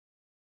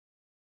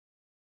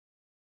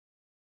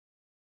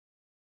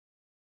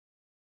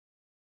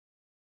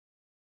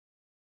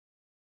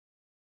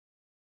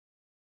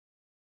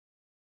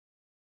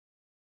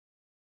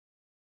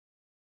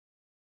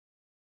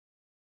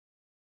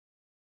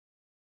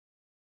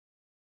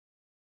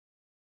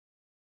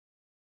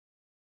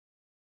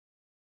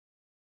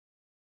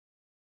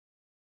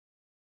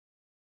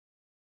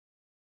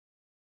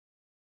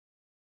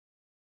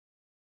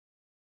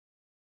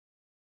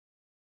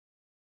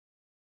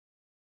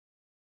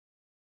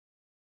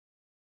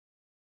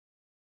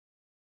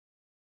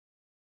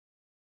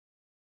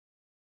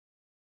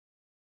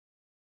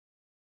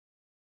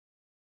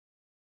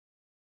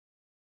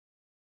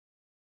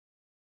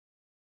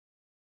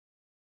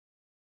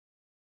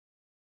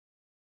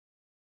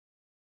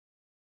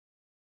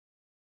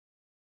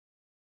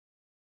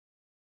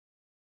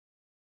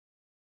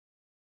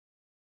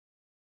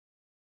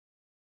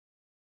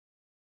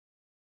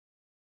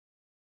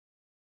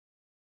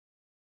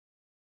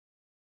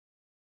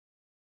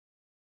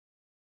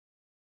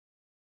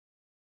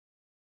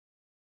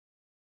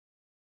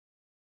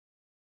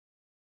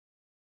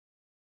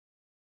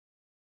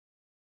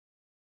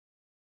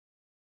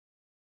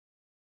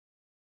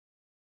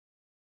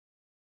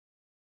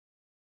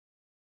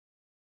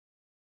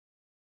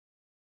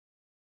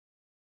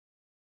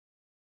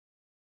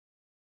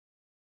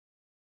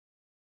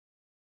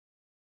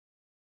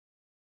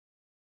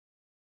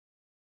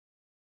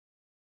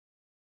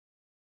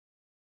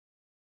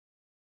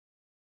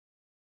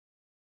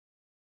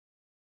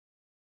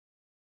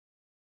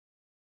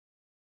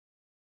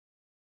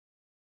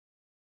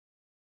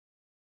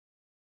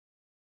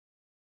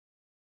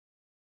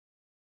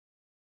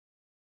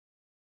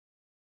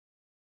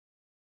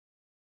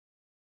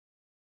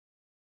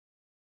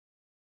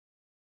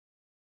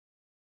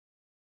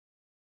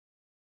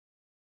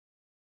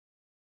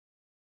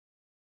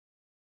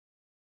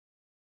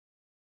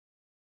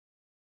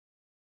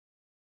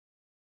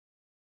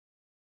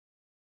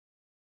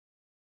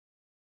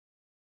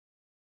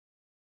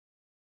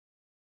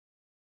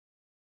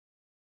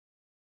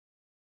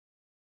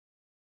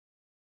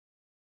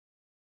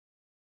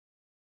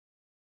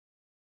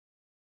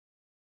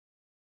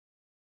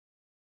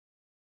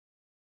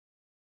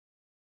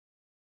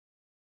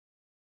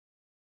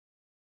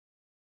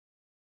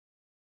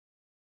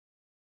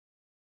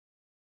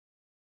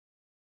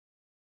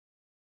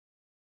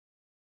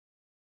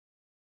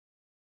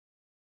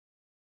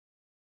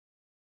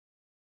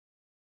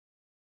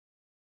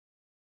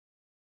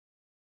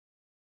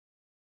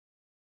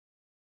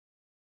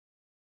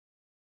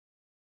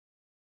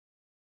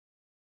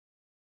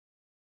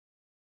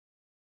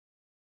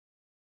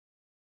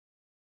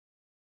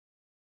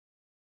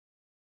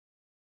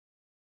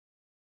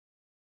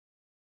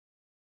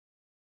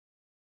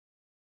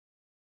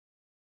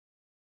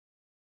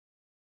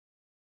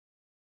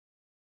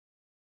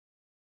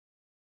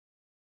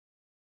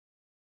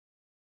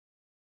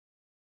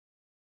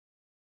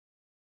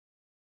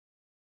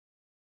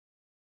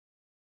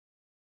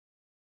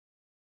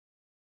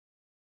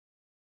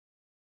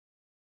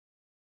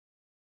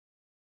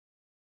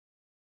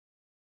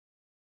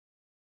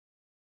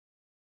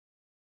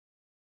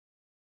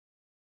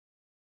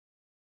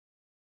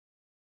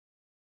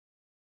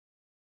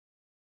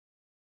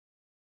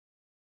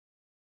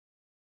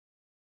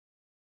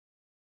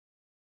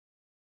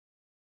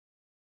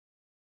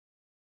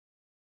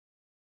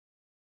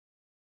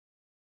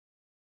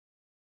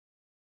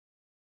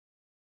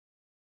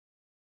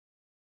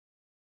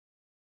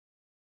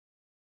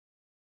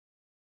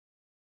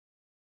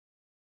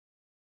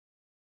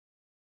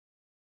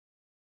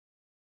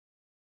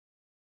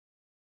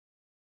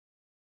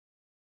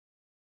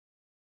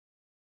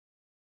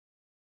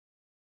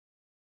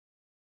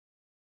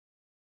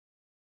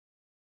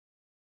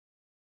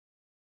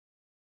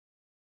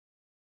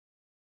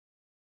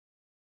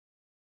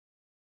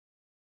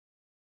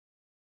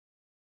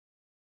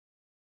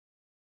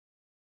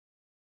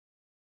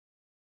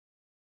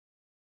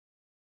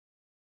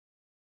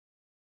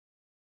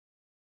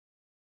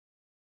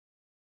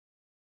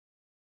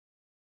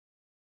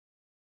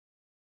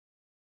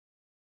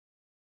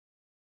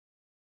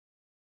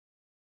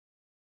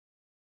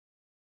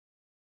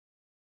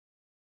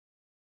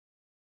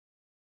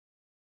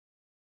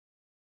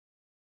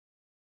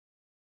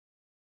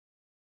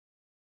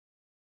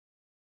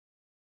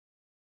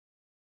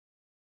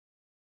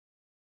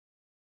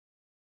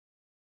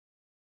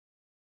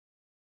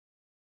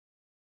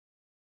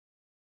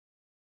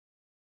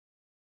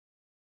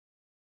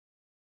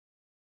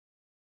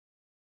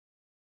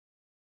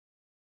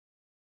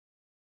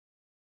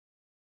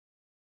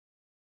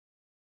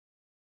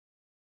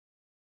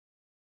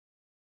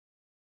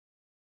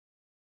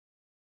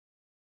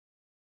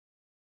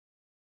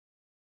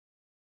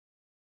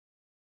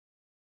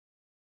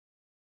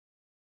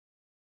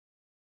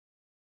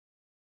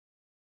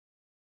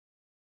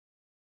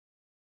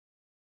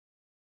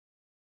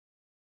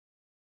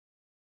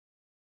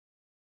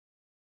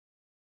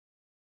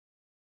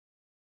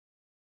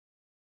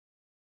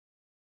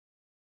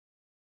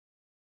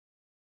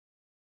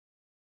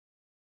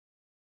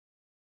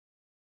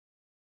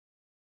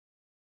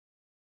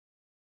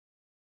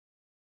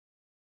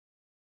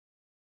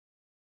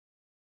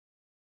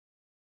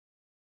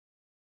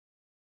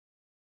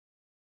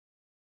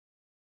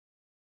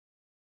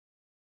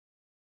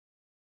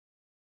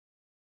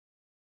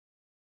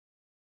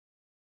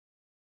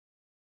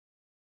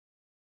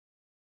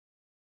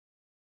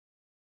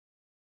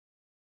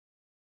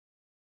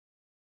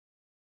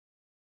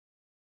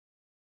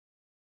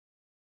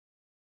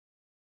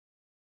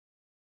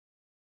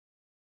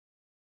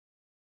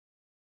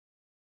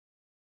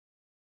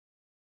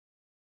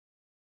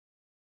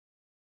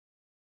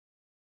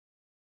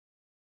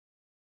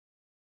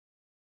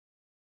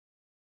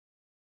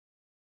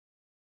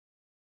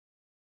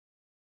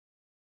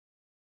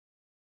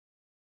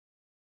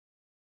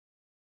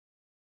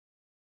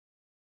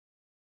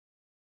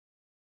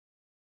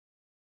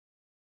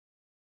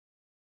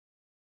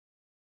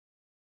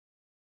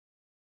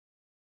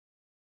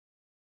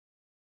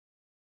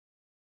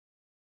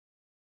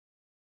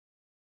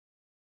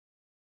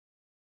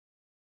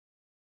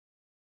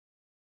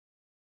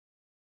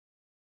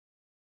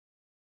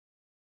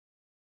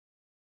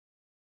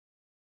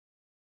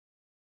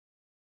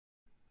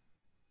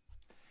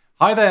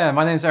Hi there,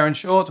 my name is Aaron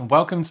Short and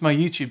welcome to my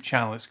YouTube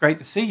channel. It's great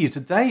to see you.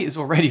 Today is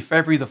already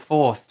February the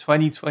 4th,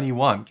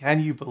 2021. Can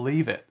you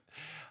believe it?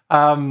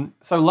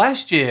 So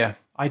last year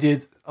I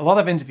did a lot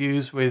of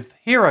interviews with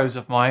heroes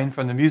of mine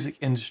from the music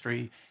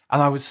industry,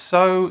 and I was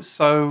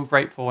so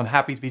grateful and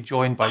happy to be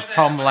joined by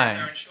Tom Lang. My name is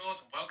Aaron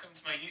Short and welcome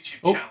to my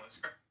YouTube channel.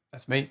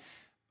 That's me.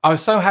 I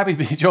was so happy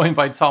to be joined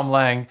by Tom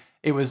Lang.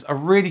 It was a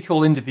really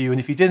cool interview, and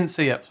if you didn't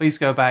see it, please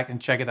go back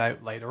and check it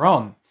out later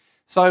on.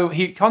 So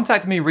he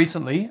contacted me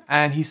recently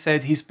and he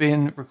said he's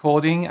been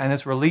recording and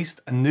has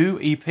released a new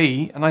EP.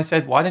 And I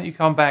said, why don't you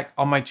come back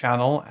on my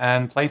channel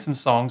and play some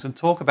songs and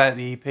talk about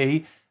the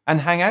EP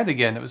and hang out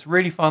again? It was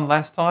really fun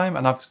last time.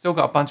 And I've still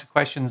got a bunch of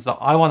questions that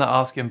I want to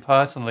ask him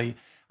personally.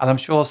 And I'm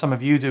sure some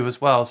of you do as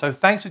well. So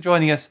thanks for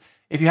joining us.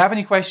 If you have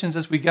any questions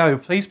as we go,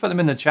 please put them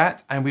in the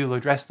chat and we will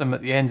address them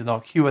at the end in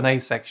our Q&A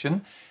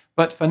section.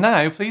 But for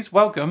now, please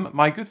welcome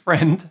my good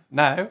friend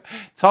now,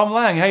 Tom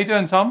Lang. How you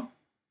doing, Tom?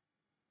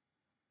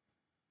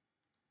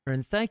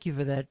 And thank you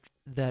for that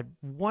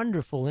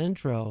wonderful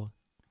intro.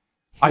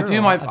 I do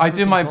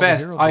my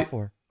best.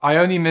 I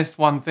only missed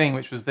one thing,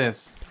 which was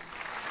this.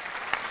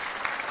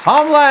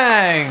 Tom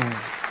Lang.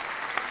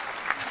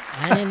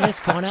 And in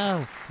this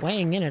corner,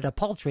 weighing in at a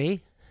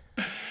paltry.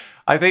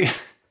 I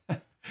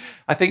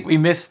think we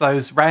missed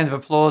those round of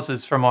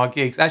applauses from our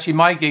gigs. Actually,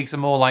 my gigs are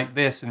more like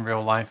this in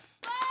real life.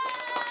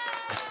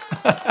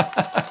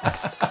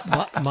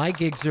 My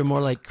gigs are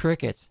more like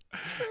crickets.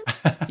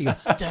 You go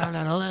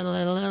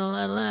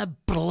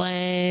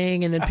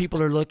blang, and then people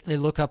they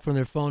look up from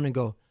their phone and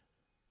go,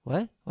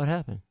 "What? What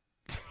happened?"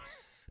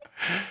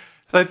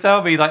 So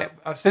tell me,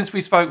 since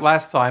we spoke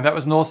last time, that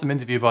was an awesome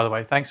interview, by the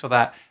way. Thanks for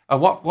that.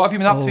 What have you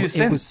been up to since?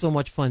 It was so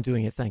much fun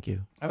doing it. Thank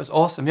you. That was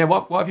awesome. Yeah.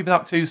 What have you been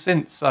up to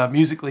since,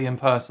 musically and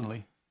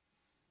personally?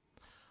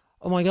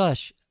 Oh my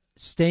gosh,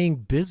 staying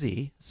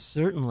busy.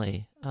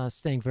 Certainly,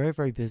 staying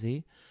very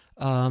busy.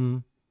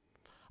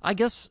 I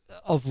guess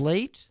of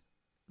late,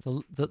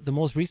 the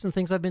most recent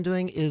things I've been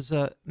doing is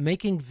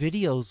making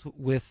videos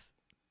with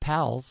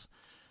pals,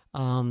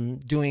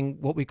 doing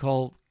what we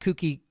call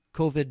kooky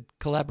COVID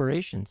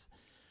collaborations.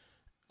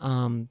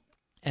 And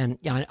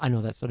yeah, I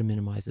know that sort of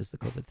minimizes the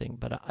COVID thing,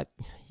 but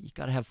you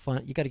got to have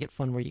fun. You got to get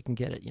fun where you can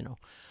get it, you know.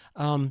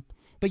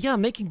 But yeah,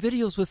 making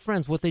videos with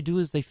friends. What they do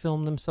is they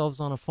film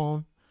themselves on a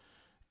phone,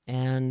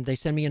 and they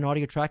send me an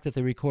audio track that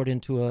they record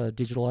into a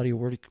digital audio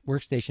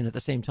workstation at the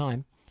same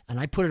time. And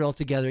I put it all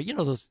together. You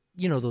know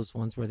those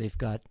ones where they've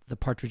got the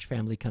Partridge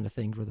Family kind of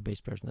thing, where the bass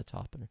player's on the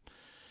top.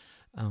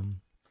 And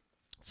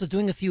so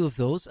doing a few of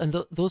those, and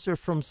those are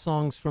from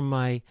songs from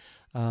my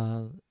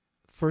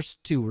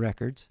first two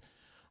records,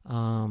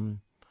 and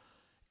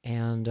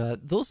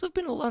those have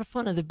been a lot of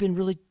fun, and they've been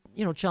really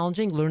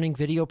challenging. Learning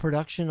video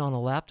production on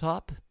a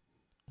laptop,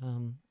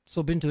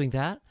 so I've been doing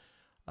that,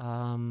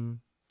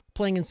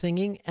 playing and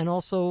singing, and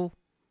also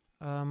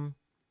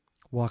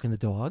walking the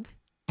dog.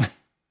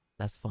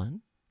 That's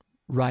fun.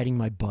 Riding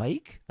my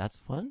bike, that's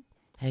fun.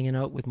 Hanging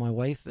out with my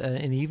wife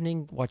in the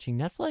evening, watching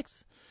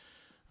Netflix.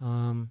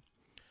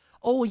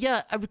 Oh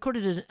yeah, I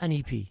recorded an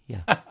EP.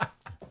 Yeah.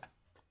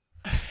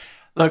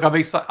 Look, I'm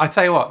excited. I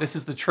tell you what, this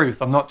is the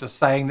truth. I'm not just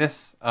saying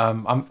this.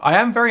 I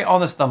am very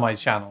honest on my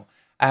channel,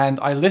 and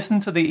I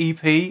listened to the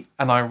EP,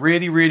 and I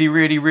really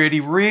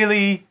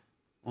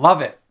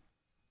love it.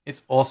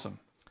 It's awesome.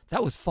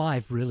 That was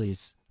 5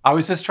 reels. I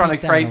was just trying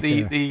to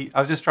create I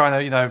was just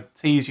trying to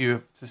tease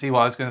you to see what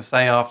I was going to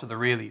say after the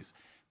reelies.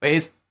 But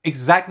it's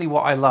exactly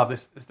what I love.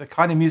 This is the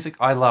kind of music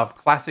I love.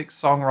 Classic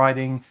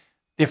songwriting,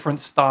 different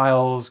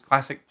styles,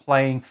 classic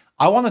playing.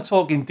 I want to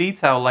talk in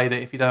detail later,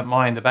 if you don't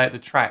mind, about the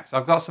tracks.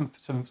 I've got some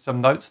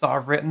notes that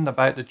I've written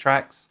about the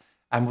tracks,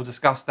 and we'll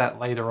discuss that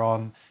later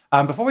on.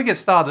 Before we get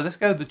started, let's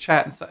go to the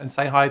chat and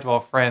say hi to our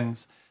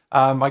friends.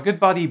 My good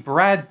buddy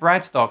Brad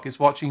Bradstock is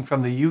watching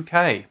from the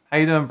UK. How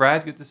you doing,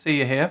 Brad? Good to see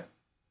you here.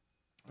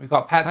 We've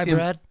got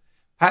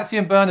Patsy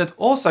and Bernard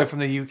also from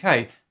the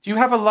UK. Do you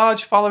have a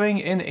large following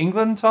in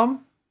England,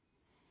 Tom?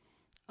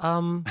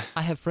 I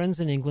have friends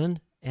in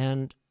England,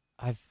 and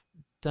I've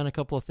done a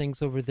couple of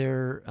things over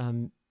there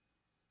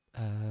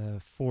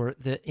for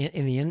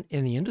in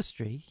the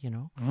industry, you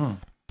know. Mm.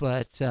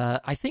 But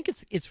I think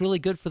it's really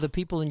good for the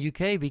people in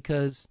UK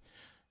because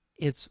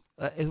it's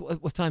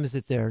what time is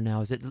it there now?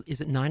 Is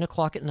it 9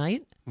 o'clock at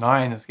night?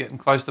 9. It's getting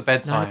close to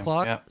bedtime. 9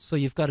 o'clock. Yeah. So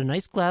you've got a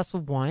nice glass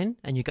of wine,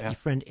 and you got your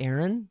friend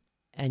Aaron,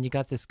 and you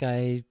got this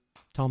guy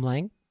Tom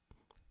Lang,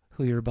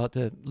 who you're about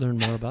to learn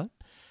more about.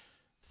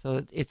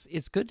 So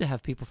it's good to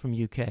have people from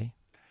UK.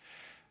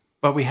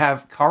 But we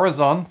have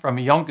Corazon from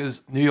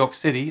Yonkers, New York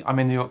City. I'm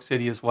in New York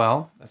City as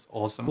well. That's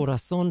awesome.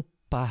 Corazon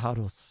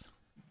pájaros.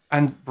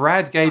 And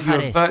Brad gave you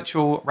a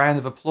virtual round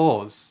of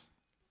applause,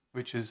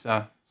 which is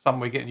something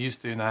we're getting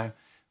used to now.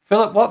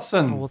 Philip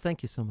Watson. Oh, well,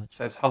 thank you so much.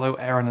 Says, hello,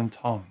 Aaron and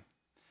Tom.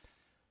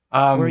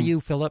 Where are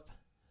you, Philip?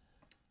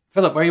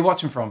 Philip, where are you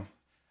watching from?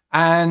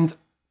 And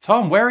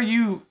Tom, where are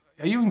you?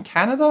 Are you in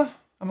Canada?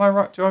 Am I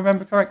right? Do I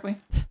remember correctly?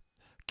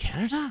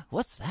 Canada?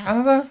 What's that?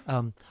 Canada?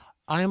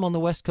 I am on the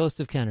west coast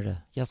of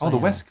Canada. Yes, the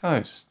West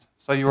Coast.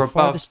 So you're the above.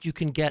 farthest you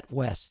can get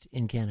west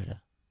in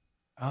Canada.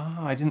 Oh,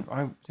 I didn't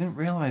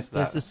realize that.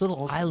 There's this That's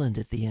little awesome. island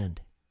at the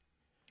end.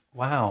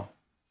 Wow.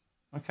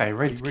 Okay,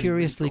 really, It's really, really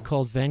curiously cool.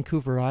 called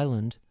Vancouver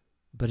Island,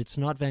 but it's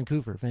not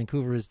Vancouver.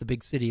 Vancouver is the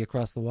big city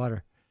across the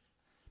water.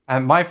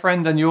 And my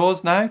friend and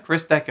yours now,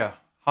 Chris Decker.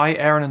 Hi,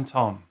 Aaron and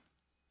Tom.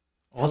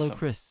 Hello, Awesome.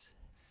 Chris.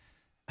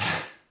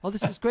 Oh,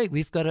 this is great.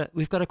 We've got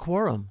a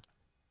quorum.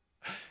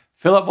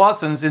 Philip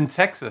Watson's in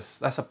Texas.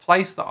 That's a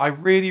place that I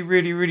really,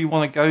 really, really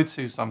want to go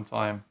to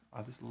sometime.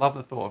 I just love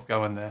the thought of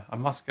going there. I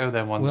must go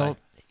there one Well,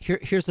 day.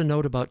 here's a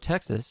note about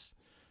Texas.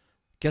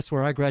 Guess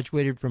where I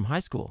graduated from high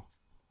school?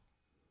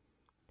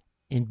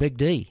 In Big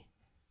D,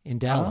 in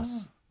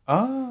Dallas.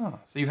 So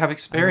you have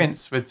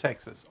experience with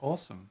Texas.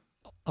 Awesome.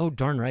 Oh,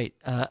 darn right.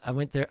 I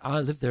went there. I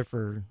lived there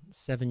for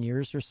 7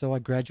 years or so. I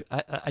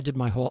did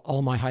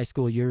all my high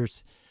school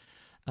years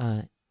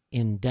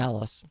in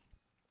Dallas,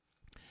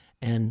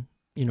 and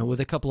with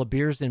a couple of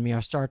beers in me, I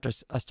start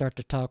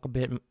to talk a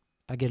bit.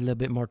 I get a little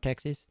bit more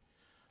Texas.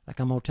 Like,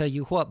 I'm gonna tell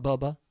you what,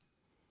 Bubba.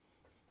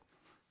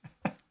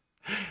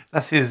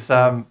 That's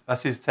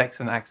his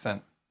Texan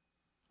accent.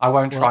 I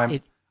won't Well,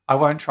 try. I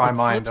won't try it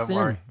mine. slips Don't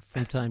worry.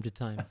 from time to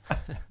time.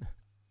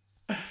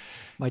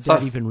 My So-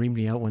 dad even reamed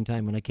me out one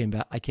time when I came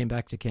back. I came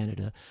back to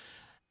Canada,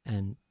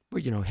 and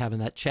we're having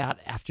that chat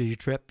after your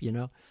trip,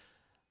 And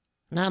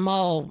I'm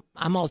all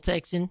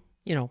Texan,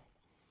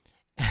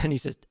 And he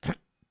says,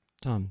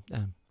 Tom,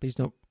 please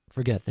don't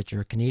forget that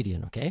you're a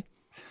Canadian, okay?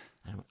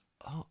 And I went,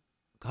 oh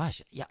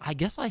gosh, yeah. I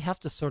guess I have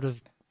to sort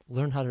of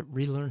relearn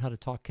how to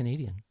talk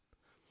Canadian.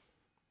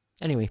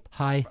 Anyway,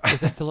 hi.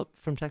 Is that Philip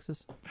from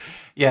Texas?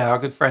 Yeah, our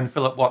good friend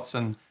Philip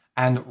Watson.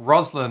 And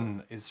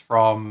Roslyn is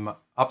from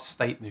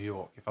upstate New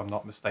York, if I'm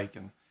not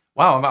mistaken.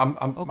 Wow,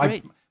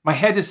 Great. my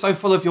head is so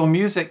full of your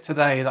music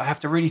today that I have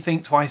to really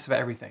think twice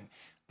about everything.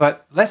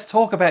 But let's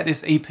talk about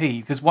this EP,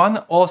 because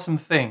one awesome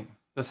thing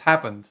that's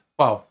happened,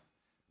 well,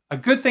 a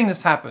good thing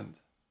that's happened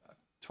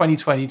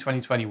 2020,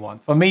 2021,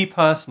 for me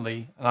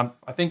personally, and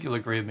I think you'll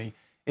agree with me,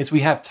 is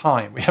we have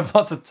time. We have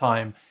lots of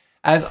time.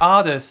 As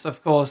artists,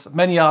 of course,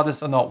 many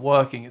artists are not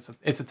working.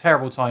 It's a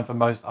terrible time for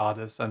most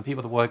artists and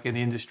people that work in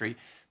the industry.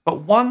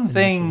 But one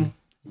thing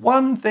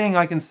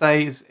I can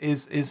say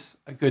is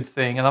a good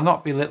thing, and I'm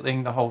not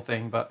belittling the whole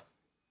thing, but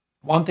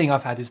one thing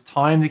I've had is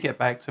time to get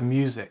back to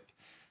music.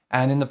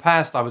 And in the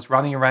past, I was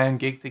running around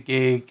gig to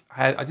gig.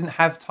 I didn't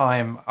have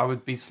time. I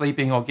would be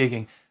sleeping or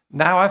gigging.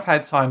 Now I've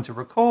had time to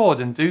record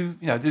and do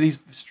these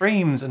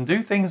streams and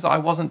do things that I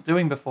wasn't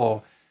doing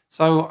before.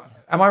 So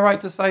am I right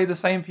to say the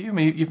same for you? I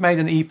mean, you've made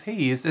an EP.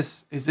 Is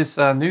this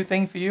a new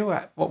thing for you?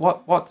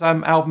 What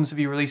albums have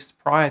you released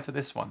prior to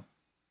this one?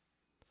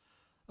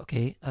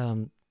 Okay.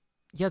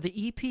 Yeah,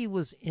 the EP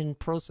was in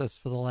process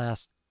for the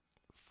last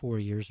 4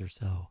 years or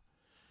so.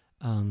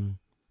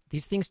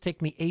 These things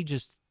take me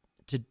ages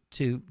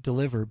to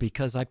deliver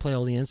because I play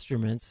all the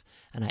instruments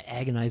and I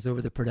agonize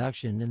over the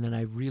production, and then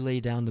I relay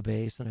down the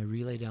bass and I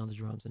relay down the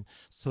drums, and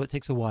so it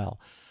takes a while.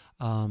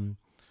 But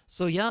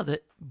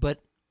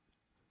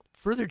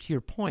further to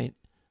your point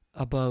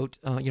about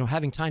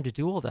having time to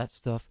do all that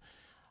stuff,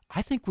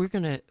 I think we're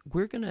gonna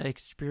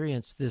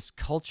experience this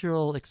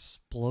cultural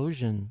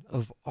explosion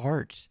of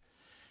art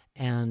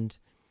and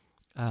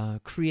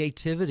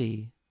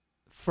creativity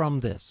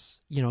from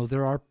this.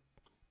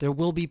 There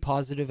will be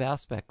positive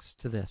aspects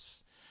to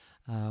this,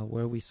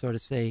 where we sort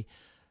of say,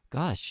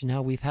 "Gosh,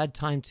 now we've had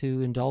time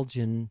to indulge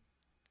in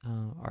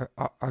our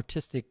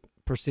artistic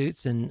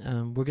pursuits,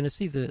 and we're going to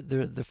see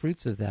the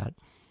fruits of that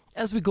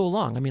as we go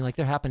along." I mean, like,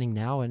 they're happening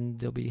now, and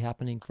they'll be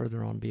happening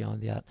further on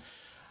beyond that.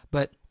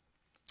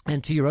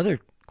 And to your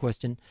other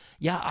question,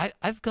 yeah,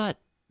 I've got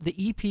the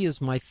EP is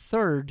my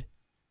third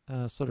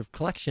sort of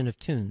collection of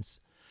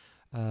tunes.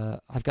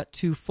 I've got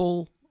 2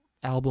 full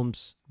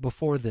albums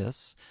before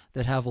this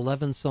that have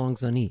 11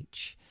 songs on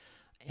each,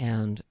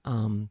 and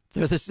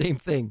they're the same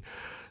thing.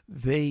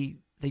 They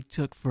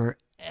took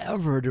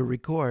forever to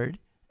record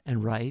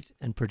and write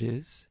and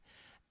produce,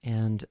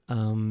 and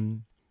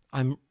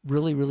I'm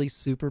really, really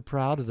super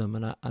proud of them.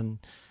 And I'm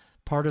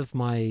part of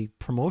my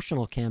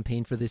promotional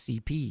campaign for this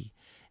EP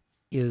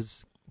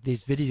is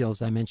these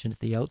videos I mentioned at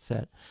the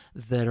outset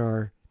that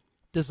are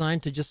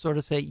designed to just sort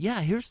of say,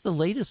 yeah, here's the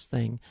latest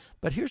thing,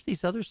 but here's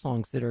these other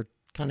songs that are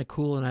kind of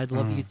cool and I'd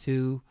love you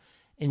to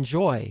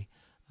enjoy.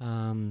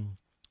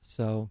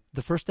 So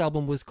the first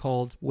album was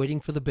called Waiting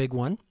for the Big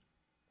One,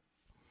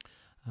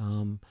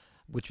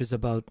 which is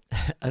about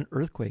an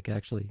earthquake,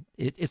 actually.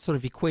 It's sort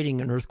of equating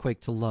an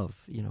earthquake to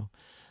love,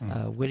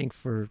 waiting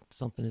for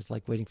something is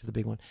like waiting for the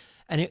big one.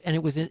 And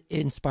it was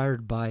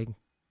inspired by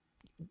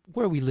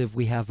where we live.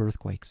 We have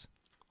earthquakes.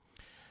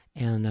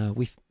 And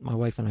my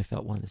wife and I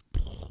felt one.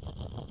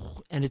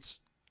 And it's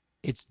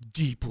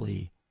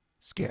deeply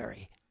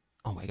scary.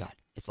 Oh my God.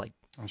 It's like,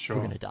 I'm sure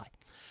we're going to die.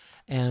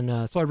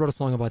 And so I wrote a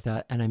song about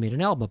that, and I made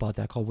an album about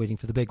that called Waiting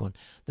for the Big One.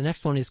 The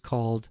next one is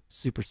called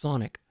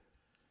Supersonic,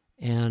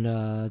 and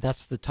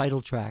that's the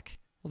title track.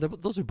 Well,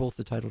 those are both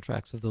the title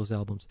tracks of those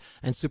albums.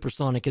 And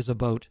Supersonic is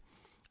about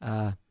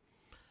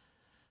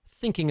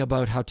thinking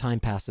about how time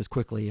passes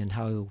quickly and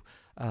how,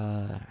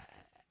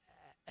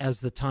 as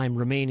the time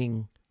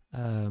remaining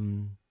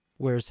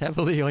wears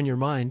heavily on your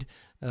mind,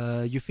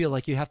 you feel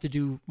like you have to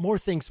do more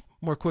things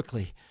more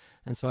quickly.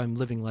 And so I'm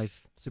living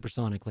life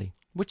supersonically,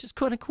 which is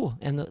kind of cool.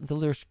 And the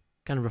lyrics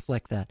kind of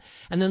reflect that.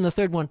 And then the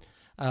third one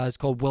is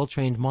called Well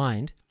Trained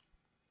Mind.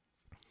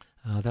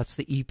 That's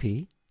the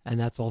EP, and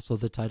that's also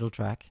the title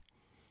track.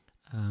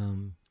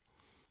 You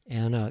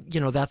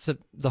know, that's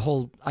the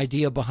whole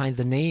idea behind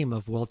the name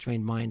of Well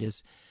Trained Mind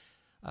is,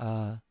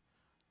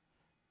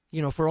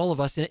 you know, for all of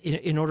us,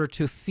 in order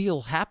to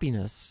feel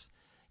happiness,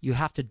 you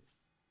have to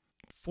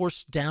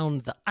force down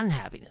the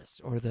unhappiness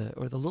or the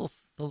little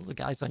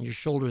guys on your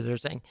shoulder that are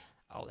saying,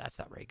 "Oh, that's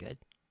not very good.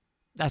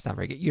 That's not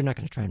very good." You're not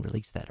going to try and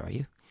release that, are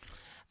you?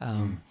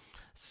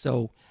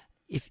 So,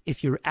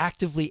 if you're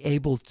actively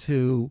able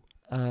to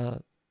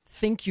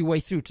think your way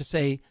through to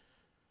say,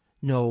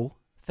 "No,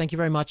 thank you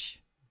very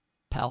much,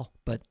 pal,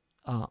 but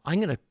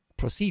I'm going to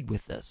proceed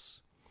with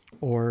this,"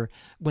 or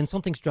when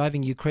something's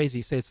driving you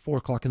crazy, say it's 4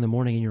 o'clock in the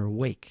morning and you're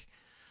awake,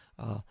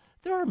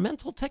 there are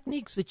mental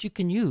techniques that you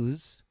can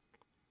use.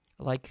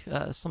 Like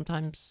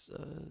sometimes,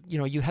 you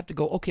know, you have to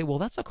go, okay, well,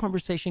 that's a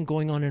conversation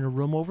going on in a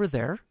room over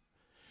there.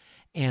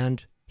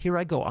 And here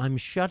I go. I'm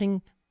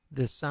shutting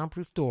the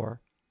soundproof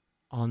door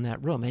on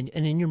that room. And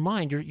in your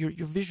mind,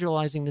 you're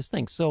visualizing this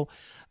thing. So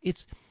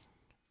it's,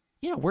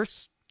 you know,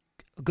 works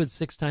a good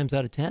 6 times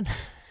out of 10.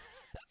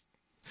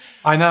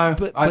 I know,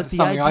 but it's the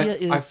something idea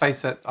is, I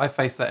face it. I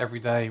face that every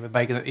day with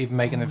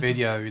making a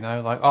video. You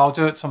know, like, oh, I'll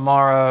do it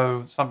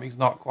tomorrow. Something's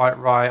not quite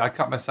right. I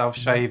cut myself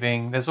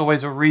shaving. There's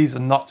always a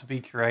reason not to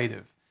be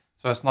creative.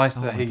 So it's nice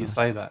to hear you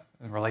say that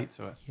and relate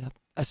to it. Yep,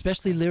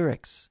 especially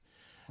lyrics.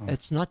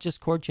 It's not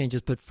just chord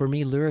changes, but for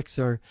me, lyrics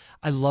are.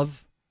 I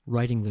love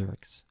writing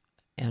lyrics,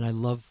 and I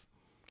love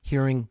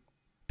hearing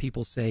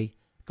people say,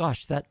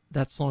 "Gosh, that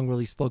song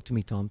really spoke to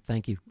me, Tom.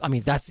 Thank you." I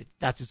mean,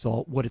 that's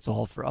all what it's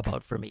all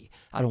about for me.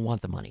 I don't want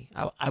the money.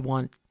 I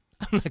want.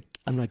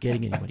 I'm not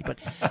getting any money, but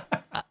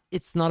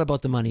it's not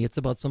about the money. It's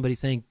about somebody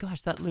saying,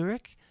 "Gosh, that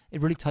lyric,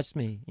 it really touched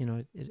me." You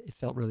know, it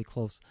felt really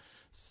close.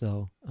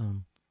 So,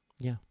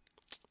 yeah.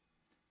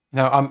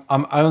 No,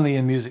 I'm only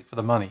in music for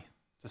the money.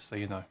 Just so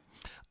you know.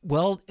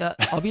 Well,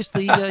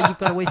 obviously, you've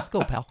got a ways to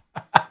go, pal.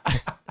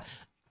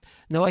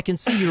 No, I can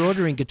see you're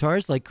ordering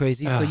guitars like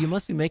crazy, so you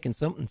must be making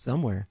something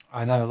somewhere.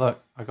 I know.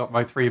 Look, I got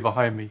my 3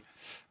 behind me,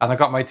 and I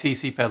got my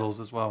TC pedals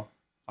as well.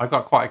 I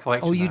got quite a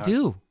collection. Oh, you now.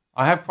 do?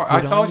 I have quite.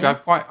 I told you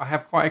I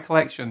have quite a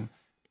collection.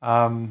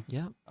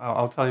 Yeah.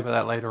 I'll tell you about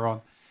that later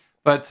on.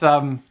 But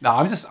no,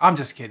 I'm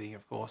just kidding.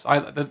 Of course,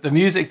 the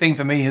music thing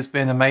for me has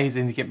been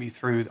amazing to get me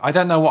through. I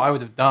don't know what I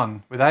would have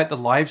done without the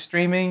live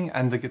streaming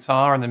and the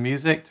guitar and the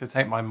music to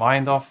take my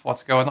mind off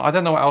what's going on. I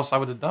don't know what else I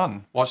would have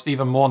done. Watched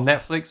even more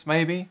Netflix,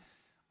 maybe.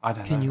 I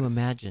don't know. Can you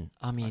imagine?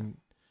 I mean,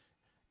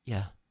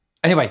 yeah.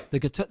 Anyway, the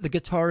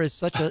guitar is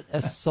such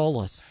a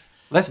solace.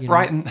 Let's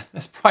brighten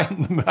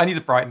the mood. I need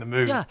to brighten the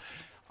mood. Yeah.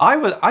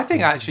 I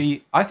think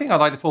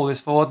I'd like to pull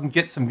this forward and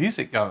get some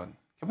music going.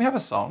 Can we have a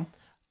song?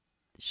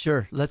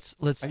 Sure. Let's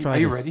try. Are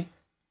you this. ready?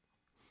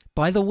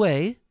 By the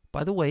way,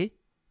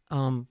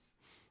 I'm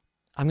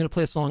going to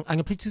play a song. I'm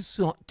going to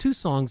play two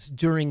songs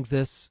during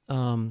this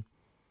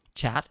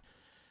chat,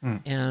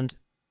 and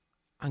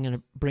I'm going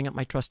to bring up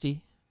my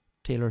trusty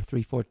Taylor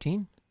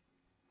 314,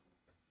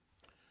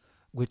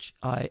 which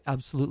I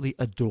absolutely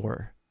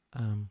adore,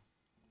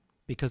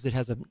 because it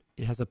has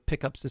a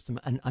pickup system,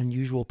 an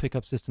unusual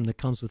pickup system that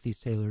comes with these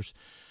Taylors,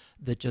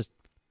 that just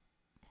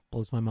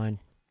blows my mind.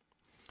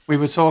 We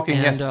were talking,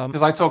 yes,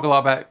 because I talk a lot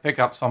about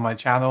pickups on my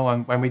channel,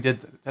 and when we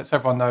did, so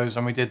everyone knows,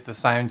 when we did the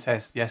sound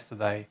test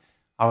yesterday,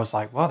 I was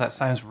like, well, that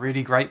sounds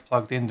really great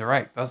plugged in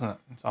direct, doesn't it?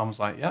 And Tom was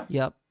like, yeah,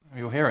 yep,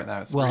 you'll hear it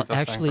now. Well,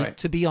 actually,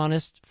 to be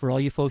honest, for all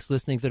you folks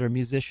listening that are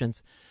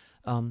musicians,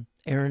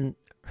 Aaron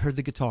heard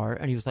the guitar,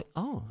 and he was like,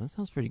 oh, that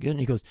sounds pretty good. And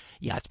he goes,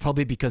 yeah, it's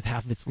probably because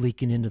half of it's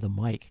leaking into the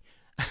mic.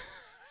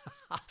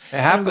 It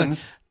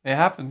happens. It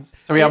happens.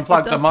 So we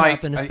unplugged the mic.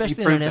 Happen,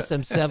 especially on an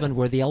SM7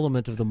 where the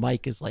element of the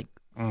mic is like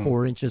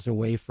 4 inches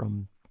away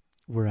from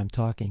where I'm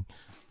talking.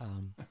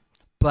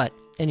 But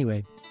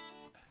anyway,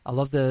 I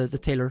love the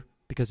Taylor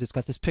because it's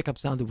got this pickup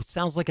sound that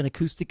sounds like an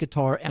acoustic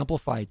guitar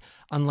amplified,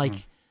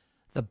 unlike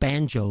the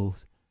banjo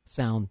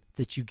sound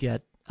that you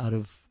get out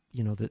of,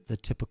 you know, the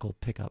typical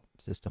pickup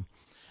system.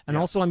 And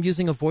also I'm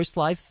using a Voice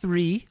Live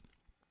 3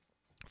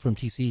 from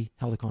TC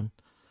Helicon.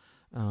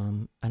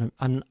 And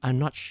I'm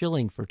not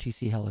shilling for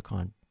TC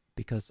Helicon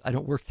because I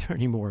don't work there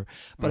anymore,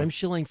 but I'm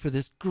shilling for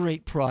this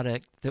great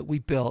product that we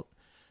built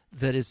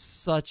that is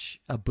such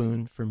a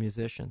boon for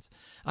musicians.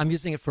 I'm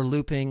using it for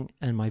looping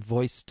and my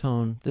voice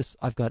tone.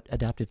 I've got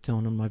adaptive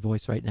tone on my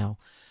voice right now.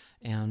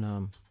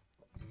 And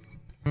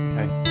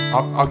okay,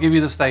 I'll give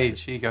you the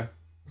stage. Here you go.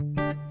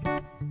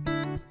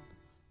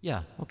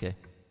 Yeah, okay.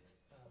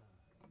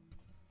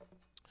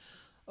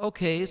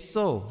 Okay,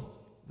 so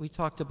we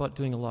talked about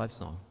doing a live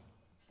song.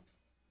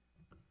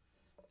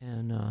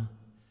 And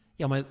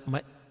yeah, my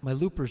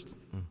loopers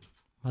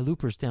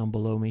down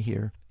below me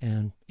here,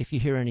 and if you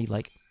hear any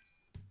like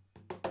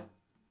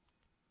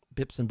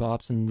bips and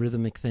bops and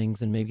rhythmic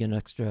things and maybe an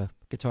extra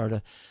guitar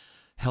to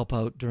help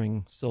out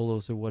during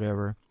solos or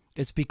whatever,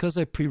 It's because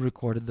I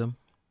pre-recorded them,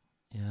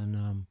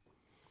 and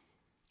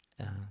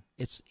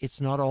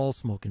it's not all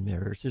smoke and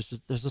mirrors.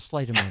 There's a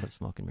slight amount of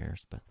smoke and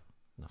mirrors, but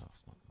not all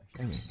smoke and mirrors.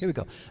 Anyway, here we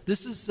go.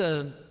 This is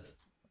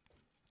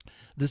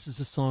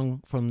a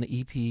song from the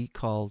EP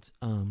called.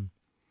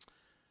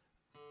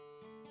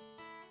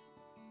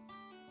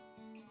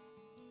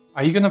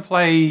 Are you gonna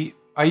play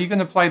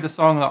the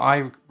song that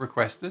I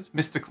requested,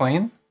 Mr.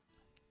 Clean?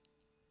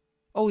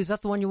 Oh, is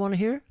that the one you want to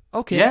hear?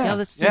 Okay, yeah,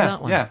 let's do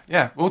that one.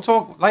 Yeah. We'll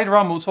talk later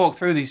on. We'll talk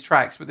through these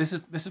tracks, but this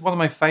is one of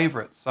my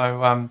favorites.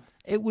 So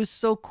it was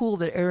so cool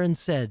that Aaron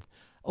said,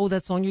 "Oh,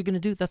 that song you're gonna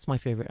do? That's my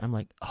favorite." I'm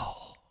like,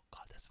 "Oh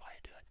God, that's why I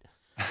do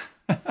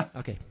it."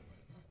 Okay.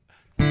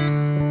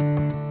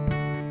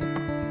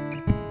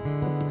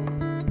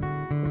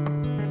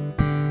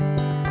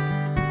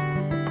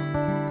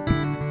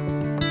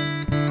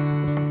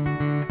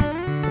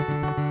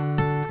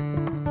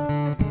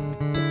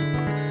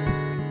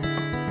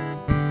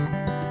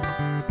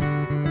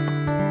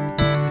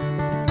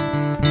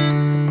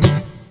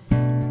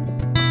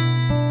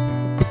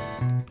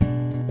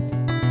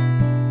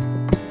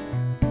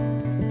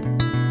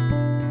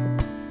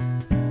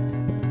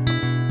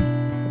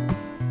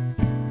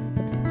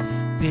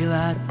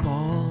 Daylight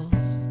falls,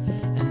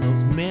 and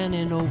those men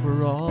in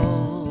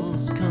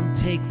overalls come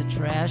take the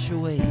trash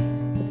away.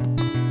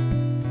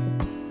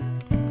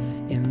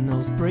 In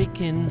those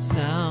breaking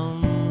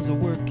sounds, the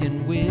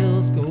working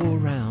wheels go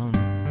around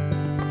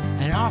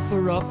and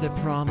offer up their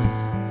promise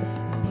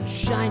of a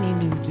shiny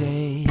new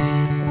day.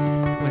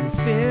 When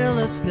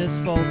fearlessness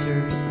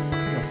falters,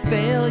 your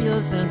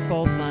failures and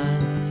fault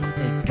lines,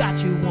 they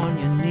got you on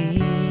your knees.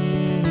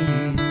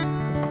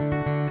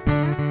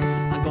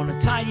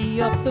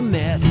 Tidy up the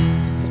mess,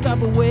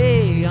 scrub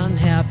away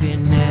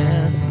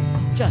unhappiness,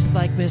 just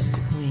like Mr.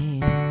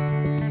 Clean.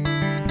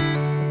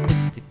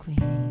 Mr. Clean.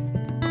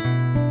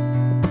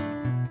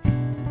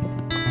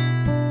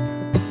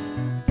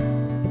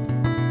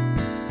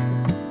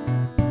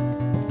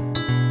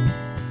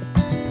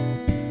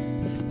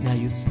 Now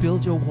you've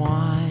spilled your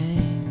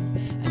wine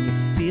and you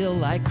feel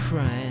like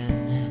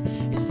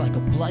crying. It's like a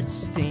blood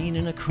stain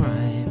in a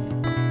crime.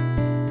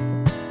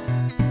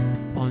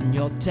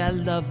 Your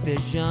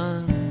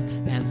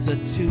television, answer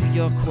to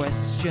your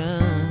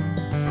question: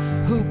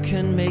 who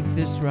can make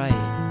this right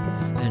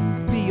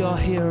and be your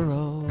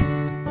hero?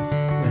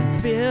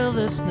 When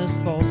fearlessness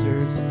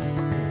falters,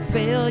 your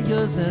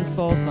failures and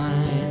fault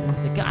lines,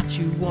 they got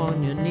you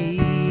on your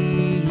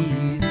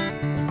knees.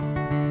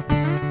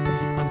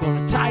 I'm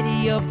gonna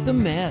tidy up the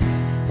mess,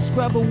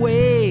 scrub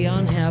away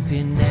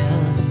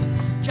unhappiness,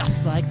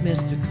 just like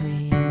Mr.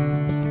 Clean.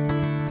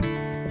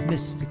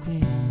 Mr.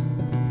 Clean.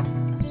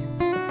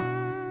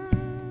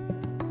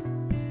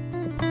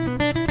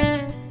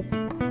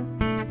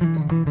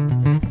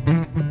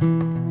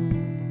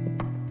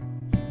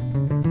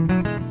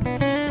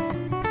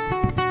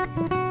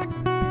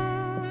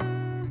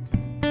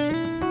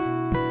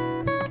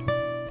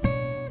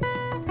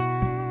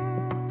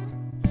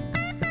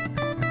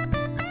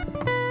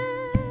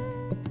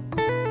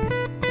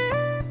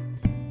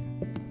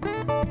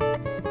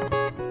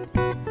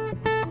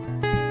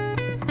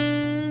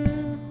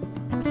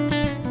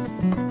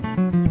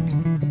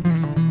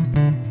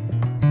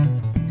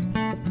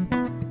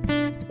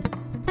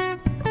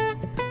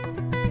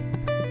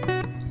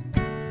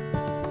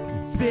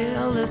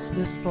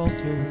 Fearlessness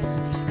falters,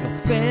 your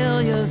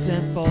failures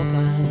and fault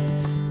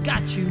lines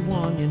got you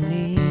on your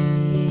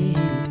knees.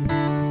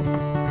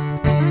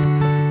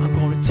 I'm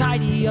gonna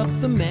tidy up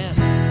the mess,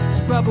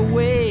 scrub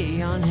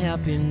away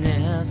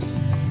unhappiness,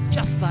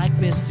 just like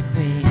Mr.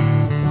 Clean.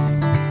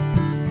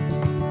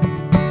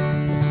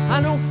 I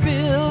know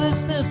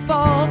fearlessness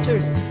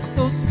falters,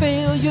 those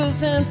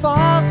failures and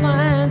fault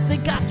lines, they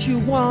got you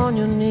on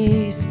your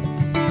knees.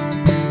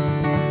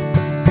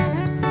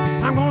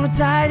 I'm gonna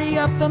tidy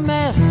up the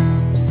mess,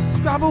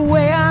 scrub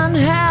away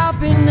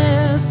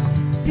unhappiness,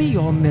 be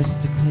your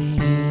Mr.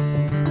 Clean.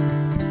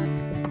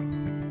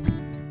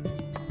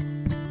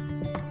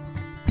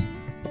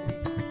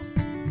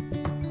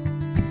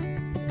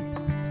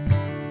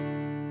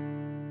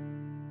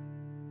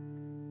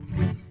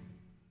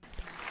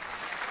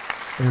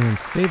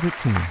 Aaron's favorite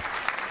tune.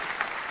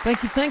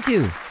 Thank you, thank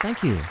you,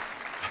 thank you.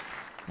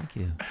 Thank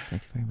you,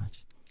 thank you very much.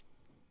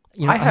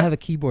 You know, I have a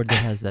keyboard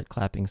that has that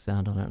clapping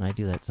sound on it, and I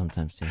do that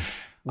sometimes too.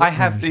 I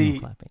have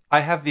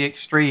the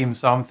extreme,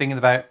 so I'm thinking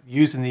about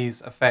using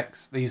these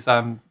effects, these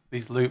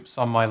loops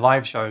on my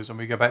live shows when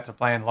we go back to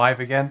playing live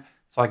again,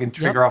 so I can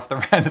trigger off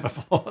the round of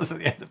applause at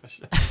the end of the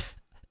show.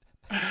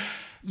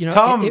 You know,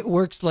 Tom, it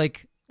works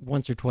like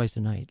once or twice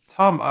a night.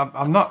 Tom,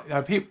 I'm not.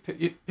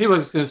 People are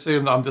just going to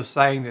assume that I'm just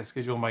saying this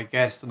because you're my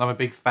guest, and I'm a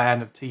big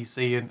fan of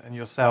TC and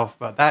yourself.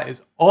 But that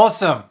is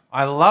awesome.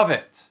 I love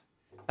it.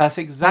 That's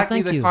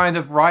exactly the kind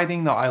of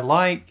writing that I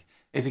like.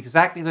 It's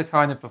exactly the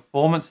kind of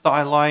performance that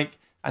I like.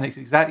 And it's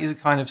exactly the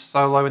kind of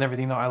solo and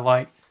everything that I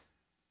like.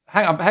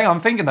 Hang on, I'm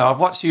thinking though, I've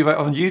watched you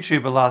on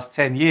YouTube the last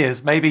 10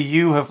 years. Maybe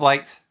you have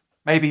liked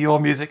maybe your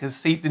music has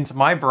seeped into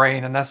my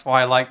brain, and that's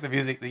why I like the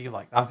music that you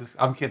like.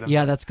 I'm kidding.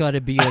 Yeah, that's got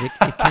to be it.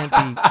 It can't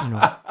be,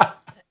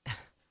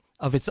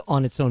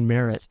 on its own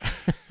merit.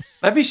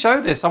 Let me show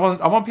this. I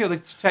want people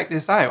to check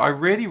this out. I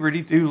really,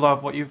 really do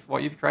love what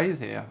you've created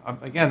here. I'm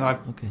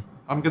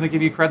going to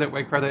give you credit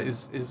where credit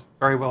is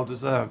very well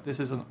deserved. This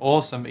is an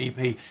awesome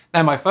EP.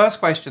 Now, my first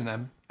question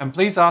then, and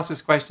please ask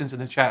us questions in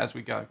the chat as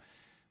we go.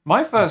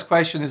 My first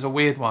question is a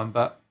weird one,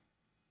 but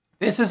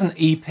this is an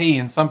EP,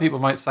 and some people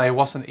might say,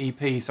 what's an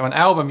EP? So an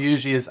album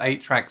usually is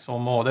 8 tracks or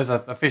more. There's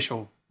an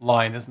official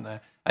line, isn't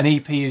there? An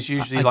EP is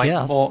usually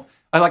more...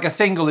 Like a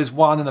single is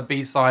 1 and a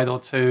B-side or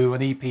 2.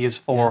 An EP is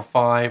 4 or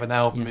 5. An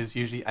album is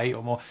usually 8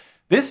 or more.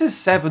 This is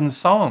 7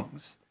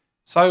 songs.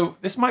 So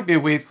this might be a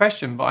weird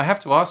question, but I have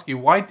to ask you,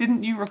 why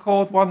didn't you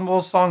record one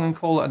more song and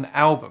call it an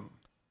album?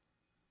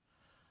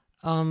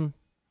 To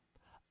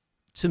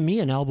me,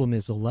 an album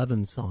is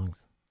 11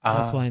 songs.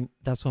 That's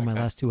why my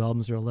last 2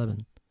 albums are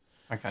 11.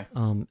 Okay.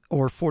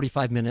 Or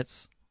 45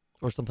 minutes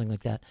or something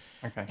like that.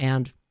 Okay.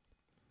 And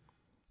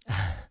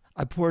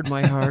I poured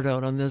my heart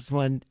out on this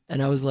one,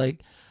 and I was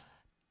like,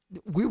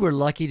 we were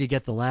lucky to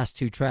get the last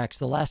 2 tracks.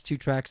 The last 2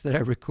 tracks that I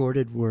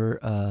recorded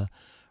were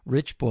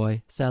Rich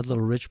Boy, Sad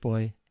Little Rich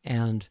Boy,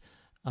 and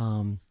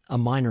A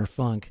Minor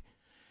Funk.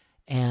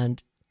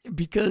 And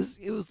because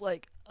it was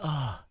like,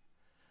 I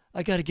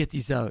got to get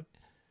these out.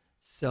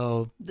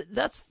 So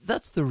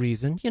that's the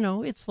reason.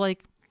 It's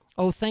like,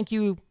 oh, thank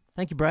you,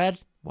 Brad.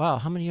 Wow,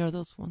 how many are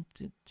those? 1,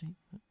 2, 3.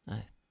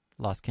 I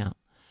lost count.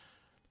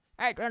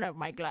 I don't have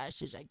my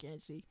glasses. I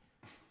can't see.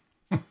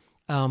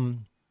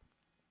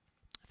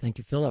 Thank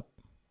you, Philip.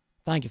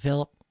 Thank you,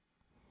 Philip.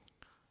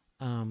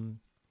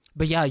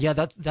 But yeah,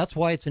 that's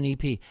why it's an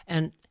EP.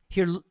 And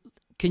here,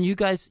 can you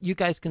guys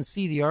can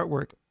see the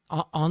artwork.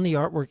 On the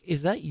artwork,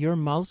 is that your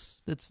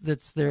mouse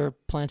that's there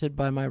planted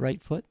by my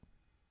right foot?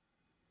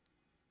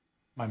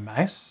 My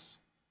mouse?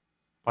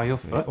 By your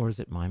foot? Or is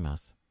it my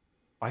mouse?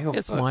 By your foot.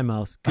 It's my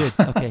mouse. Good.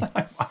 Okay.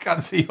 I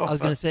can't see your foot. I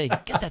was going to say,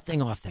 get that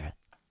thing off there.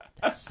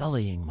 That's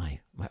sullying my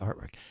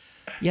artwork.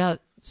 Yeah.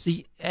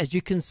 See, as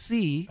you can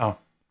see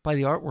by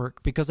the artwork,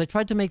 because I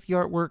tried to make the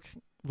artwork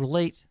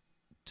relate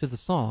to the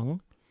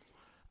song,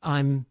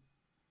 I'm,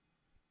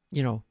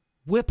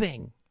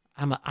 whipping.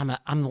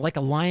 I'm like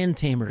a lion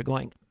tamer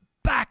going,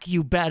 back,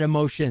 you bad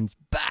emotions,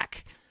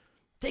 back.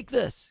 Take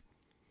this.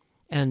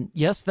 And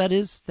yes, that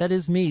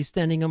is me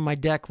standing on my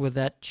deck with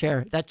that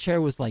chair. That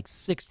chair was like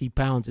 60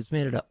 pounds. It's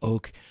made out of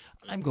oak.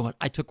 And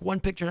I took one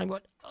picture and I'm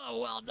going, oh,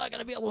 well, I'm not going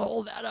to be able to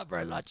hold that up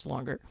very much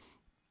longer.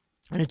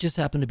 And it just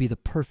happened to be the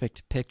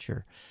perfect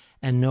picture.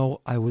 And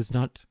no, I was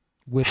not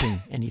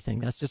whipping anything.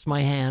 That's just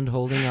my hand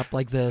holding up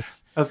like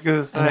this. I was going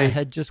to say. And I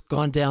had just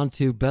gone down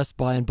to Best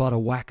Buy and bought a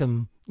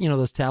Wacom,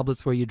 those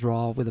tablets where you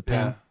draw with a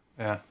pen.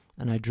 Yeah.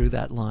 And I drew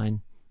that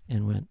line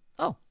and went,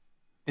 oh.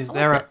 Is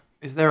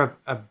there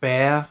a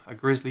bear, a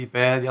grizzly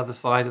bear, the other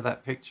side of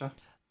that picture?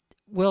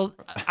 Well,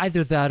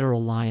 either that or a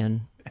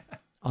lion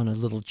on a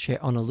little chair,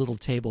 on a little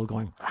table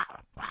going.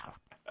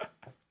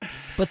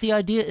 But the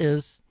idea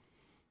is,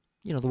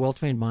 the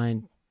well-trained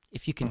mind,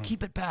 if you can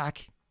keep it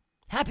back,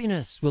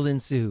 happiness will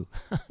ensue.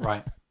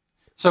 Right.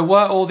 So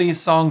were all these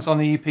songs on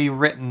the EP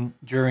written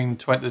during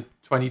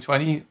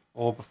 2020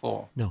 or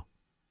before? No.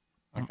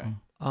 Okay.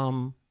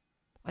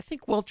 I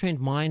think Well-Trained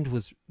Mind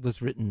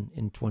was written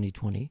in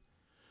 2020.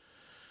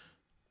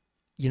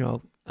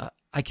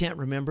 I can't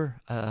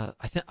remember.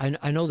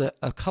 I know that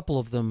a couple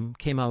of them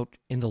came out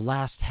in the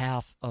last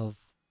half of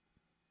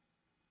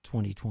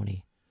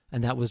 2020,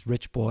 and that was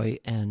Rich Boy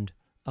and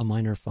A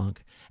Minor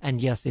Funk.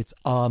 And yes, it's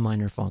A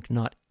Minor Funk,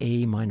 not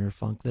A Minor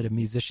Funk.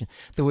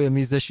 The way a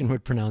musician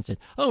would pronounce it.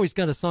 Oh, he's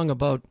got a song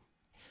about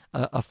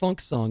a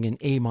funk song in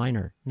A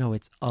minor. No,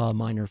 it's A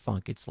Minor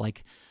Funk. It's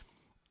like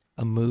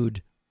a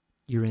mood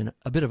you're in,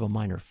 a bit of a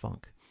minor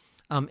funk.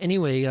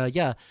 Anyway,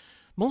 yeah,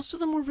 most of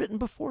them were written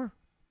before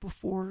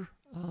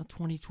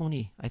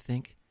 2020, I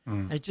think.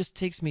 And it just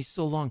takes me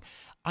so long.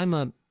 I'm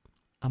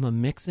a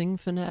mixing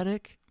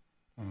fanatic.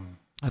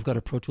 I've got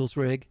a Pro Tools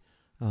rig,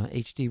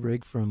 HD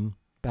rig from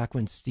back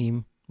when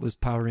Steam was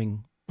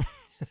powering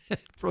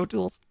Pro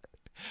Tools.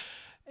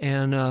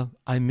 And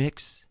I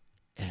mix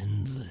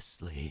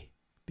endlessly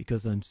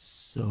because I'm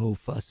so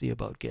fussy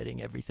about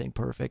getting everything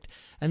perfect.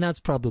 And that's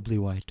probably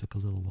why it took a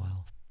little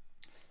while.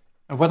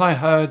 And when I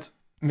heard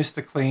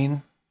Mr.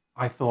 Clean,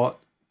 I thought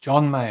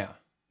John Mayer,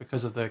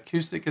 because of the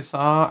acoustic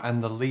guitar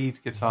and the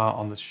lead guitar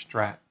on the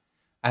Strat.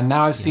 And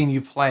now I've seen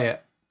you play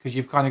it, because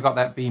you've kind of got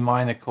that B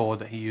minor chord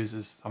that he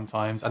uses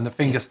sometimes, and the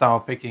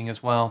fingerstyle picking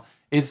as well.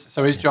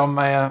 Is John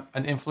Mayer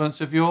an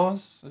influence of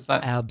yours? Is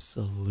that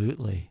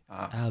absolutely?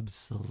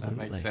 Absolutely. That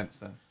makes sense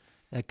then.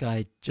 That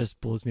guy just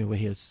blows me away.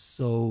 He is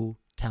so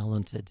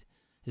talented.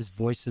 His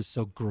voice is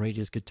so great.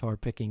 His guitar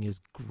picking is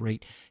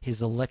great.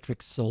 His electric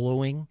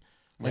soloing,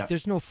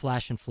 there's no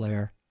flash and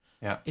flare.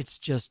 Yeah. It's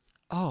just,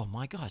 oh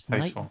my gosh,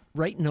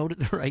 right note at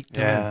the right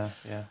time.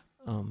 Yeah.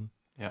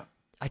 Yeah.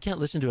 I can't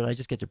listen to it. I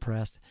just get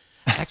depressed.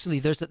 Actually,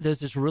 there's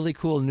this really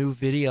cool new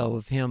video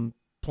of him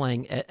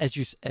playing, as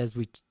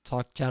we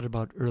chatted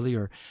about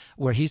earlier,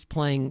 where he's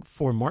playing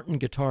for Martin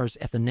Guitars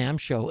at the NAMM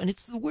show, and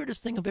it's the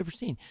weirdest thing I've ever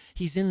seen.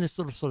 He's in this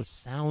little sort of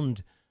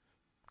sound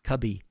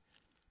cubby,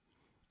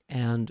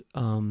 and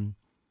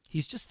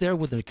he's just there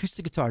with an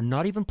acoustic guitar,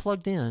 not even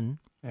plugged in,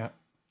 Yeah.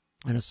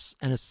 and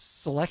a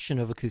selection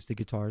of acoustic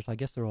guitars. I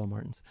guess they're all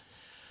Martins.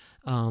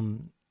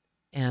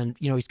 And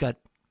he's got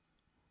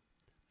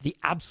the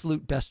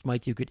absolute best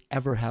mic you could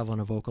ever have on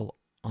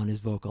his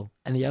vocal,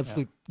 and the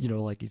absolute,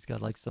 like he's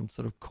got like some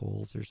sort of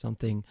Coles or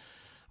something,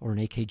 or an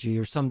AKG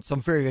or some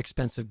very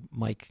expensive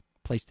mic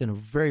placed in a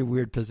very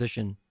weird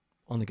position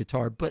on the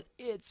guitar, but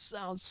it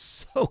sounds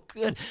so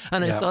good.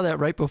 And I saw that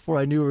right before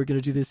I knew we were going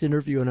to do this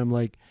interview, and I'm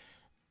like,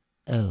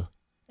 oh,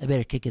 I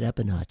better kick it up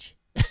a notch.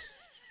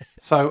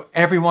 So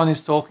everyone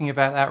is talking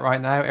about that right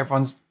now.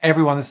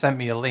 Everyone has sent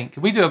me a link.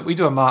 We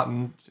do a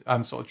Martin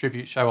sort of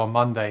tribute show on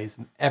Mondays,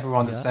 and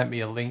everyone has sent me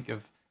a link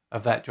of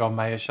that John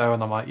Mayer show,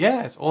 and I'm like,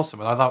 yeah, it's awesome,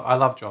 and I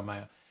love John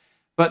Mayer.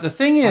 But the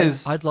thing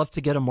is, I'd love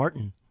to get a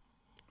Martin.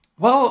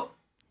 Well,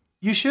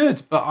 you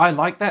should, but I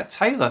like that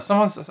Taylor.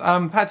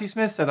 Patsy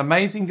Smith said,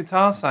 amazing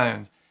guitar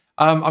sound.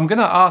 I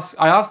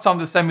asked Tom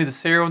to send me the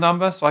serial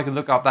number so I can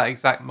look up that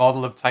exact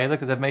model of Taylor,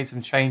 because they've made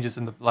some changes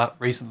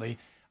recently.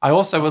 I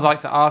also would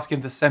like to ask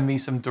him to send me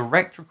some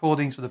direct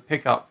recordings for the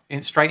pickup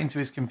straight into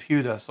his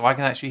computer so I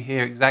can actually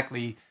hear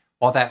exactly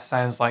what that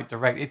sounds like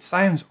direct. It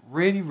sounds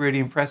really, really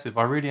impressive.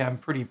 I really am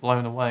pretty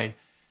blown away.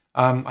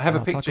 I have a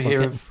picture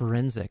here of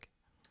forensic.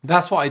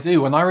 That's what I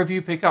do. When I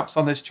review pickups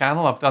on this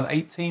channel, I've done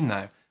 18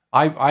 now.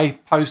 I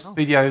post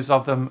videos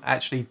of them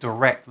actually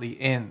directly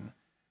in,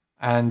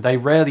 and they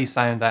rarely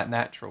sound that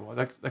natural.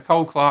 The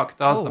Cole Clark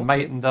does, the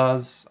Maton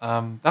does.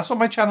 That's what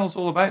my channel's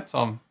all about,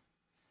 Tom.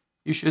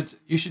 You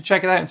should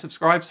check it out and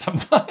subscribe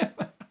sometime.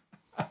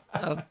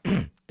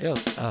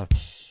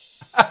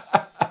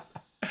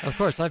 Of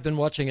course, I've been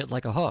watching it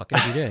like a hawk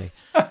every day.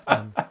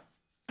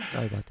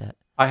 Sorry about that.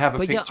 I have a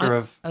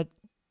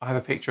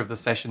picture of the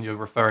session you're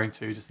referring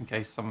to, just in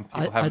case some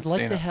people haven't seen it.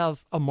 I'd like to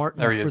have a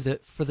Martin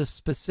for the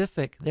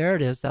specific. There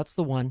it is. That's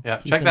the one. Yeah,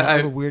 He's check that out.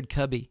 Little weird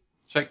cubby.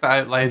 Check that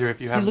out later if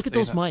you haven't seen it. Look at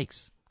those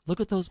mics. Look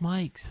at those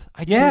mics.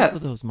 I'd pay for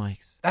those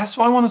mics. That's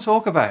what I want to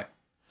talk about.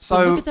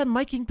 So look at that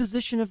miking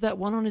position of that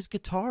one on his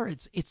guitar.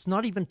 It's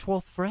not even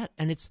 12th fret,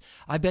 and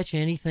I bet you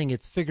anything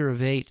it's figure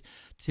of 8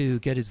 to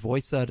get his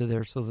voice out of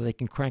there so that they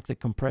can crank the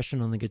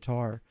compression on the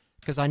guitar.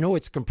 Because I know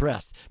it's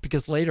compressed.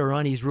 Because later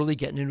on he's really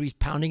getting into, he's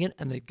pounding it,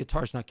 and the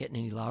guitar's not getting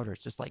any louder.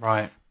 It's just like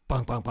bang,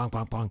 bang, bang,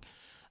 bang, bang.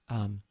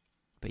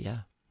 But yeah.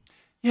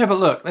 Yeah, but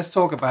look, let's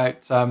talk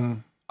about.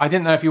 I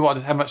didn't know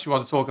how much you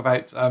want to talk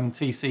about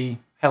TC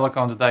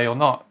Helicon today or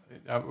not.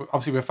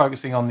 Obviously, we're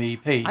focusing on the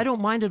EP. I don't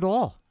mind at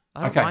all.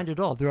 I don't mind at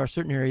all. There are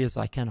certain areas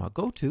I cannot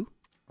go to.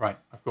 Right,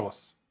 of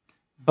course.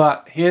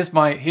 But here's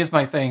my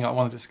thing I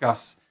want to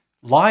discuss.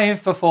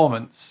 Live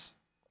performance,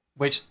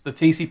 which the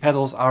TC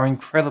pedals are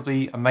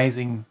incredibly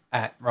amazing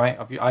at, right?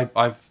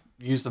 I've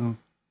used them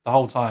the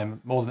whole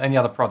time, more than any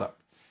other product.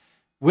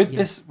 With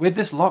this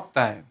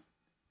lockdown,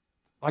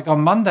 like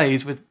on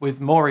Mondays with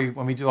Maury,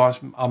 when we do our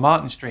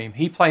Martin stream,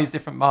 he plays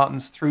different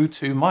Martins through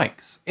 2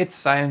 mics. It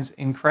sounds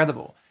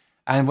incredible.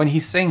 And when he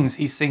sings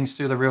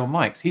through the real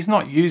mics. He's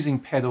not using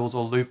pedals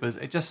or loopers.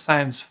 It just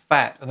sounds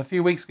fat. And a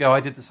few weeks ago, I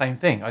did the same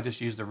thing. I just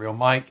used a real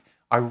mic.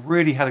 I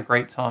really had a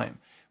great time.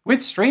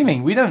 With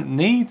streaming, we don't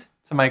need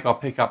to make our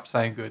pickup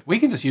sound good. We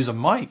can just use a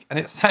mic, and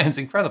it sounds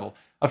incredible.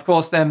 Of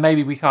course, then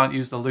maybe we can't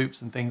use the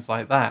loops and things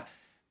like that.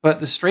 But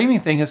the streaming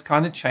thing has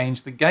kind of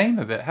changed the game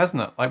a bit,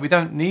 hasn't it? Like, we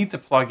don't need to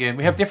plug in.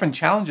 We have different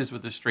challenges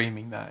with the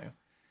streaming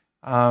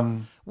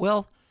now.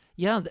 Well,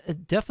 yeah,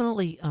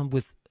 definitely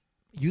with...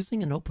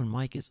 Using an open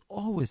mic is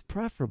always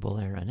preferable,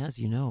 Aaron, as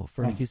you know,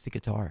 for an acoustic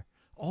guitar.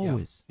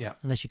 Always. Yeah.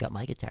 Unless you got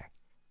my guitar.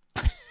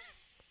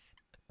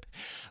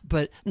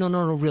 But no,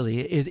 really.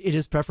 It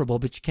is preferable,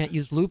 but you can't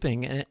use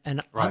looping.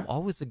 And I'm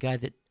always a guy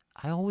that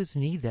I always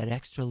need that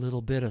extra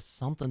little bit of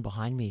something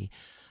behind me.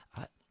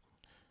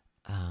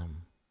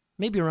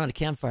 Maybe around a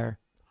campfire.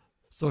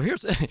 So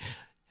here's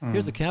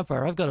a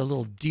campfire. I've got a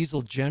little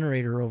diesel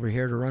generator over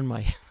here to run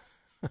my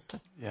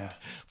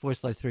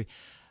Voice Live 3.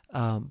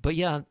 But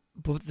yeah,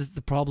 but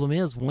the problem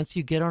is once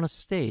you get on a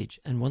stage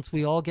and once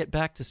we all get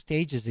back to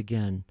stages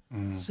again,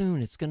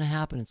 soon it's going to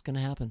happen. It's going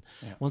to happen.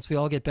 Yeah. Once we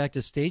all get back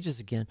to stages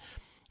again,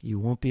 you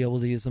won't be able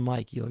to use a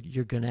mic.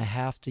 You're going to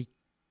have to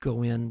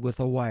go in with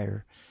a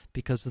wire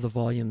because of the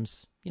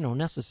volumes,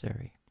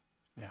 necessary.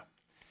 Yeah.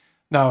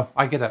 No,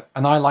 I get it.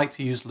 And I like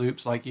to use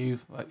loops like you.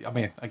 I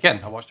mean,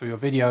 again, I watched all your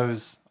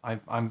videos.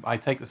 I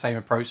take the same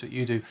approach that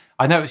you do.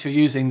 I notice you're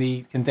using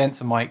the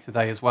condenser mic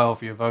today as well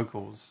for your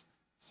vocals.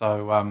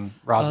 So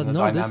rather than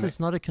dynamic. No, this is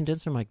not a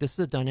condenser mic. This is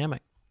a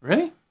dynamic.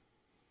 Really?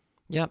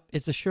 Yeah,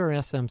 it's a Shure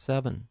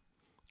SM7,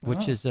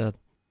 which is a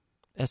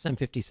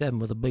SM57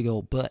 with a big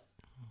old butt.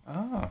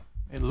 Oh,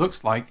 it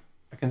looks like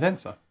a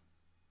condenser.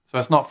 So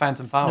it's not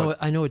phantom powered. No,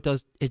 I know it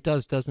does. It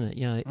does, doesn't it?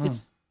 Yeah,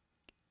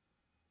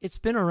 it's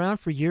been around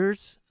for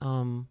years.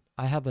 I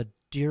have a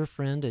dear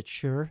friend at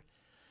Shure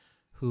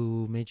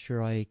who made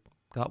sure I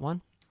got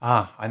one.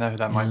 Ah, I know who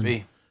that might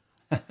be.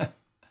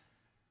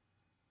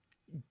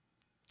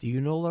 Do you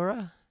know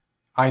Laura?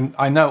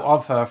 I know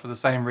of her for the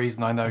same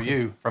reason I know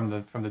you from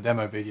the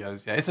demo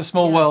videos. Yeah, it's a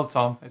small world,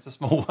 Tom. It's a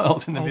small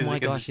world in the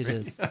music industry. Oh my gosh, it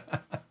is.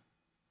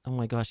 Oh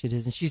my gosh, it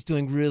is. And she's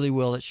doing really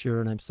well at Shure,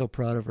 and I'm so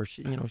proud of her.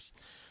 She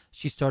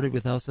started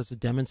with us as a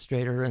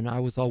demonstrator, and I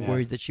was all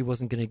worried that she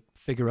wasn't going to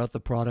figure out the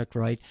product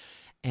right.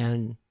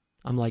 And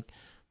I'm like,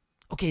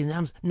 okay,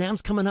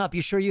 NAMM's coming up.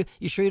 You sure you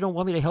don't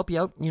want me to help you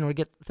out? To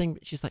get the thing.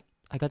 She's like,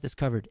 I got this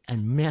covered.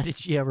 And man, did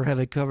she ever have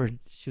it covered?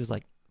 She was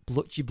like,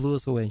 she blew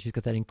us away, and she's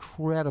got that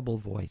incredible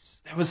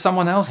voice. There was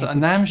someone else at a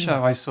NAMM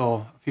show I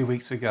saw a few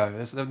weeks ago.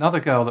 There's another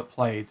girl that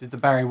did the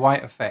Barry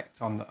White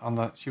effect on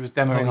the. She was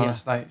demoing on the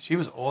stage. She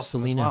was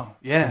awesome Selena. as well.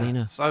 Yeah,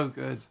 Selena. so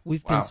good.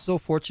 We've been so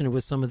fortunate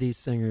with some of these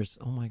singers.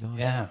 Oh my God.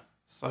 Yeah,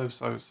 so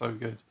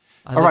good.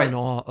 I live in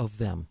awe of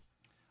them.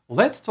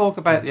 Let's talk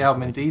about the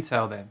album in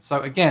detail then.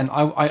 So again,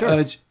 I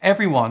urge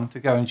everyone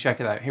to go and check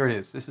it out. Here it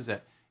is. This is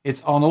it.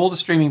 It's on all the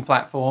streaming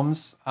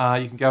platforms.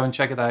 You can go and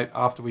check it out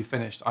after we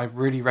finished. I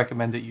really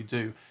recommend that you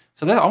do.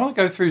 So I want to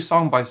go through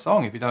song by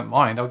song, if you don't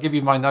mind. I'll give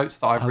you my notes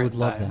that I've written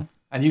down. I would love that.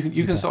 And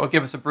you can sort of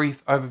give us a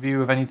brief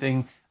overview of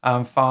anything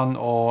fun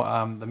or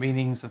the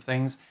meanings of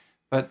things.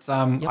 But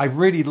I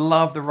really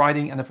love the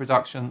writing and the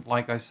production.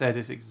 Like I said,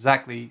 it's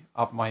exactly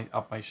up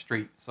my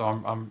street. So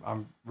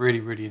I'm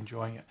really, really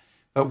enjoying it.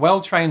 But Well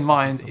Trained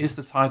Mind is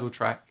the title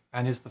track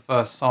and is the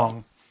first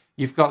song.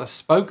 You've got a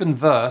spoken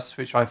verse,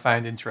 which I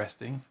found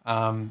interesting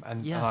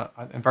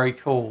and very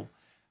cool.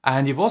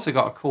 And you've also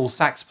got a cool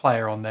sax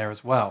player on there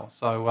as well.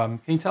 So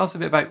can you tell us a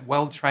bit about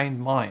Well Trained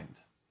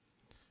Mind?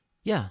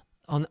 Yeah.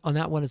 On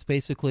that one, it's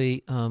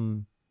basically,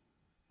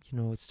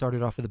 it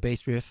started off with a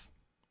bass riff.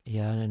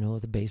 Yeah, and I know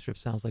the bass riff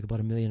sounds like about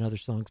a million other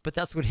songs, but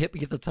that's what hit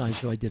me at the time,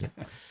 so I did it.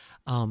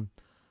 And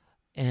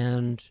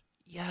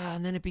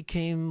then it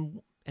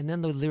became... And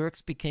then the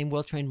lyrics became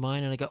Well Trained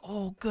Mind, and I go,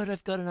 oh, good,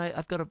 I've got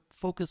a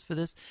focus for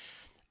this.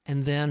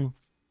 And then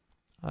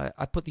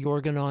I put the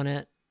organ on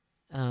it,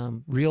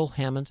 real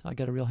Hammond. I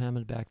got a real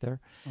Hammond back there.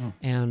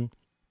 And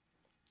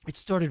it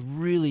started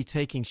really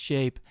taking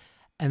shape.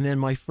 And then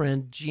my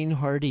friend Gene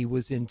Hardy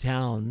was in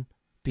town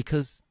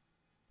because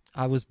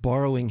I was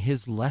borrowing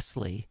his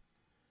Leslie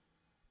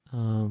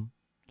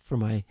for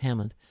my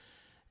Hammond.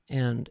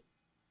 And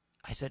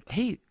I said,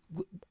 hey,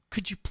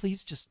 could you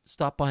please just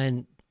stop by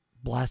and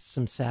blast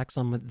some sax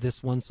on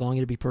this one song?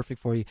 It'd be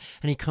perfect for you.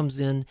 And he comes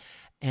in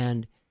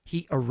and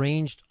he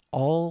arranged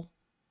all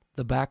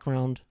the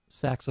background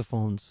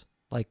saxophones,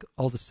 like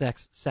all the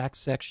sax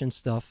section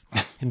stuff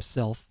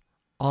himself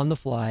on the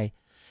fly.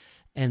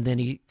 And then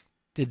he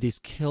did these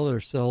killer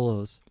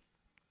solos.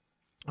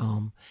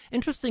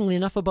 Interestingly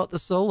enough about the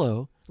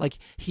solo, like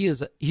he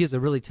is a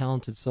really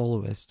talented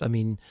soloist. I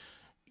mean,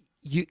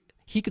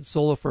 he could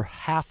solo for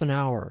half an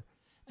hour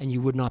and you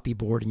would not be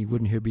bored, and you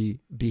wouldn't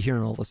be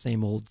hearing all the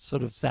same old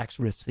sort of sax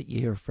riffs that you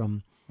hear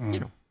from,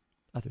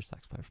 other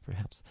sax players,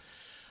 perhaps.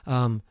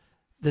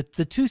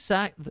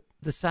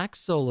 The sax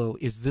solo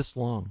is this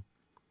long.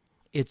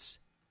 It's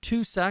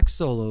 2 sax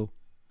solo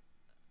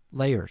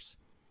layers.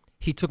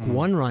 He took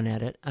one run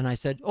at it, and I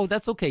said, "Oh,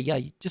 that's okay. Yeah,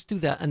 you just do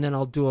that, and then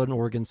I'll do an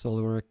organ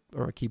solo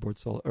or a keyboard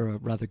solo, or a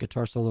rather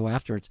guitar solo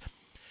afterwards.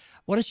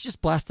 Why don't you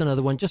just blast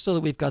another one, just so that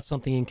we've got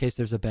something in case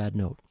there's a bad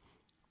note?"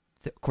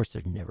 Of course,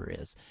 there never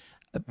is.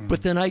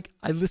 But then I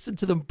listened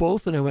to them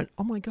both and I went,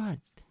 oh my God,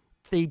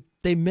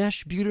 they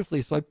mesh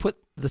beautifully. So I put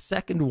the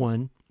second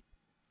one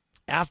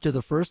after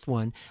the first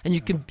one, and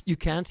you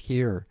can't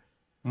hear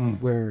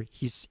where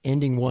he's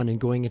ending one and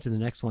going into the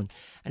next one.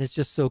 And it's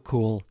just so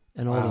cool.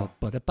 And all the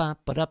ba-da-ba,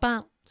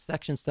 ba-da-ba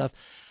section stuff.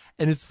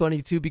 And it's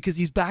funny too, because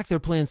he's back there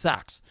playing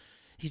sax.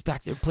 He's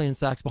back there playing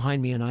sax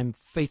behind me, and I'm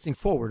facing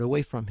forward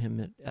away from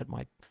him at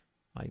my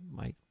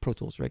Pro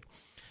Tools rig.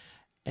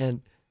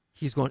 And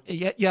he's going,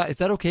 yeah, is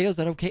that okay? Is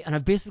that okay? And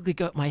I've basically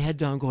got my head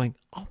down going,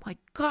 oh my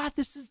God,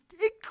 this is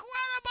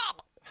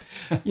incredible.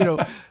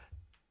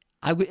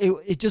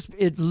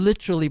 It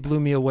literally blew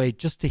me away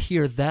just to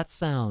hear that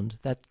sound,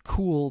 that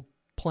cool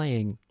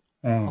playing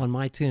on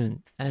my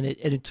tune. And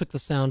it took my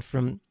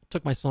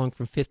song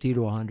from 50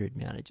 to 100,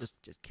 man. It just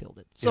killed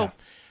it. So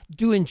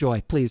do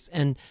enjoy, please.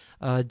 And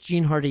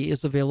Gene Hardy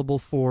is available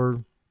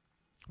for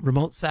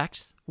remote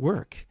sax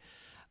work.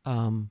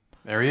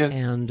 There he is.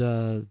 And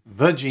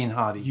the Gene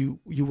Hardy.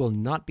 You will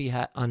not be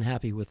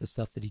unhappy with the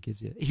stuff that he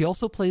gives you. He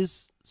also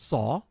plays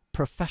saw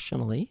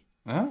professionally.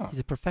 Oh. He's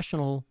a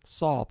professional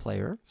saw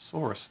player.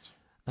 Sawist.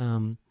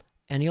 And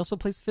he also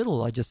plays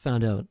fiddle, I just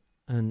found out.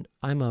 And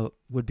I'm a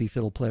would-be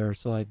fiddle player,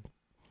 so I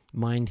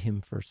mined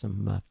him for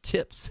some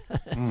tips.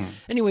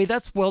 Anyway,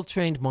 that's Well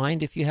Trained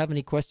Mind. If you have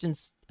any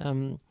questions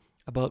about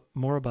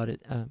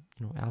it,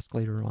 ask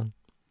later on.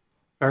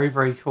 Very,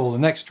 very cool. The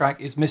next track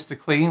is Mr.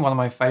 Clean, one of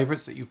my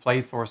favorites that you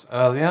played for us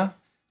earlier.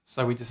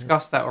 So we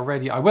discussed that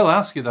already. I will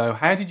ask you, though,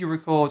 how did you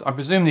record? I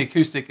presume the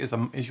acoustic is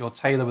your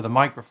Taylor with a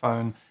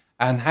microphone.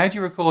 And how do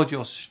you record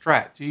your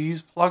Strat? Do you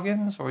use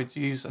plugins or do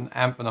you use an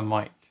amp and a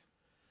mic?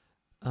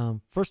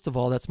 First of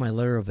all, that's my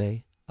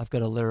Larrivee. I've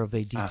got a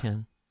Larrivee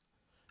D10,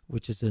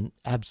 which is an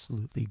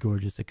absolutely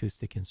gorgeous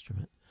acoustic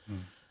instrument.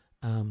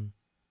 And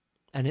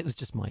it was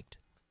just mic'd.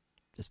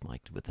 just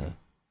mic'd with a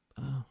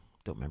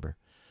don't remember.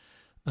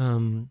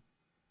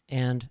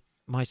 And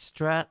my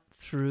Strat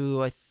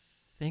through, I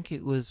think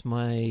it was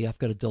I've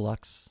got a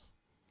Deluxe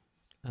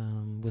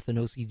with an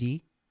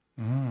OCD,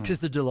 because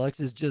the Deluxe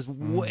is just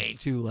way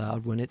too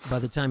loud by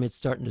the time it's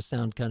starting to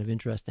sound kind of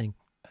interesting,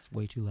 it's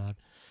way too loud.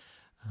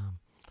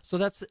 So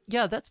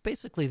that's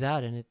basically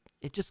that, and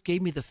it just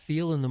gave me the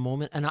feel in the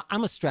moment. And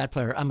I'm a Strat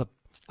player. I'm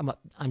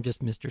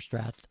just Mr.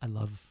 Strat. I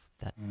love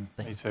that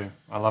thing. Me too.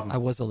 I love them. I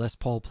was a Les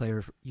Paul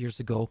player years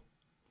ago,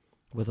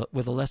 with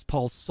a Les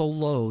Paul so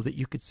low that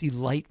you could see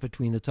light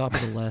between the top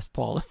of the Les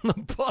Paul and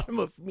the bottom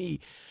of me.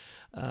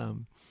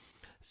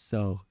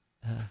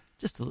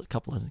 Just a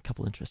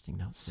couple interesting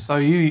notes. Yeah. So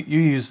you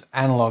use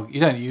analog.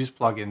 You don't use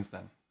plugins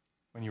then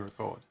when you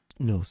record?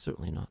 No,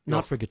 certainly not.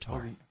 Not for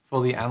guitar.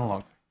 Fully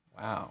analog.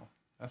 Wow.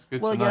 That's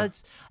good well, to know. yeah,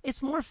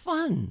 it's more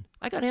fun.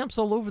 I got amps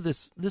all over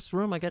this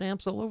room. I got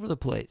amps all over the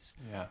place.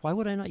 Yeah. Why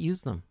would I not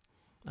use them?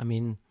 I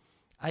mean,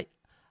 I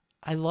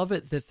love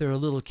it that they're a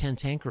little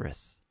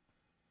cantankerous.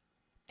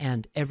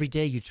 And every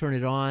day you turn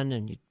it on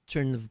and you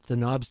turn the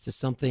knobs to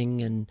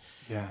something, and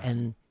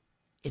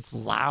it's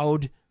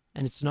loud,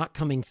 and it's not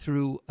coming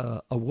through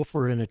a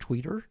woofer and a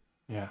tweeter.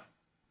 Yeah.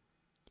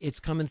 It's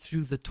coming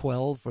through the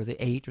 12 or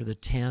the 8 or the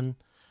 10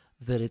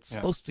 that it's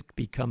supposed to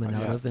be coming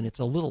out of, and it's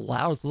a little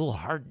loud, it's a little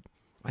hard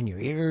on your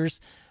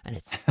ears, and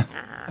it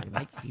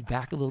might feed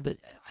back a little bit.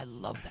 I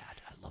love that.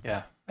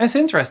 Yeah. It's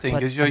interesting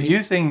because you're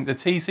using the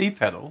TC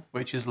pedal,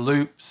 which is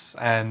loops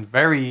and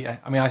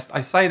I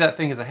say that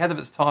thing is ahead of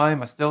its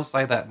time. I still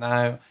say that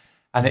now.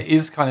 And it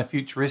is kind of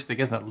futuristic,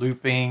 isn't it?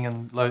 Looping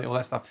and loading, all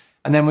that stuff.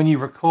 And then when you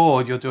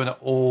record, you're doing it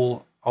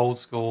all old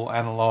school,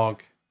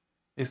 analog.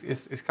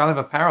 It's kind of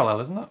a parallel,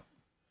 isn't it?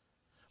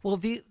 Well,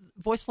 the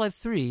Voice Live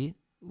 3,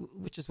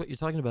 which is what you're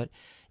talking about,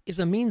 is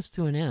a means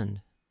to an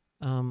end.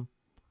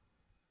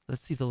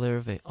 Let's see the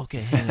Larrivee.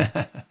 Okay, hang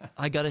on.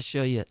 I got to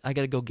show you. I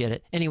got to go get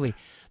it. Anyway,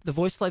 the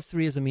Voice Live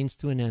 3 is a means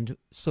to an end.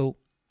 So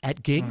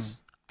at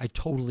gigs, I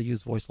totally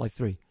use Voice Live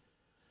 3.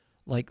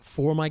 Like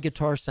for my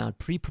guitar sound,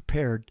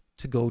 pre-prepared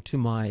to go to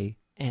my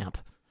amp.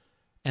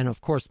 And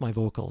of course, my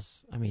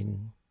vocals. I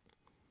mean,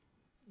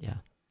 yeah.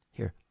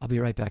 Here, I'll be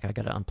right back. I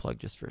got to unplug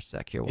just for a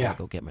sec here while I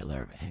go get my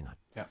Larrivee. Hang on.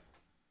 Yeah.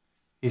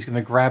 He's going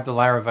to grab the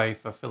Larrivee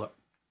for Philip.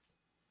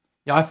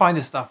 Yeah, I find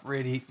this stuff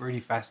really,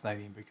 really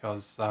fascinating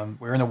because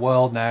we're in a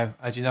world now,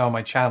 as you know, on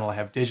my channel, I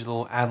have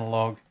digital,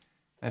 analog,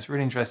 and it's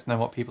really interesting to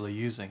know what people are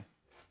using.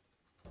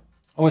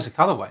 Oh, it's a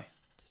colorway.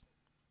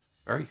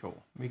 Very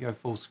cool. Let me go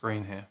full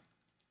screen here.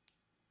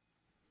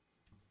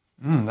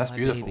 That's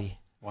beautiful. Baby.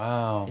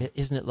 Wow.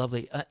 Isn't it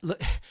lovely?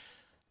 Look,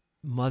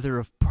 mother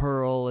of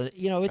pearl. It's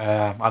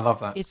I love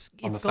that. It's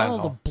got all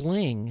the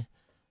bling,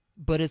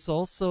 but it's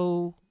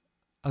also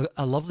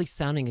a lovely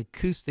sounding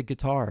acoustic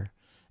guitar.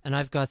 And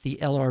I've got the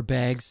LR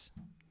Baggs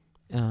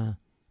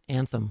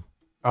Anthem.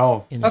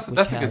 Oh,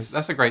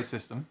 that's a great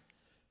system.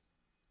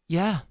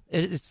 Yeah,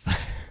 it's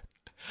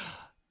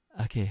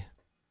okay.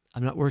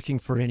 I'm not working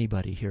for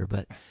anybody here,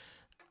 but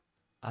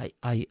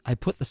I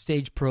put the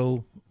Stage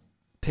Pro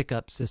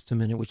pickup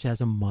system in it, which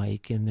has a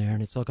mic in there,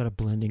 and it's all got a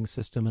blending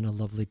system and a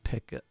lovely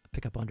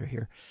pickup under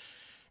here.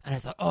 And I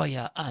thought, oh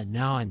yeah,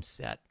 now I'm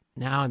set.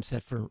 Now I'm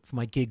set for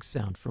my gig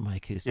sound for my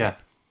acoustic. Yeah.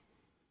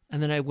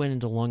 And then I went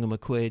into Long and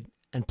McQuaid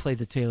and played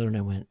the Taylor, and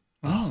I went,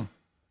 oh.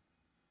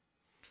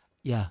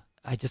 Yeah,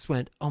 I just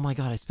went, oh my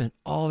God, I spent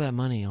all that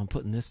money on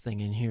putting this thing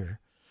in here.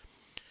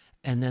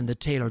 And then the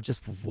Taylor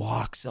just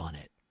walks on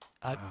it.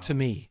 To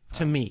me,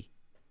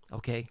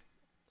 okay?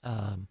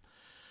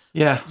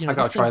 Yeah, I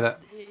got to try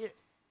that.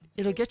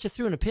 It'll get you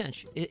through in a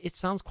pinch. It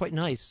sounds quite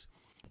nice,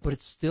 but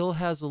it still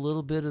has a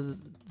little bit of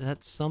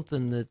that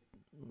something that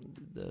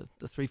the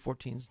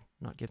 314's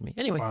not giving me.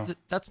 Anyway,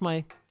 that's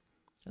my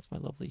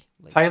lovely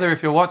lady. Taylor,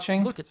 if you're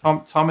watching, look at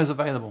Tom is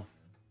available.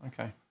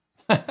 Okay.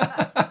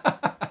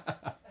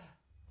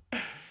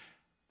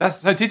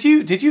 So did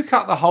you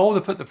cut the hole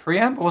to put the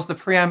preamp, or was the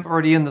preamp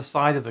already in the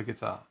side of the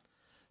guitar?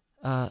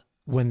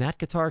 When that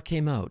guitar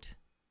came out,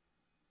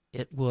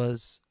 it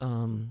was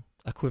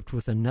equipped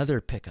with another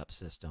pickup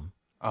system.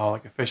 Oh,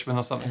 like a Fishman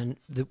or something?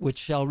 And which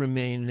shall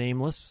remain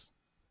nameless,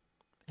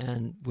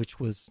 and which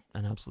was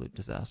an absolute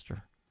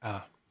disaster.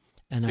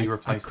 And so you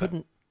replaced I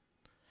couldn't.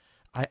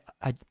 I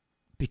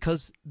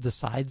because the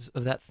sides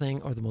of that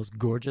thing are the most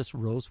gorgeous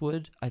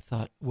rosewood, I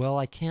thought, well,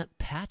 I can't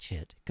patch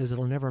it because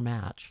it'll never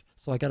match.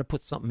 So I got to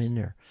put something in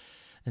there.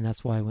 And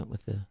that's why I went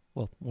with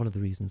one of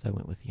the reasons I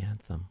went with the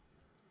Anthem.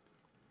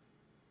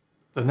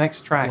 The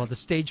next track. Well, the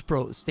Stage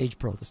Pro. The Stage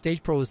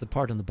Pro is the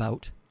part on the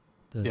bout,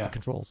 the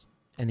controls.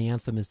 And the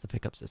Anthem is the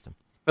pickup system.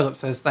 Philip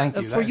says, thank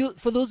you.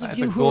 For those of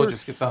you who are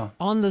guitar.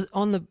 on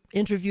the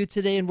interview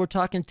today and we're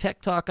talking tech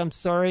talk, I'm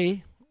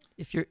sorry.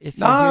 If you're here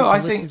I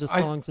to think listen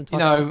to songs and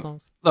talk about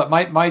songs. Look,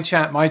 my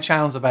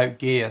channel's about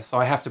gear, so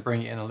I have to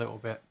bring it in a little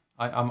bit.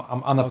 I'm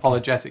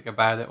unapologetic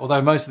about it.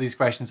 Although most of these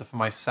questions are for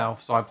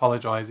myself, so I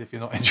apologize if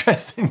you're not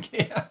interested in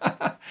gear.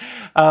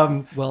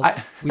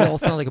 We all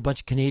sound like a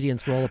bunch of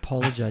Canadians. We're all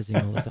apologizing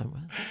all the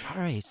time.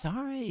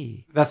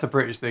 Sorry. That's a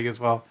British thing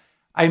as well.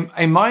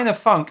 A minor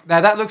funk.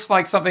 Now that looks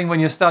like something when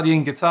you're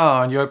studying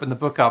guitar and you open the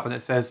book up and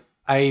it says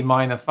A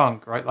minor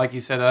funk, right? Like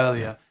you said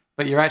earlier.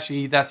 But you're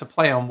actually, that's a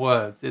play on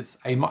words.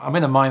 I'm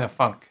in a minor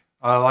funk.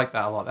 I like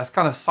that a lot. That's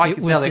kind of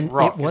psychedelic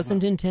rock. It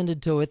wasn't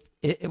intended to.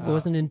 It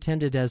wasn't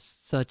intended as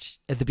such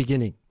at the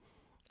beginning.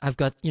 I've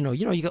got,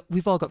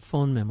 we've all got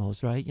phone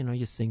memos, right?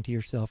 You sing to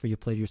yourself or you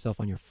play to yourself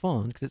on your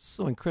phone because it's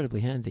so incredibly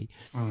handy.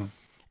 And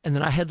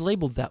then I had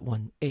labeled that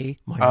one A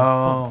minor funk.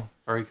 Oh,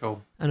 very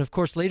cool. And of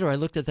course, later I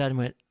looked at that and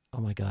went, oh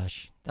my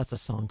gosh, that's a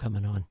song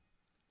coming on.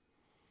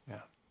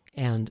 Yeah.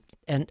 And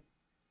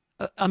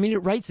I mean, it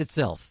writes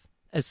itself.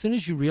 As soon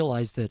as you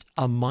realize that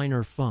a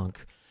minor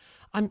funk,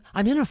 I'm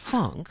in a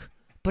funk,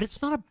 but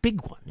it's not a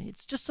big one.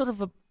 It's just sort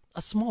of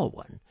a small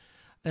one.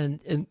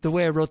 And the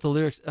way I wrote the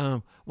lyrics,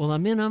 well,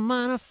 I'm in a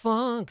minor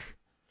funk,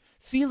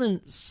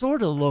 feeling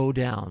sort of low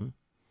down.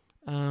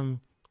 I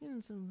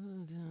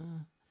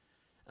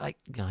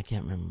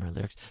can't remember my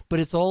lyrics, but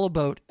it's all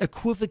about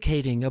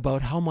equivocating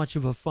about how much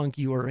of a funk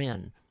you are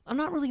in. I'm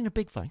not really in a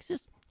big funk. It's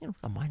just,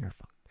 a minor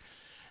funk.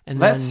 And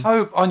let's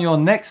hope on your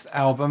next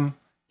album,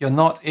 you're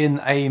not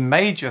in a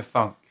major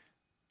funk.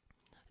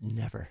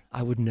 Never.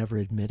 I would never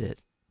admit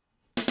it.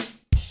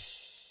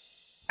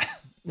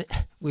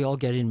 We all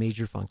get in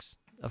major funks,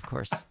 of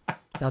course.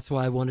 That's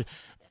why I wanted.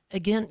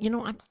 Again,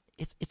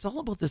 it's all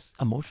about this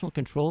emotional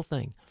control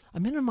thing.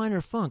 I'm in a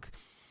minor funk,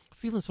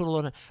 feeling sort of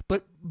low down.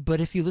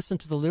 But if you listen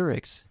to the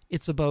lyrics,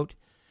 it's about,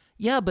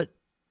 but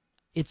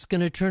it's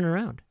going to turn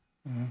around.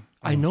 Mm-hmm.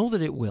 I know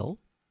that it will,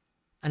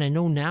 and I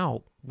know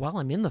now while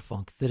I'm in the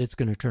funk that it's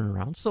going to turn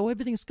around. So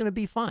everything's going to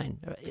be fine.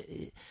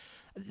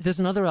 There's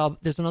another album.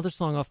 There's another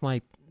song off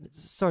my.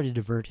 Sorry to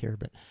divert here,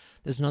 but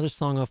there's another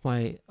song off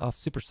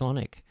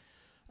Supersonic.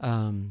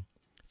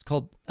 It's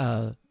called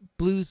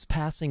Blues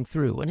Passing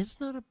Through, and it's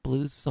not a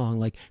blues song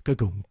like the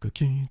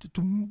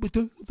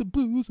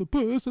blues are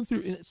passing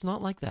through. And it's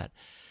not like that.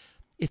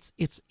 It's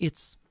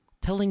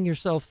telling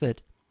yourself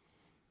that,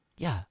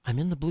 I'm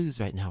in the blues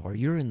right now, or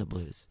you're in the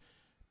blues,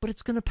 but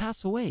it's going to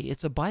pass away.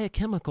 It's a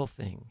biochemical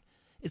thing.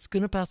 It's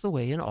going to pass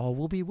away, and all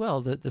will be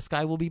well. The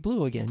sky will be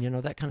blue again.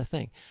 That kind of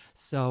thing.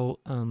 So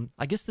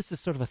I guess this is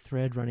sort of a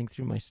thread running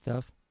through my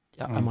stuff.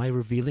 Am I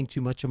revealing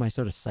too much of my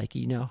sort of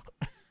psyche now?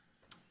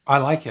 I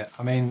like it.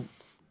 I mean,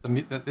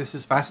 this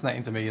is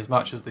fascinating to me as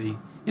much as the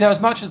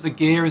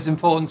gear is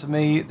important to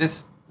me.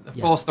 This, of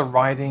course, the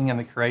writing and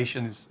the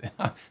creation is.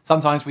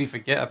 Sometimes we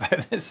forget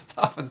about this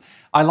stuff, and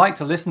I like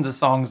to listen to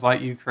songs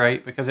like you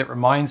create because it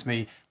reminds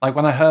me. Like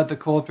when I heard the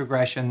chord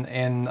progression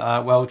in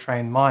Well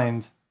Trained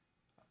Mind.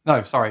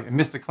 No, sorry, in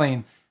Mr.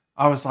 Clean.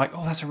 I was like,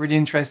 oh, that's a really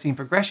interesting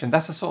progression.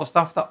 That's the sort of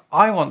stuff that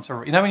I want to.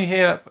 When you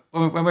hear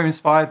when we're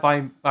inspired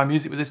by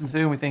music we listen to,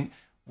 and we think,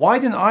 why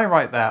didn't I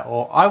write that?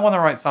 Or I want to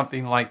write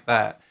something like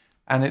that.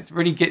 And it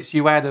really gets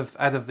you out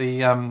of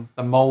the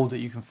mold that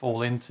you can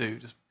fall into,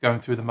 just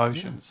going through the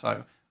motions. Yeah.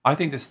 So I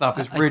think this stuff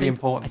is really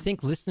important. I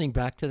think listening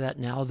back to that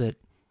now,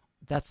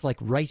 that's like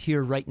right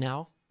here, right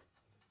now.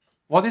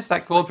 What is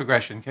that chord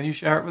progression? Can you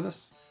share it with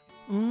us?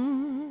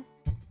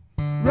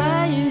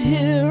 Right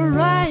here,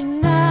 right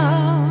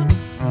now,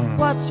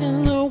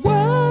 watching the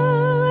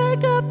world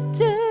wake up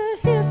to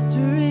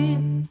history.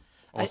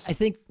 Awesome. I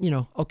think,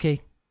 okay.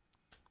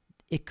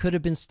 It could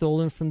have been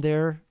stolen from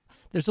there.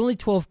 There's only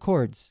 12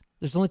 chords.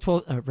 There's only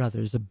 12,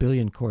 there's a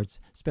billion chords,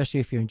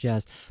 especially if you're in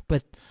jazz.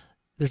 But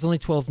there's only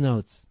 12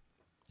 notes.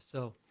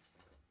 So.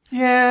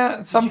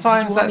 Yeah,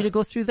 sometimes did you want me to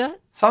go through that?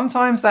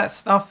 Sometimes that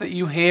stuff that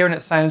you hear and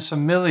it sounds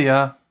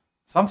familiar,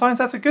 sometimes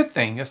that's a good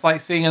thing. It's like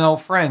seeing an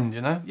old friend,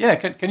 Yeah,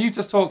 can you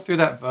just talk through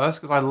that verse?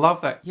 Because I love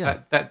that,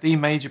 that D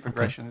major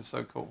progression is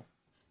so cool.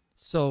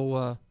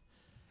 So,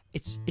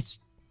 it's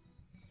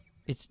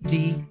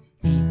D,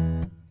 E,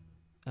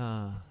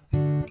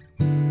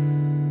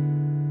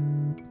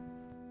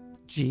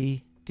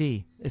 G,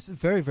 D. It's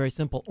very, very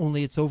simple,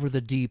 only it's over the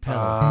D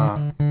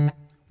pedal.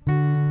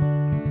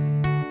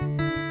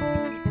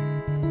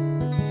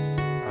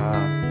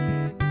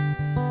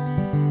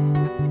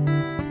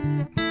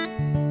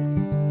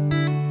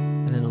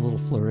 And then a little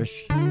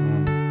flourish.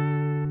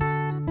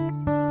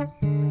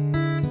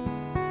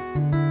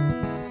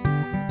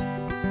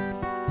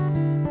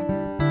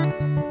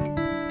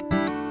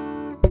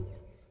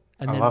 And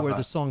then where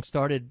the song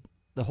started,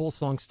 the whole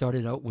song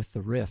started out with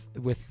the riff,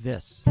 with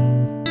this.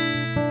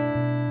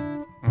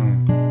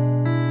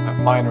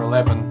 Minor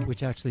 11.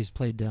 Which actually is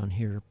played down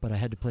here, but I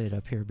had to play it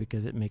up here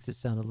because it makes it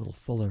sound a little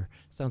fuller.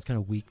 It sounds kind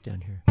of weak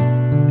down here.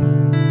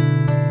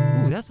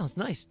 Ooh, that sounds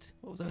nice.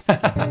 What was I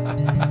thinking?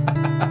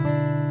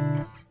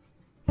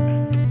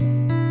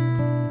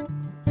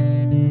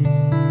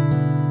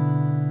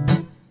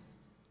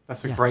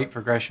 That's a great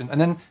progression. And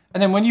then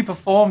when you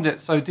performed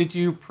it, so did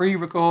you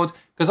pre-record?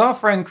 Because our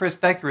friend Chris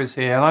Decker is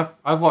here, and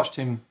I've watched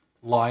him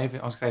live.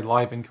 I was going to say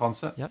live in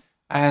concert. Yep.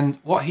 And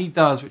what he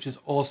does, which is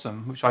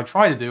awesome, which I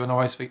try to do and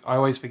I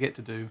always forget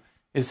to do,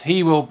 is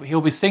he'll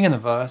be singing a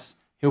verse,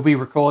 he'll be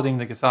recording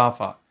the guitar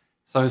part.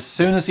 So as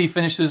soon as he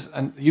finishes,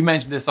 and you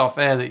mentioned this off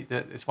air,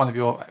 that it's one of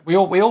your, we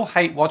all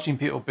hate watching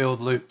people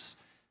build loops.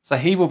 So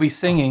he will be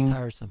singing,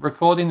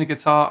 recording the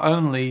guitar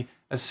only,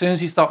 As soon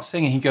as he stops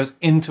singing, he goes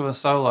into a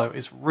solo.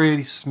 It's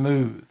really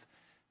smooth.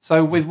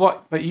 So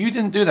but you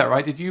didn't do that,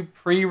 right? Did you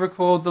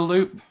pre-record the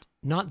loop?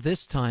 Not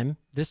this time.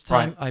 This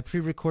time Right. I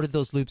pre-recorded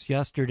those loops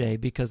yesterday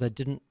because I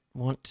didn't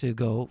want to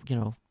go,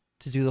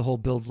 to do the whole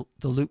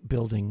the loop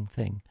building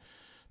thing.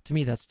 To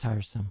me, that's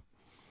tiresome.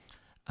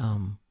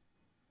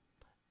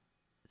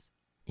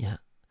 Yeah.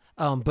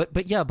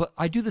 But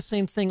I do the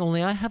same thing,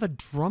 only I have a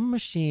drum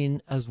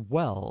machine as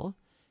well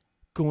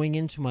going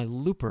into my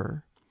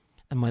looper,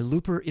 and my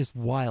looper is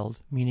wild,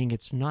 meaning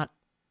it's not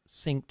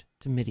synced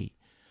to MIDI.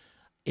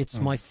 It's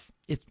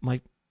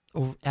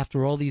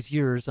after all these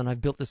years, and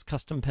I've built this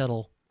custom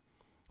pedal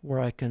where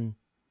I can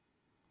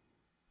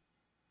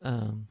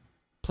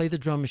play the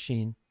drum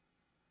machine,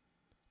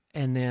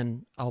 and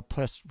then I'll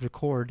press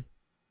record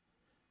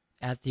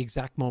at the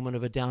exact moment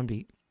of a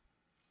downbeat.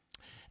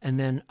 And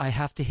then I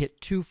have to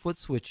hit 2 foot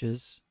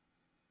switches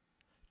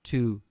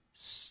to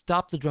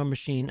stop the drum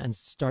machine and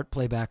start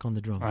playback on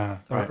the drum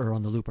or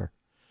on the looper.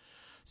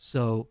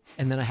 So,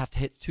 and then I have to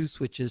hit 2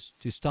 switches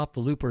to stop the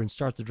looper and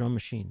start the drum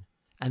machine.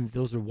 And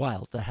those are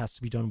wild. That has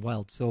to be done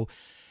wild. So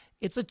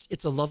it's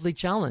a lovely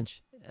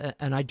challenge.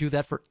 And I do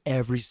that for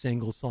every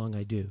single song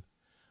I do.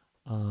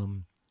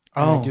 And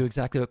I do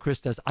exactly what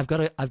Chris does. I've got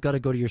to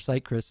go to your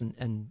site, Chris,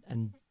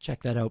 and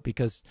check that out,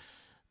 because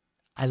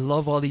I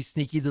love all these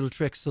sneaky little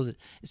tricks, so that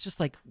it's just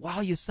like, wow,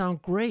 you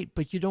sound great,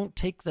 but you don't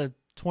take the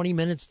 20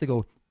 minutes to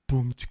go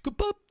boom ticka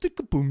bop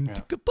ticka boom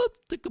ticka bop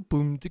ticka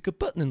boom ticka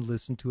bop and then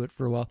listen to it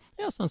for a while.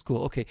 Yeah, sounds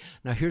cool. Okay,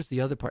 now here's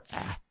the other part.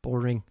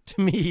 Boring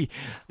to me.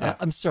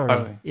 I'm sorry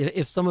totally.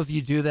 if some of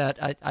you do that.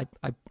 I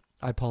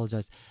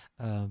apologize,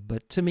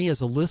 but to me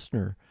as a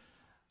listener,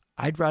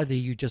 I'd rather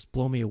you just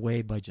blow me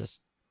away by just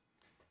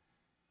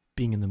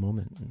being in the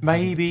moment.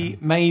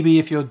 Maybe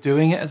if you're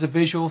doing it as a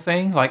visual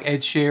thing, like Ed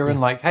Sheeran,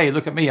 like, hey,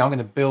 look at me, I'm going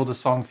to build a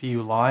song for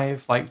you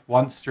live, like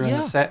once during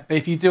the set. But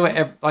if you do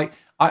it,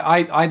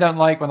 I don't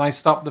like when I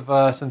stop the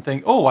verse and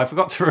think, oh, I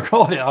forgot to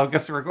record it. I'll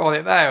just record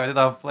it now, and then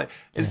I'll play.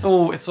 It's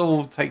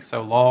all takes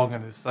so long,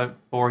 and it's so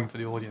boring for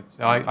the audience.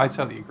 So I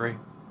totally agree.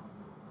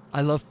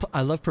 I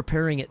love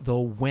preparing it though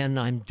when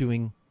I'm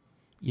doing,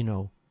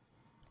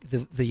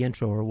 the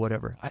intro or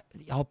whatever.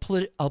 I'll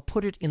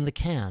put it in the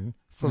can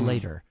for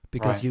later.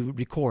 Because you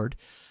record,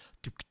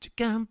 it's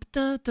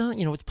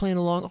playing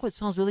along. Oh, it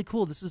sounds really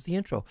cool. This is the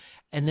intro.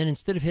 And then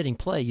instead of hitting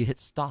play, you hit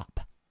stop.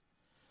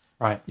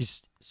 Right.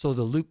 So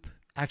the loop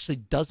actually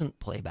doesn't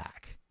play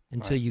back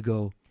until you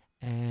go,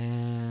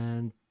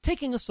 and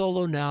taking a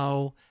solo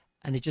now,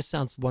 and it just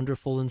sounds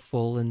wonderful and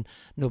full, and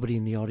nobody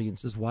in the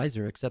audience is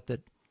wiser, except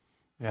that,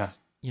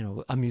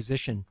 a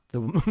musician, the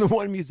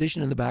one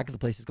musician in the back of the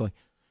place is going,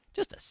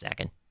 just a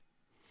second.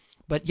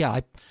 But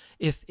yeah,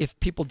 if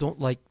people don't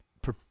like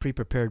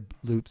pre-prepared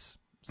loops,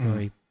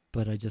 sorry,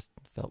 but I just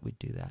felt we'd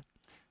do that.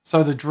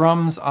 So the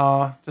drums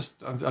are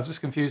I'm just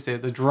confused here.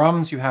 The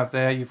drums you have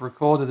there, you've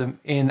recorded them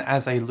in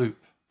as a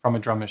loop from a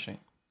drum machine.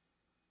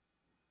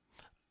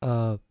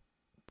 On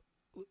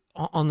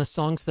the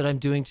songs that I'm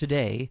doing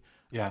today,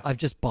 I've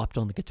just bopped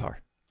on the guitar.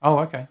 Oh,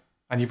 okay.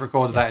 And you've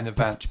recorded that in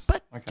advance.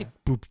 Okay.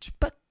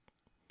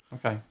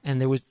 Okay. And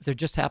there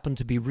just happened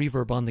to be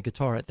reverb on the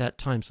guitar at that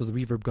time, so the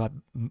reverb got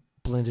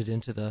blended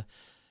into the.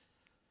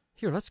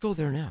 Here, let's go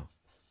there now.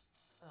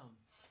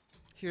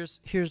 Here's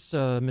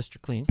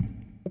Mr. Clean.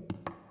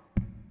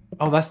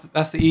 Oh, that's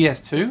the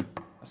ES2?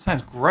 That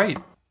sounds great.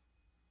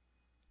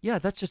 Yeah,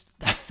 that's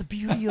the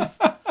beauty of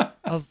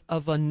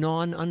a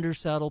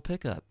non-undersaddle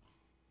pickup.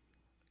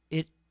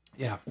 The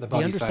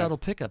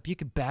undersaddle pickup, you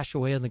could bash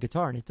away on the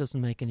guitar and it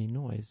doesn't make any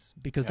noise,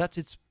 because that's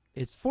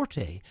its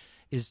forte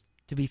is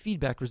to be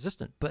feedback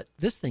resistant. But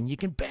this thing, you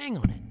can bang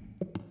on it.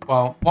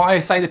 Well, what I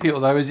say to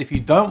people, though, is if you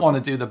don't want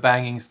to do the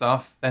banging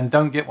stuff, then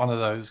don't get one of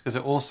those, because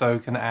it also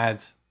can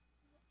add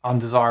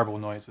undesirable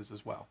noises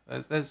as well.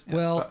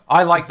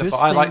 I like the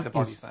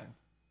body sound.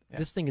 Yeah.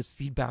 This thing is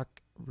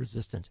feedback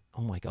resistant.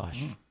 Oh my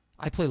gosh.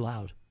 I play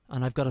loud,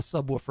 and I've got a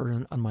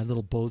subwoofer on my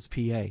little Bose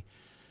PA,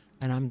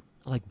 and I'm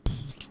like,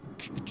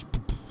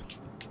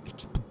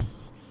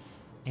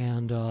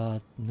 and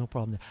no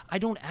problem there. I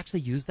don't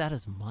actually use that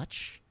as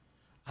much.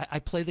 I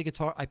play the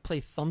guitar. I play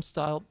thumb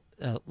style.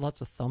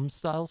 Lots of thumb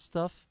style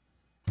stuff.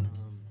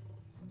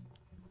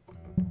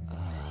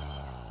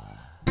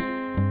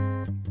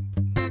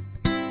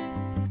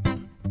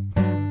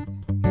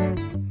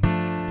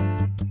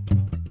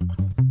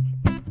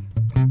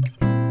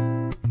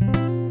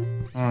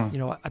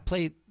 I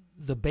play,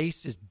 the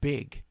bass is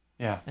big.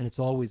 Yeah. And it's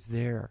always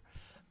there.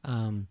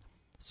 And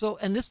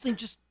this thing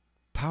just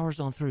powers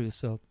on through.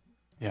 So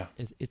yeah,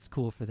 it's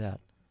cool for that.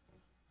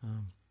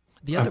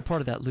 The other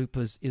part of that loop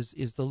is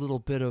the little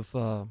bit of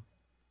that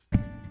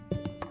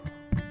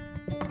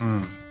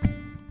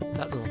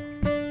little.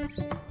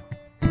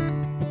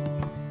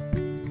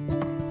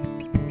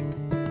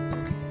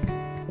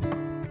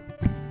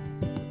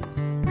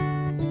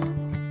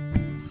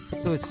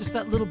 So it's just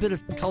that little bit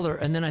of color,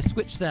 and then I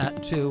switch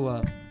that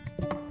to.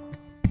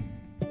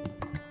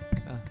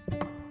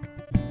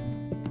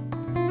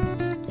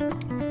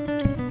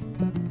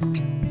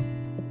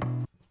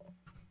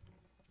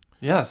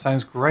 Yeah,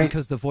 sounds great.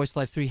 Because the Voice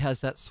Live 3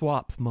 has that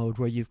swap mode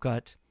where you've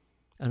got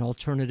an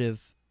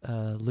alternative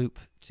loop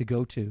to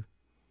go to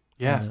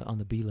on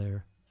the B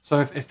layer. So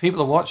if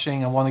people are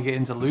watching and want to get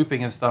into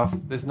looping and stuff,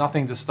 there's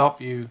nothing to stop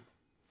you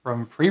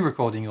from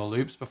pre-recording your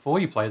loops before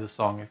you play the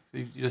song.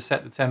 You just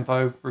set the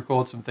tempo,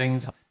 record some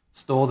things,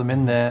 store them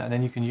in there, and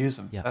then you can use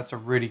them. Yep. That's a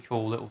really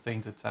cool little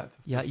thing to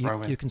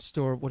throw in. You can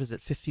store,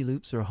 50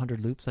 loops or 100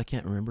 loops? I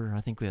can't remember.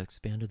 I think we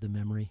expanded the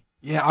memory.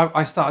 Yeah,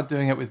 I started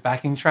doing it with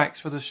backing tracks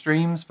for the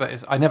streams,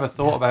 but I never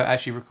thought about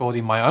actually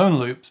recording my own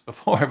loops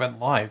before I went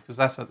live, because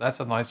that's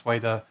a nice way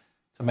to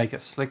make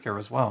it slicker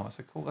as well. That's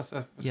a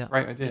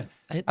great idea.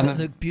 Yeah. And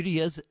the beauty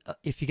is,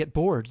 if you get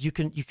bored, you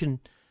can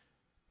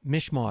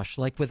mishmash.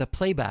 Like with a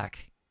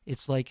playback,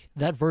 it's like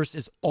that verse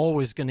is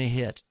always going to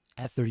hit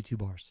at 32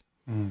 bars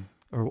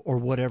or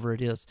whatever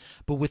it is.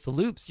 But with the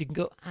loops, you can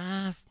go,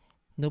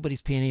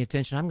 nobody's paying any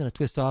attention. I'm going to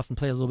twist off and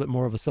play a little bit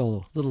more of a solo,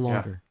 a little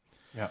longer.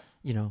 Yeah.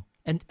 You know.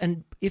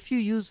 And if you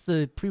use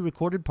the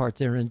pre-recorded parts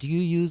there, and do you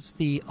use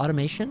the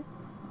automation?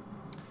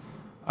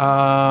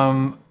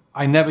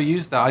 I never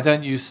use that. I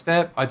don't use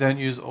step. I don't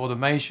use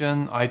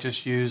automation. I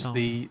just use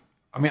I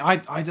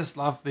just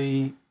love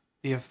the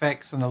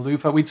effects and the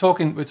looper. We're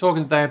talking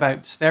today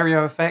about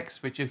stereo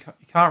effects, which you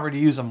can't really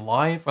use them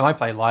live. When I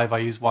play live, I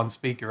use one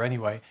speaker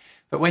anyway.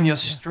 But when you're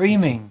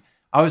streaming,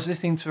 I was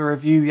listening to a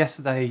review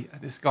yesterday.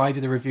 This guy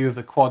did a review of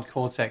the Quad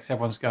Cortex.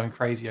 Everyone's going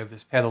crazy over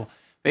this pedal.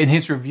 But in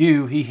his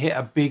review, he hit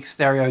a big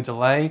stereo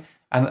delay,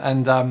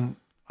 and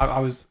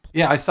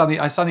I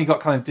suddenly got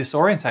kind of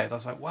disorientated. I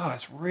was like, wow,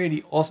 that's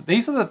really awesome.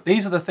 These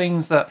are the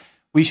things that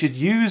we should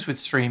use with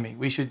streaming.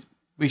 We should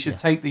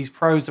take these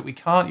pros that we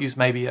can't use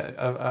maybe at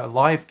a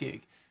live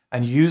gig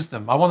and use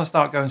them. I want to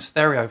start going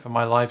stereo for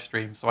my live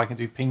stream so I can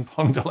do ping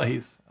pong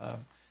delays.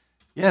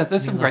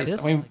 There's some great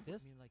stuff. I mean,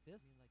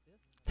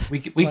 we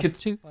could.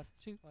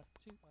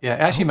 Yeah, it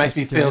actually makes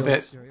me feel a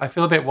bit. I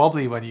feel a bit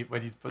wobbly when you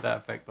put that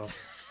effect on.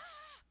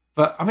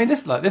 But I mean,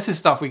 this is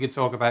stuff we could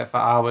talk about for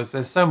hours.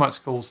 There's so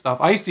much cool stuff.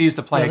 I used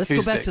to play acoustic.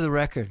 Let's go back to the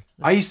record.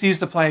 I used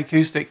to play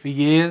acoustic for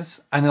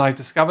years, and then I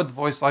discovered the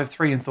Voice Live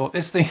 3 and thought,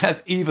 this thing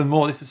has even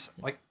more. This is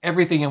like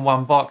everything in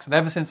one box. And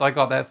ever since I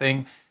got that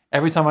thing,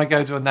 every time I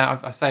go to a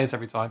NAMM, I say this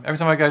every time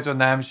I go to a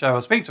NAMM show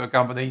or speak to a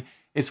company,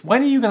 it's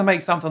when are you going to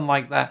make something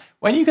like that?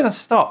 When are you going to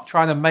stop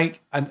trying to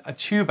make a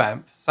tube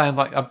amp sound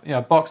like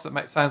a box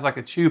that sounds like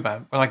a tube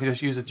amp when I can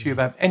just use a tube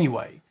amp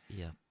anyway?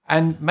 Yeah.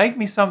 And make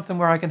me something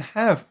where I can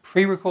have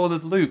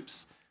pre-recorded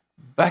loops,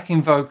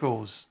 backing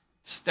vocals,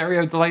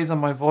 stereo delays on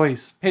my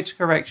voice, pitch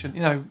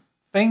correction,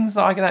 things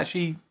that I can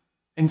actually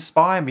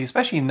inspire me,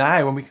 especially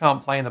now when we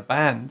can't play in a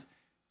band.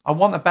 I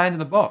want a band in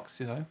the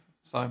box,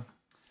 So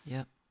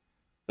yeah.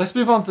 Let's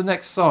move on to the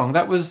next song.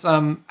 That was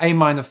A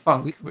Minor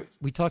Funk.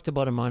 We talked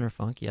about A Minor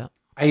Funk, yeah.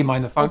 A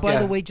Minor Funk, by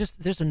the way,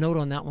 there's a note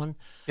on that one.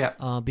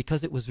 Yeah.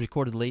 Because it was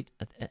recorded late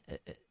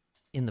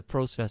in the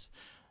process,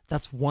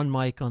 that's one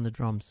mic on the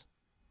drums.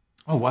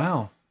 Oh,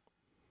 wow.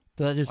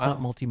 That is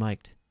not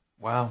multi-mic'd.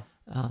 Wow.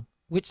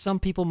 Which some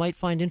people might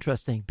find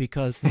interesting,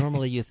 because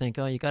normally you think,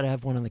 you got to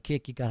have one on the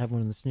kick, you got to have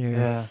one on the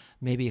snare,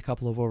 maybe a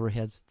couple of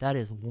overheads. That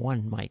is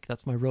one mic.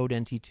 That's my Rode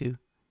NT2.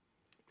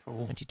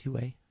 Cool.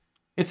 NT2A.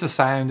 It's a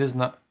sound,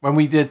 isn't it? When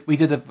we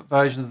did a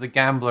version of the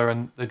Gambler,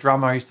 and the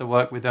drummer I used to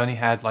work with only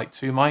had like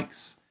 2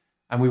 mics,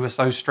 and we were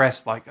so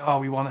stressed, like,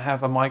 we want to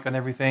have a mic on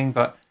everything,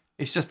 but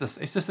it's just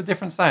a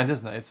different sound,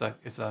 isn't it?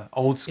 It's a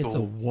old school. It's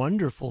a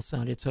wonderful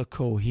sound. It's a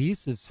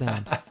cohesive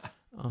sound.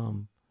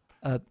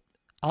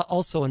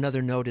 Also,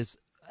 another note is,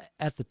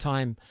 at the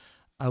time,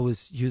 I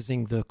was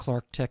using the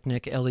Clark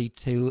Technic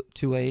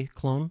LE2A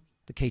clone,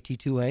 the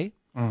KT2A,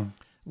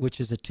 which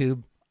is a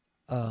tube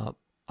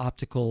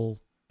optical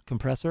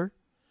compressor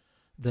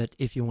that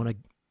if you want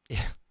to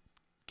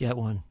get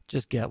one,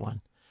 just get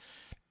one.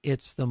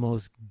 It's the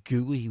most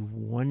gooey,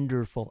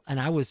 wonderful. And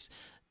I was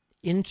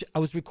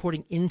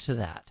recording into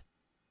that.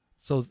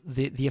 So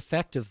the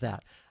effect of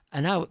that.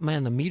 And now,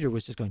 man, the meter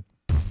was just going,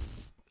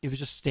 it was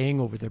just staying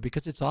over there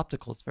because it's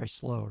optical. It's very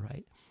slow,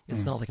 right?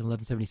 It's not like an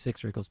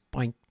 1176 where it goes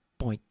boink,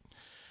 boink.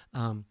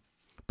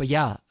 But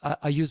yeah,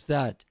 I used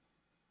that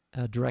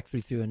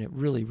directly through, and it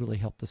really, really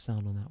helped the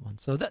sound on that one.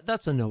 So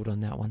that's a note on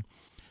that one.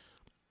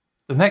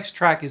 The next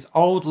track is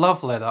Old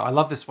Love Letter. I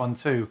love this one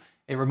too.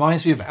 It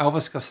reminds me of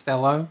Elvis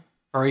Costello,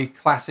 very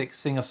classic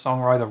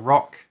singer-songwriter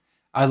rock.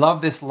 I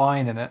love this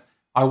line in it.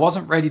 I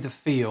wasn't ready to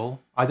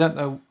feel. I don't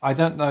know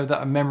that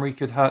a memory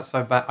could hurt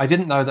so bad. I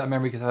didn't know that a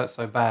memory could hurt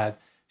so bad.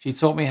 She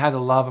taught me how to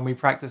love, and we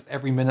practiced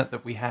every minute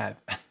that we had.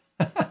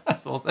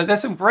 That's awesome.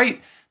 There's some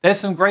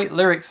great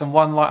lyrics and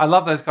one line. I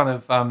love those kind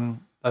of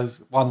those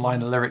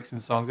one-liner lyrics in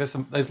songs.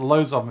 There's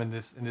loads of them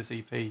in this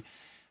EP.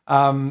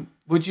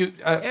 Would you,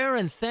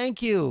 Aaron?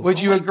 Thank you.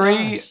 Would you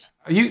agree?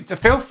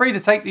 Feel free to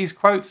take these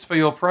quotes for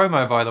your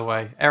promo. By the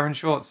way, Aaron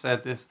Short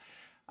said this.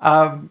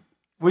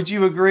 Would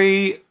you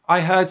agree?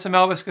 I heard some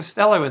Elvis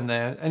Costello in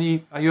there.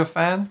 Are you a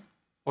fan?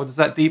 Or does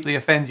that deeply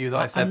offend you that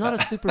I said that? I'm not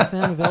a super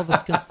fan of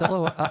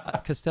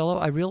Elvis Costello.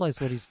 I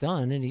realize what he's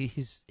done, and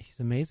he's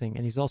amazing.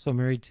 And he's also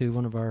married to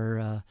one of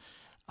our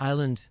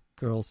island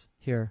girls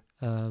here,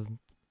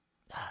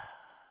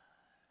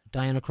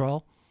 Diana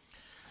Krall.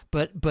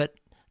 But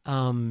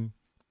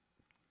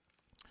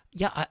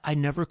yeah, I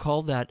never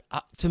called that.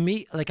 To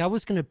me, like I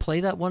was going to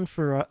play that one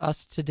for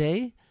us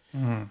today,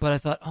 but I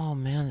thought, oh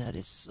man, that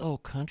is so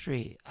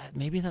country.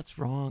 Maybe that's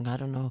wrong. I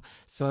don't know.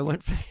 So I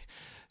went for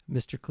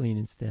Mr. Clean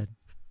instead.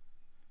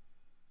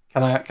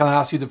 Can I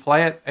ask you to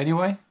play it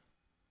anyway?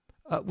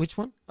 Which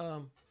one?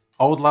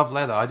 Old Love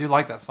Letter. I do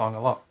like that song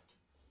a lot.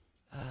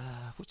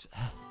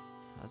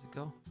 How's it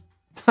go?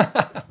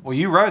 Well,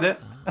 you wrote it.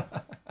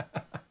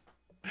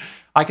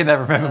 I can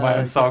never remember my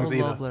own songs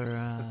either.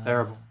 Letter, it's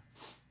terrible.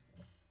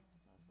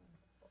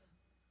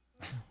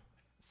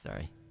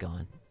 Sorry,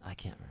 gone. I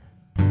can't remember.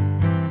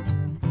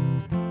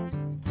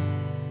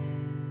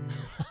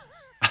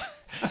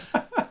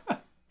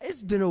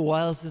 It's been a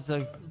while since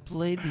I've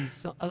played these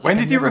songs. When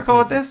did you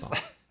record this?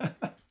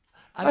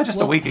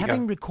 Just a week ago.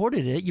 Having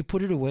recorded it, you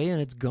put it away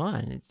and it's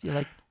gone. You're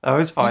like, oh,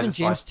 it's fine. Even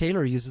James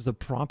Taylor uses a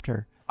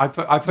prompter. I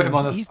put him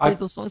on the. He's played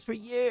those songs for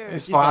years.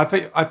 It's fine.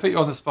 Like, I put you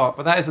on the spot,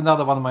 but that is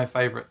another one of my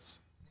favorites.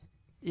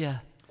 Yeah.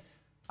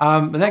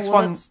 The next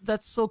one.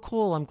 That's so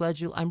cool.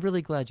 I'm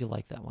really glad you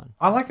like that one.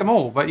 I like them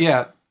all, but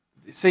yeah.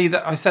 See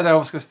that I said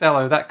Elvis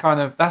Costello.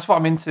 That's what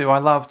I'm into. I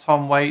love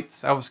Tom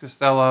Waits, Elvis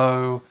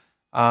Costello,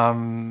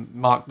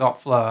 Mark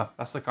Knopfler.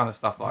 That's the kind of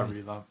stuff that I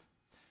really love.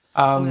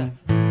 I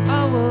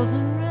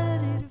wasn't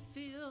ready to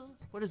feel.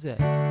 What is that?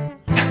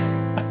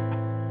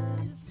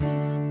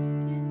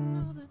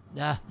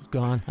 It's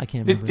gone. I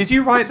can't remember. Did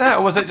you write that,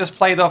 or was it just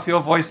played off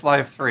your Voice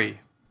Live 3?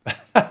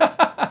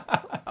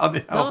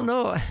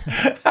 No.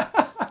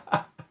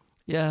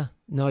 Yeah.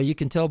 No, you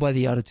can tell by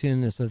the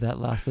out-of-tuneness of that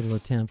last little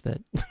attempt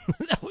that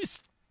that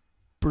was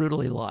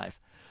brutally live.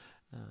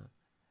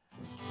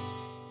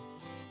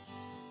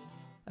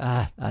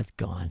 That's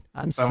gone.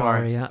 I'm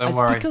sorry. Don't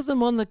worry.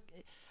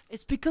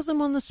 It's because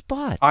I'm on the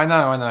spot. I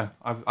know.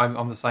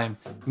 I'm the same.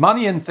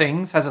 Money and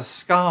Things has a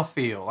ska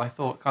feel. I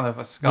thought kind of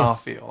a ska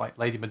feel, like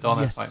Lady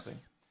Madonna type thing.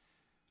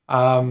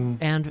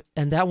 And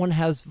that one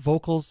has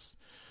vocals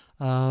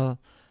from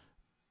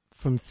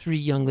 3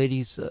 young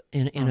ladies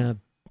in a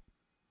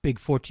big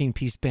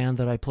 14-piece band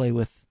that I play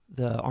with,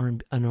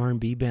 an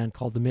R&B band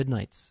called the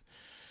Midnights.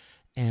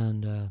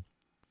 And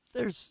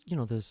there's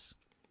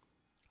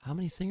how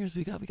many singers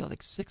we got? We got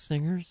like 6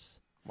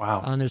 singers.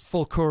 Wow. And there's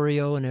full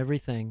choreo and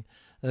everything.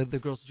 The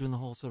girls are doing the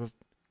whole sort of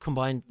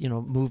combined,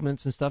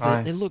 movements and stuff.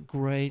 Nice. They look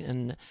great,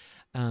 and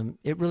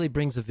it really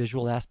brings a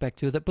visual aspect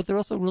to it. But they're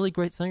also really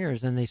great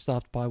singers, and they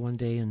stopped by one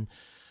day and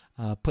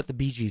put the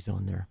Bee Gees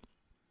on there.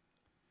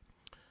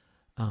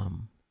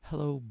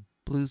 Hello,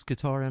 blues,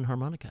 guitar, and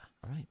harmonica.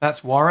 All right.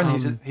 That's Warren.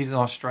 He's in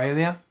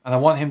Australia, and I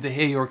want him to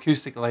hear your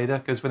acoustic later,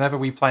 because whenever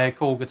we play a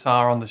cool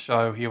guitar on the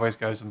show, he always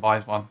goes and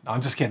buys one. No,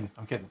 I'm just kidding.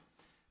 I'm kidding.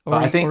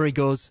 Or he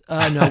goes,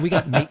 no, we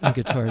got Maton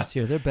guitars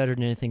here. They're better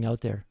than anything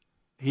out there.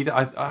 I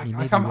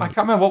can't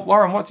remember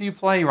Warren. What do you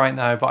play right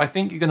now? But I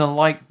think you're going to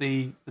like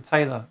the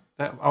Taylor.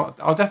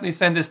 I'll definitely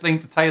send this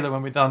link to Taylor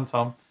when we're done,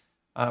 Tom.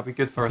 It'll be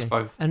good for us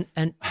both.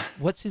 And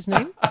what's his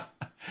name?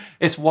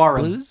 It's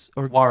Warren. Blues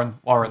or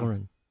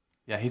Warren.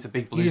 Yeah, he's a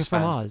big blues He's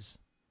fan. from Oz.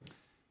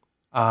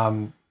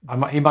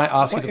 He might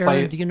ask you to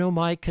play. Do you know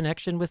my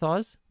connection with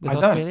Oz? With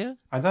Australia?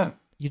 I don't.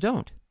 You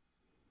don't?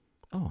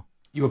 Oh.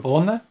 You were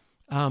born there?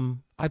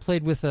 I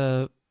played with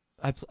I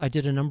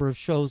did a number of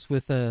shows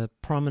with a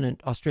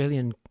prominent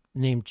Australian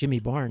named Jimmy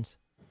Barnes.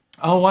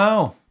 Oh,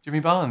 wow. Jimmy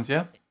Barnes,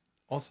 yeah.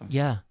 Awesome.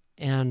 Yeah.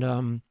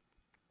 And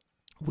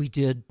we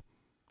did,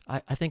 I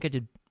think I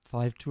did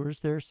 5 tours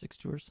there, 6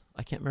 tours.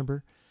 I can't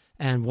remember.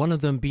 And one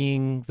of them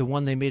being the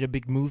one they made a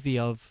big movie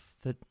of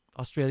that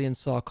Australians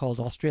saw called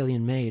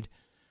Australian Made.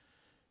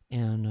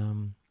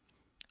 And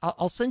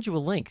I'll send you a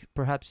link.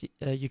 Perhaps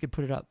you could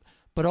put it up.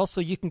 But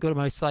also you can go to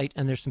my site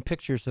and there's some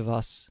pictures of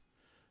us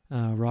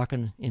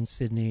rocking in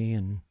Sydney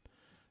and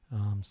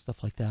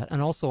stuff like that.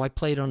 And also I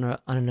played on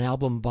an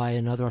album by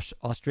another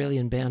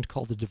Australian band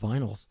called the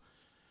Divinals.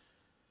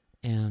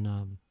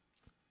 And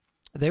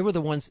they were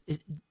the ones...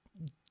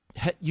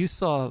 you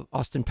saw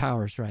Austin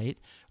Powers, right?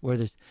 Where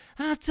there's,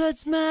 I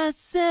touch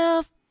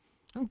myself,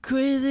 I'm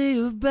crazy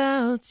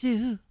about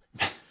you.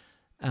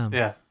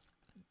 Yeah.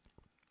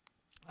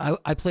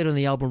 I played on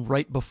the album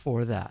right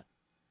before that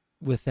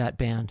with that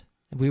band.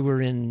 We were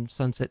in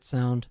Sunset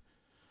Sound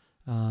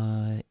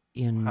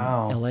in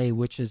LA,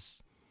 which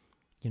is,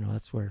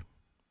 that's where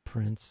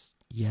Prince,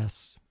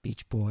 Yes,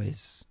 Beach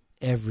Boys,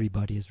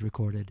 everybody is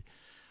recorded.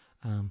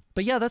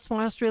 But yeah, that's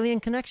my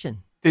Australian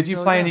connection. Did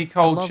you play any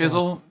Cold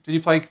Chisel? Did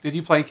you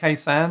play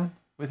Khe-Sanh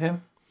with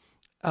him?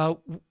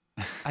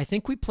 I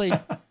think we played.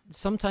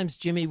 Sometimes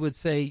Jimmy would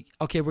say,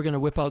 "Okay, we're going to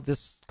whip out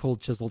this Cold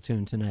Chisel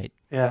tune tonight,"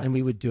 and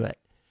we would do it.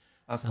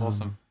 That's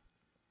awesome.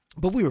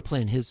 But we were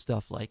playing his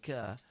stuff like.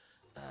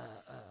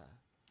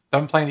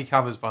 Don't play any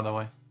covers, by the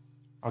way.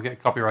 I'll get a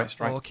copyright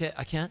strike. Oh, okay,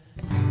 I can't.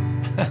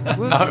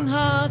 Working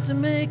hard to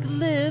make a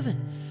living,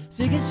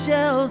 seeking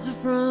shelter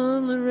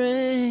from the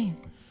rain.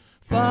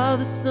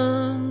 Father,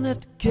 son,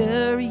 left to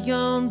carry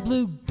on,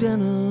 blue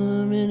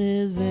denim in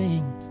his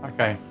veins.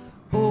 Okay.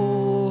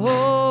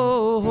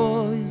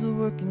 Oh, he's a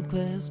working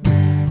class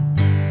man.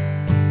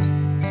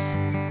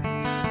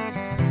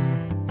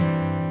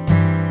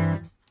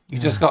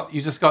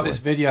 You just got this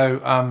video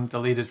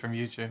deleted from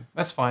YouTube.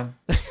 That's fine.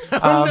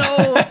 Oh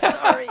no,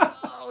 sorry.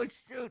 Oh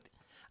shoot.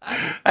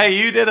 Hey,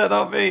 you did it,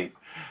 not me.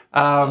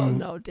 Oh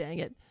no, dang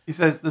it. He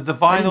says the I didn't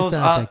vinyls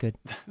sound are that good.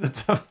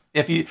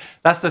 if you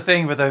that's the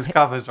thing with those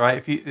covers,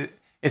 right?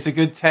 It's a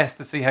good test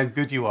to see how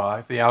good you are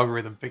if the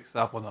algorithm picks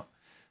up or not.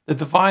 The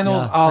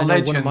vinyls Yeah, are I know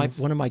legends.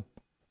 One of my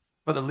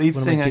But the lead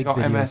one of my singer gig got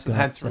videos MS and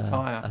had to got,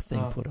 retire. a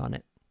thing put on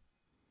it.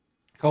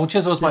 Cold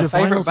Chisel was The my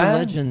favorite Divinyls are band.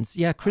 legends.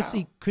 Yeah,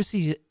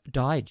 Chrissy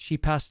died. She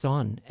passed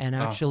on, and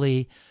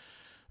actually,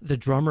 the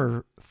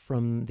drummer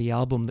from the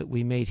album that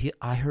we made,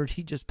 I heard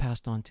he just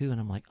passed on too, and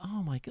I'm like,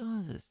 oh my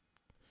god,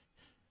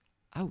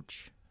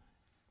 ouch.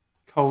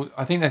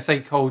 I think they say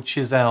Cold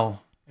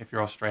Chisel if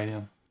you're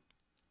Australian.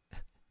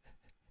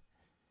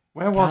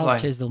 Where was I?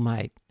 Chisel,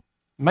 mate.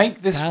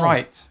 Make this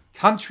right.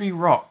 Country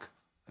rock.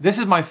 This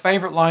is my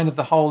favorite line of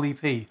the whole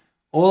EP.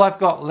 All I've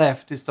got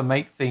left is to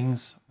make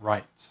things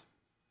right.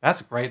 That's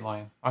a great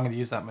line. I'm going to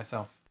use that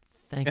myself.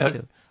 Thank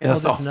you.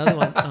 There's another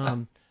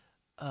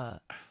one.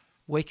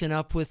 Waking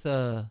up with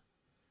a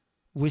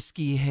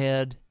whiskey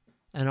head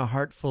and a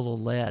heart full of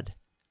lead.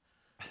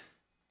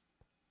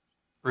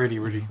 Really,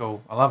 really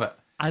cool. I love it.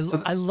 I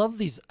love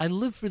these. I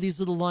live for these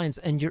little lines.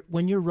 And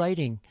when you're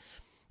writing,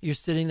 you're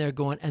sitting there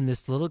going, and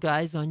this little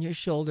guy's on your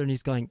shoulder, and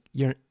he's going,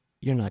 You're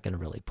not going to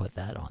really put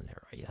that on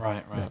there, are you?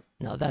 Right.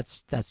 No,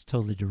 that's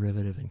totally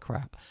derivative and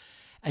crap.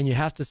 And you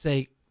have to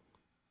say,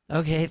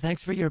 okay,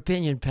 thanks for your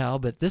opinion, pal.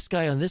 But this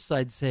guy on this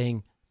side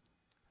saying,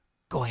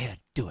 go ahead,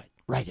 do it,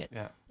 write it.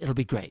 Yeah. It'll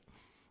be great.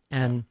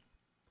 And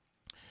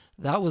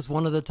that was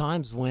one of the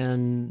times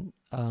when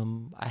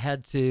I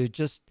had to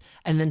just,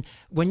 and then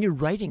when you're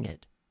writing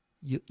it,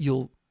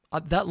 you'll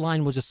that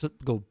line will just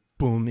go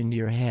boom into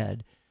your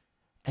head,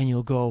 and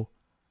you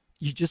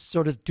just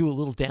sort of do a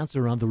little dance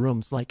around the room.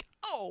 It's like,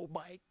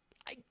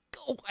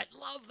 I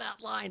love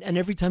that line. And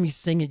every time you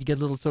sing it, you get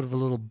a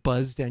little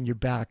buzz down your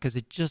back because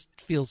it just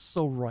feels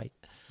so right.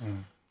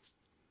 Mm.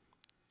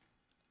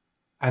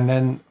 And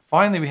then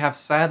finally we have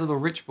Sad Little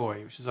Rich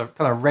Boy, which is a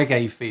kind of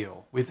reggae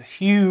feel with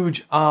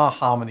huge R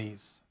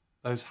harmonies.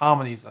 Those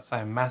harmonies are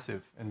sound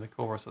massive in the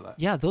chorus of that.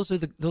 Yeah, those are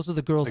the girls The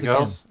again.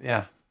 girls,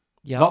 yeah.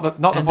 Yeah.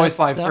 Not the Voice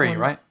Live 3, one,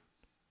 right?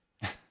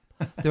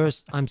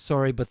 I'm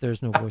sorry, but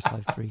there's no Voice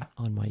Live 3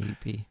 on my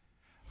EP.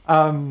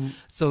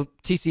 So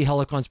TC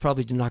Helicon's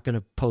probably not going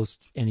to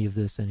post any of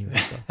this anyway.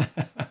 So.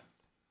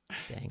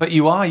 Dang. But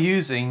you are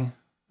using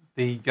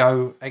the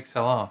Go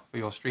XLR for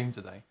your stream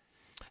today.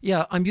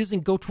 Yeah, I'm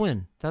using Go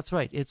Twin. That's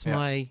right. It's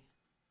my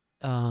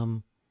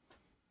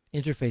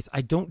interface.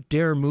 I don't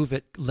dare move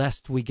it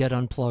lest we get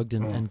unplugged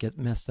and get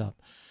messed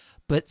up.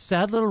 But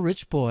Sad Little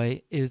Rich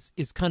Boy is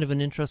kind of an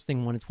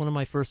interesting one. It's one of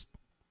my first,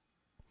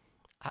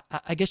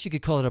 I guess you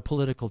could call it a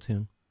political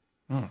tune.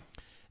 Mm.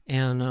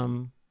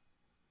 And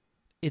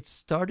it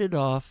started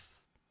off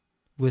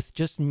with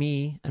just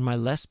me and my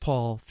Les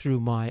Paul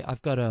through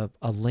I've got a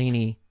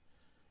Laney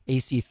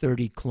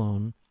AC30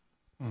 clone.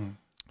 Mm.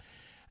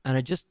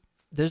 And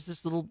there's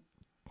this little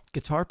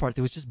guitar part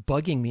that was just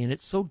bugging me, and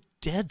it's so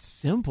dead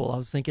simple. I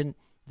was thinking,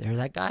 there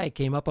that guy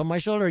came up on my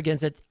shoulder again and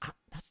said,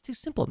 that's too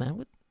simple,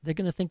 man. They're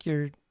going to think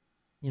you're,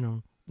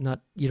 you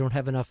don't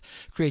have enough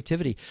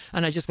creativity.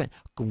 And I just went,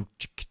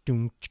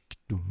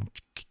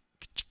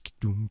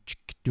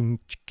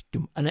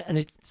 and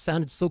it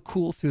sounded so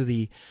cool through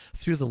the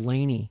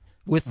Laney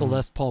with the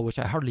Les Paul, which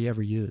I hardly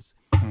ever use.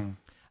 Mm.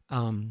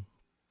 And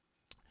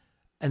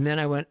then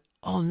I went,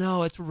 oh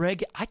no, it's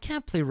reggae. I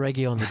can't play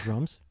reggae on the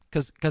drums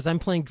because I'm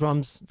playing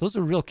drums. Those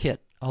are real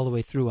kit all the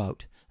way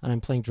throughout, and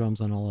I'm playing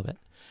drums on all of it.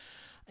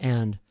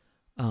 And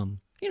I'm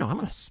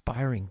an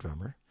aspiring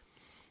drummer,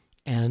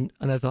 and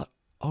I thought,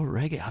 oh,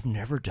 reggae, I've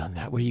never done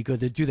that. Where you go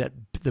to do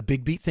the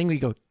big beat thing where you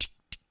go,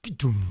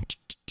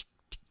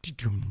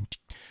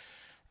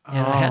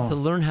 and I had to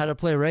learn how to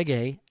play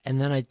reggae, and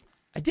then I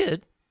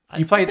did.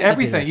 You played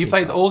everything. You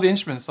played all the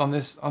instruments on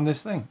this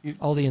thing.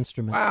 All the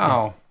instruments.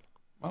 Wow.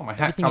 Well, my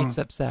hat everything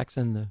except sax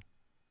and the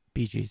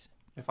Bee Gees.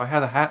 If I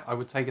had a hat, I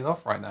would take it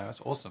off right now.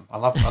 That's awesome. I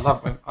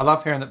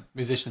love hearing that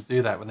musicians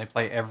do that when they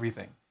play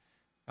everything.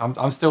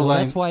 I'm still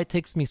learning. That's why it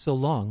takes me so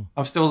long.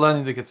 I'm still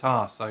learning the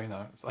guitar, so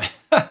it's like.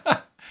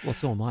 Well,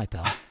 so am I,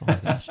 pal. Oh my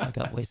gosh, I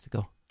got ways to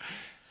go.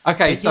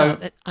 Okay, but so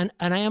and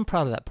I am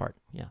proud of that part.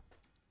 Yeah.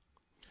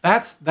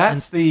 That's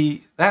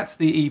the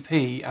EP,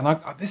 and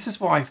this is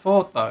what I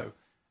thought though.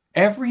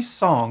 Every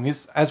song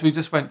is, as we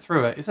just went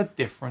through it, is a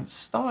different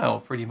style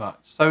pretty much.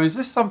 So is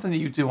this something that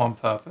you do on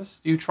purpose?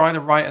 Do you try to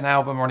write an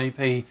album or an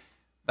EP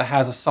that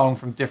has a song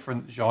from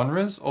different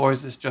genres, or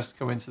is this just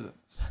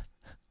coincidence?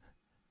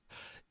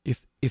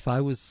 If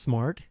I was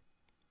smart,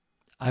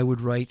 I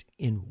would write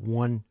in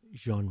one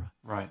genre.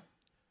 Right.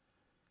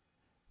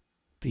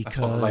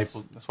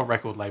 Because that's what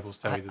record labels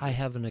tell you to do. I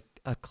have an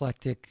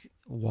eclectic,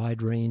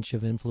 wide range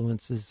of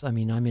influences. I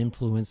mean, I'm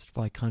influenced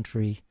by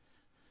country,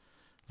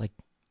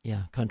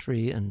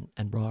 country and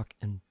rock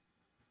and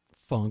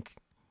funk.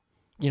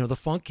 The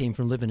funk came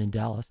from living in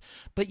Dallas.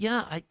 But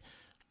yeah,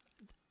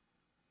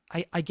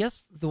 I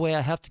guess the way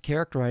I have to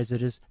characterize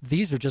it is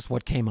these are just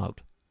what came out.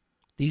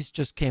 These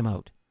just came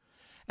out.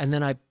 And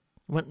then I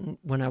went,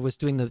 when I was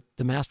doing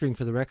the mastering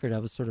for the record, I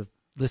was sort of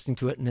listening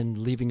to it and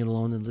then leaving it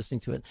alone and listening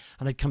to it.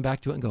 And I'd come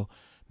back to it and go,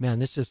 man,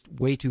 this is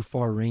way too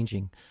far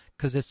ranging.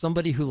 Because if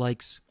somebody who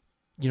likes,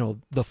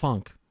 the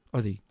funk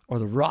or the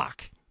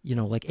rock,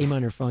 like A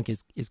minor funk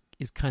is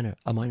kind of,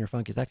 a minor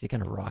funk is actually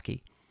kind of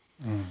rocky.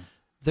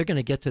 They're going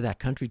to get to that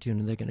country tune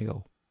and they're going to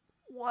go,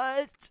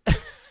 what?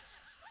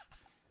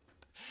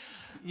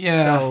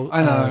 Yeah, so,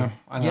 I know.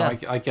 Yeah.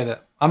 I get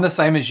it. I'm the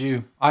same as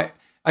you.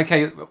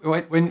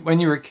 When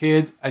you're a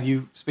kid and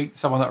you speak to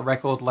someone at a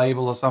record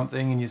label or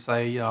something and you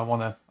say, I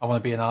want to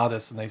be an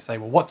artist, and they say,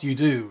 well, what do?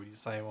 You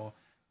say, well,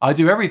 I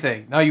do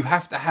everything. No, you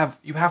have to have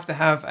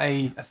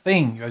a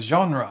thing, a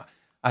genre,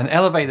 an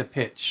elevator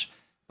pitch.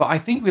 But I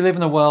think we live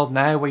in a world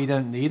now where you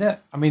don't need it.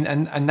 I mean,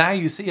 and now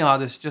you see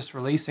artists just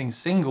releasing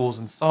singles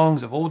and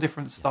songs of all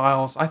different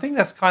styles. I think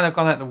that's kind of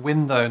gone out the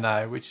window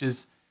now, which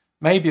is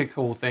maybe a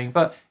cool thing.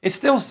 But it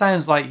still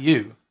sounds like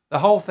you. The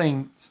whole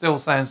thing still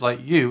sounds like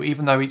you,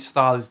 even though each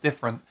style is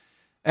different.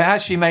 It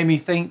actually made me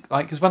think,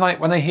 because when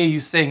I hear you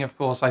sing, of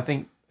course, I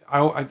think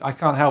I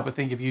can't help but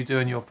think of you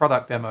doing your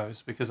product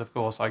demos, because of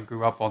course I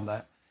grew up on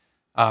that.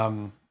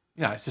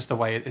 It's just the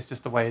way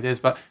it is.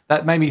 But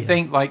that made me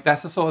think, like,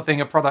 that's the sort of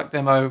thing a product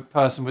demo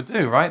person would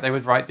do, right? They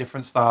would write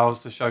different styles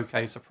to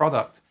showcase a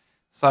product.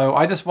 So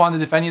I just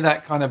wondered if any of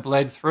that kind of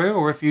bled through,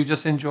 or if you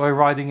just enjoy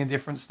writing in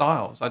different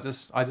styles. I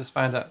just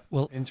found that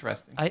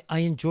interesting. I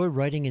enjoy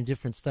writing in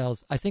different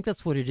styles. I think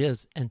that's what it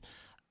is, and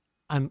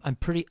I'm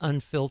pretty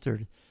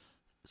unfiltered.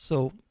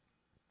 So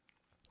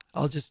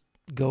I'll just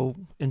go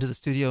into the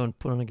studio and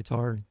put on a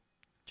guitar and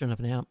turn up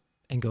an amp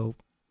and go,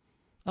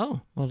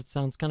 oh, well, it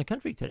sounds kind of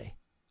country today,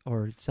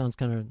 or it sounds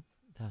kind of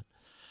that.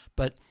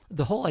 But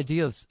the whole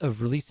idea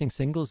of releasing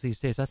singles these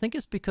days, I think,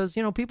 is because,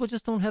 people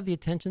just don't have the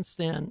attention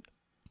span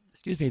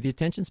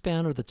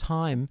or the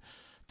time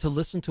to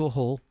listen to a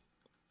whole,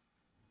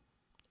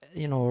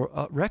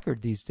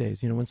 record these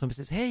days. When somebody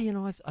says, hey,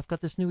 I've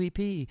got this new EP,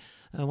 why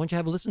don't you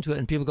have a listen to it?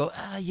 And people go,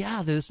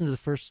 yeah, they listen to the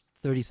first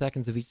 30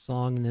 seconds of each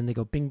song, and then they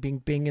go bing, bing,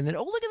 bing, and then,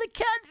 oh, look at the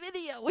cat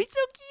video, he's so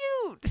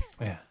cute.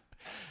 Yeah.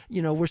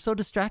 We're so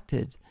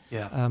distracted.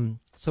 Yeah.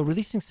 So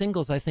releasing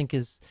singles, I think,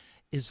 is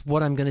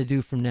what I'm going to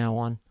do from now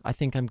on. I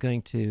think I'm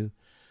going to,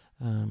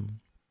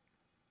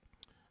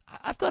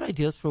 I've got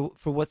ideas for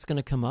what's going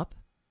to come up.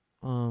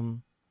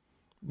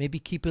 Maybe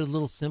keep it a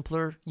little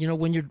simpler.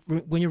 When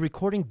you're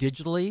recording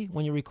digitally,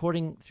 when you're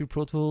recording through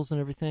Pro Tools and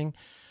everything,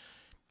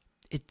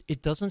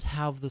 it doesn't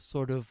have the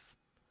sort of,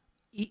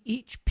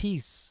 each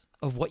piece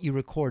of what you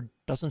record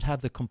doesn't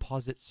have the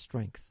composite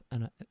strength.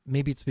 And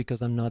maybe it's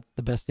because I'm not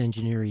the best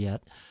engineer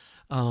yet.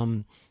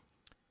 But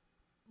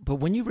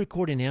when you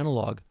record in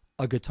analog,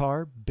 a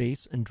guitar,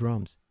 bass, and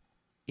drums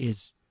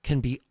can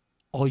be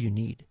all you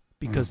need,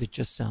 because it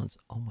just sounds,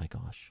 oh my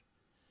gosh,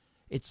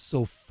 it's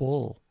so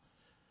full.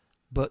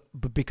 But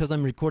because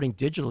I'm recording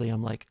digitally,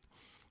 I'm like,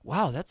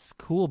 wow, that's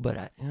cool, but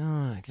I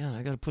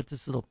got to put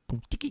this little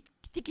boom ticket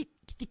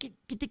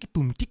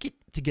boom ticket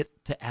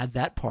to add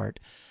that part,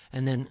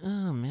 and then,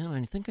 oh man,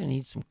 I think I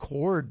need some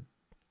chord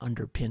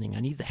underpinning.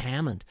 I need the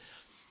Hammond,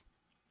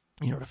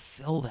 to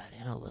fill that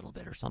in a little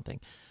bit or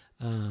something.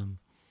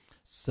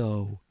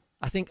 So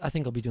I think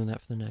I'll be doing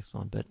that for the next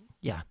one. But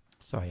yeah,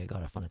 sorry, I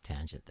got off on a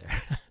tangent there.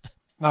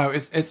 No,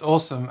 it's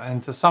awesome.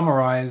 And to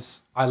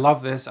summarize, I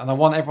love this, and I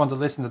want everyone to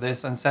listen to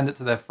this and send it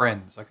to their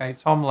friends. Okay,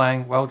 Tom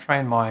Lang, Well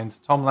Trained Mind,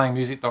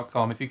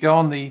 tomlangmusic.com. If you go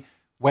on the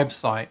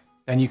website,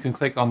 then you can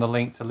click on the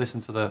link to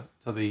listen to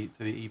the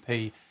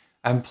EP.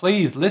 And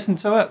please listen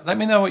to it. Let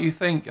me know what you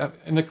think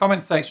in the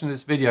comment section of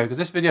this video, because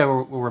this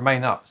video will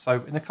remain up.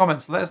 So in the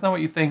comments, let us know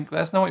what you think.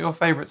 Let us know what your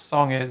favorite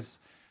song is,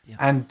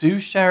 and do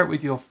share it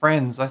with your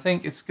friends. I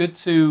think it's good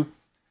to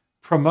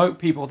promote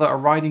people that are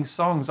writing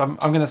songs. I'm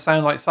going to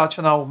sound like such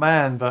an old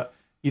man, but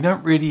you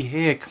don't really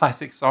hear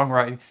classic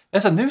songwriting.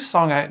 There's a new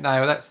song out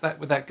now. That's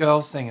with that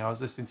girl singer. I was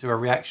listening to a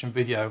reaction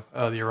video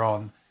earlier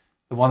on,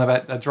 the one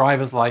about the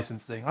driver's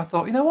license thing. I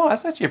thought, you know what?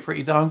 That's actually a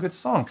pretty darn good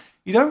song.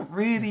 You don't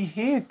really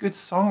hear good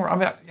songwriting. I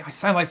mean, I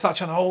sound like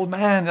such an old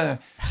man.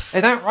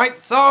 They don't write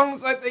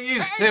songs like they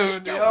used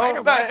to.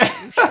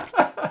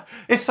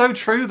 It's so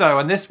true, though.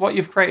 And what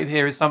you've created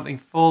here is something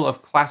full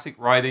of classic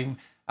writing.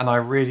 And I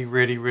really,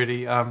 really,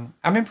 really am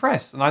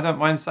impressed. And I don't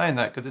mind saying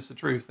that, because it's the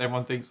truth.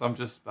 Everyone thinks I'm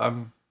just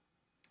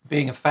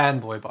being a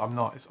fanboy, but I'm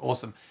not. It's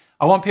awesome.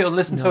 I want people to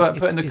listen to it,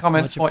 put in the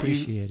comments what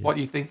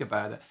you think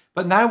about it.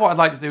 But now what I'd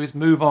like to do is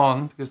move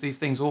on, because these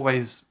things we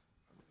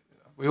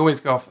always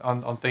go off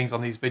on things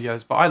on these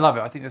videos. But I love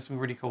it. I think there's some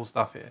really cool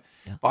stuff here.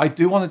 Yeah. But I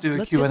do want to do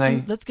a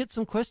Q&A. Let's get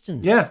some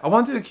questions. Yeah, I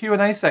want to do a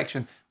Q&A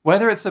section,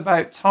 whether it's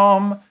about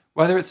Tom,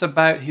 whether it's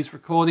about his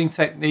recording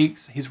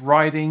techniques, his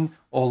writing,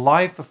 or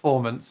live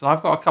performance. And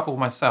I've got a couple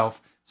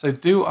myself. So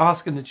do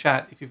ask in the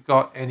chat if you've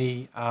got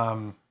any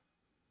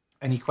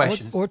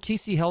questions. Or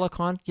TC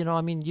Helicon.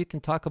 You can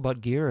talk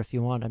about gear if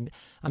you want.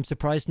 I'm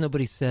surprised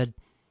nobody said,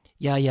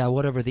 yeah,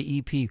 whatever, the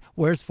EP.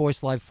 Where's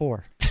Voice Live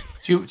 4?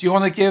 Do you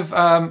want to give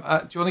a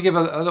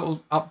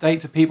little update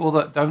to people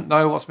that don't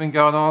know what's been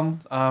going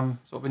on,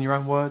 sort of in your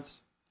own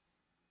words?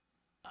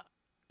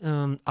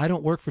 I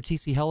don't work for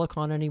TC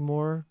Helicon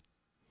anymore.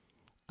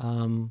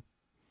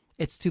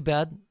 It's too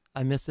bad.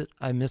 I miss it.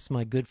 I miss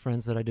my good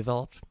friends that I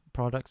developed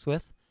products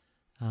with.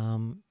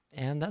 And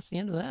that's the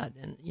end of that.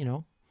 And,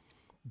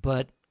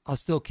 but I'll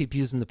still keep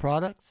using the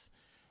products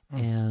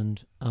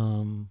and,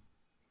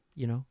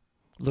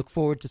 look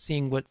forward to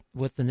seeing what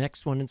the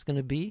next one is going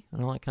to be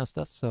and all that kind of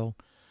stuff. So,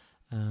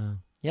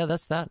 yeah,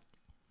 that's that.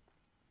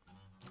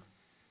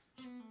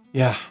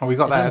 Yeah, well, we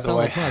got that out of the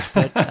way.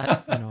 Like much,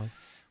 but,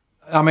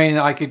 I mean,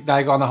 I could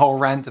now go on a whole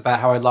rant about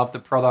how I love the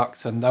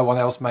products and no one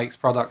else makes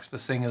products for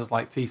singers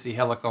like TC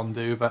Helicon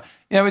do. But,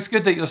 it's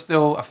good that you're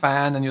still a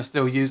fan and you're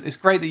still It's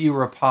great that you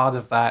were a part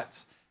of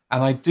that.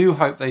 And I do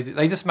hope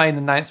they just made an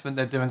announcement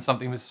they're doing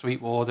something with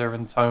Sweetwater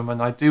and Thomann.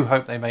 I do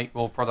hope they make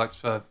more products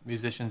for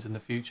musicians in the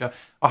future.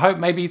 I hope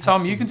maybe, Tom,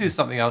 Absolutely. You can do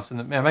something else.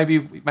 And maybe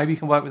you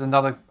can work with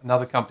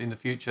another company in the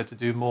future to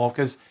do more,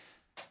 because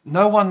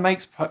no one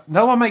makes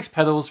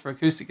pedals for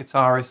acoustic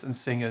guitarists and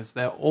singers.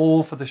 They're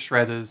all for the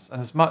shredders. And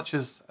as much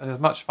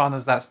fun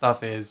as that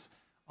stuff is,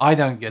 I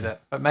don't get it.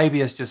 But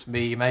maybe it's just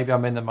me. Maybe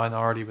I'm in the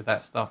minority with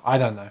that stuff. I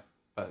don't know.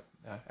 But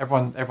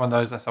everyone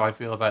knows that's how I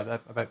feel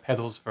about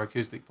pedals for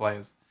acoustic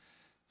players.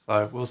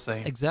 So we'll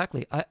see.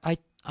 Exactly.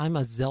 I'm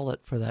a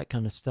zealot for that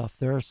kind of stuff.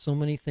 There are so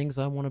many things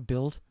I want to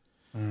build,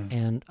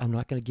 and I'm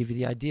not going to give you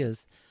the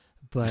ideas,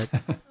 but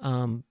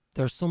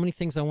there are so many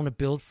things I want to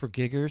build for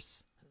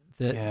giggers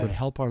that would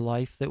help our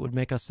life, that would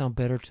make us sound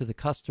better to the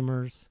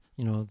customers,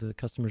 the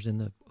customers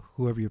in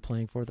whoever you're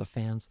playing for, the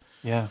fans.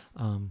 Yeah.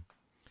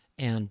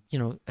 And,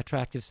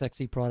 attractive,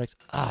 sexy products.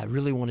 I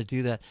really want to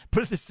do that.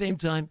 But at the same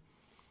time,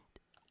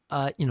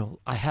 I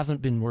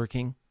haven't been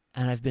working,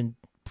 and I've been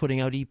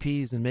putting out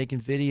EPs and making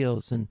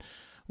videos and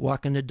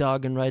walking the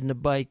dog and riding a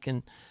bike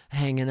and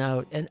hanging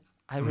out. And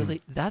I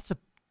really, that's a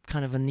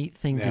kind of a neat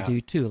thing to do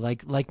too.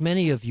 Like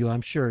many of you,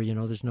 I'm sure,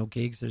 there's no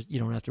gigs. You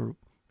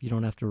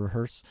don't have to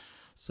rehearse.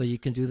 So you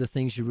can do the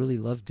things you really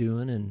love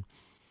doing and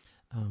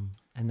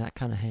that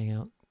kind of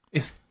hangout.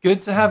 It's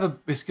good to have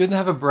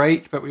a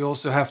break, but we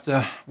also have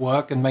to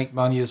work and make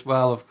money as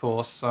well, of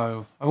course.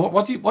 So,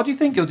 what do you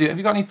think you'll do? Have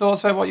you got any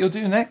thoughts about what you'll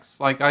do next?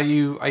 Like, are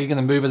you going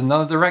to move in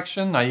another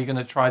direction? Are you going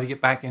to try to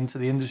get back into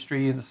the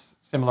industry in a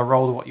similar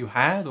role to what you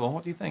had, or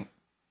what do you think?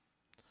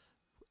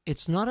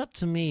 It's not up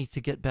to me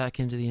to get back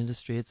into the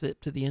industry. It's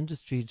up to the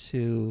industry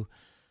to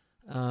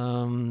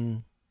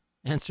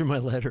answer my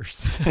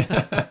letters.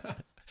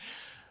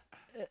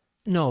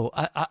 No,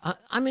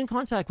 I'm in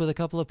contact with a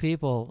couple of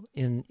people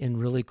in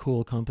really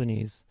cool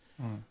companies,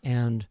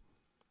 and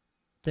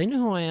they know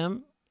who I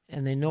am,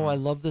 and they know I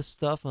love this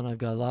stuff, and I've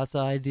got lots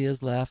of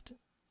ideas left,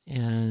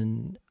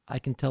 and I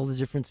can tell the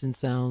difference in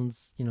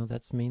sounds.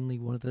 That's mainly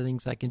one of the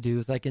things I can do,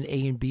 is I can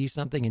A and B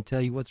something and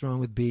tell you what's wrong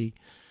with B,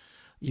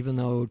 even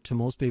though to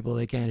most people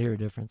they can't hear a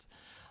difference.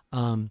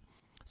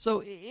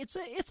 So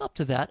it's up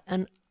to that,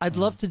 and I'd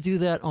love to do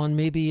that on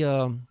maybe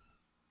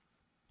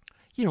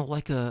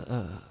like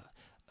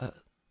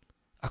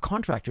a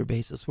contractor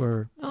basis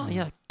where,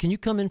 can you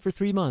come in for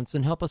 3 months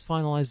and help us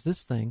finalize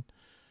this thing?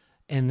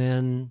 And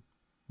then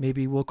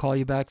maybe we'll call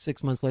you back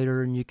 6 months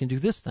later and you can do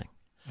this thing.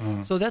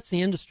 So that's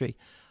the industry.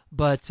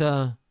 But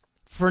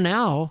for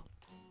now,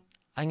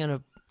 I'm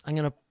gonna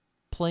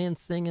play and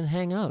sing and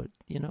hang out.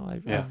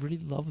 I really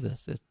love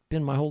this. It's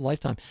been my whole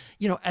lifetime.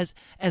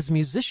 As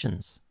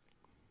musicians,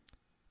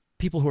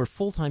 people who are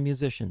full-time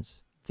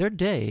musicians, their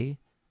day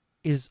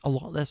is a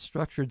lot less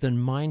structured than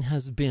mine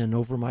has been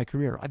over my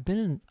career. I've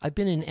been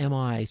in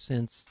MI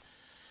since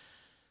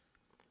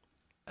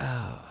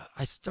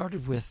I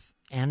started with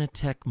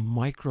Anatech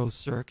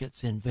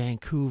Microcircuits in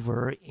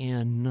Vancouver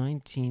in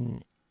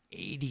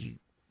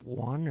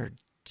 1981 or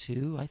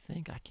 2, I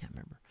think. I can't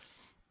remember.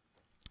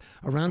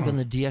 Around when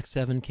the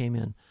DX7 came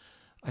in,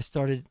 I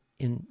started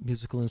in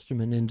musical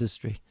instrument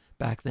industry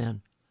back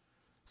then.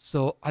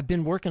 So I've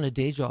been working a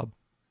day job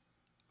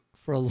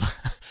for a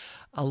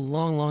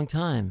long, long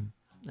time.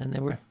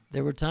 And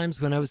there were times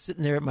when I was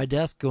sitting there at my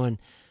desk going,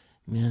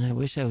 man, I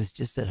wish I was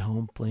just at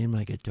home playing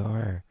my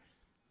guitar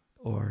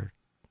or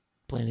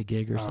playing a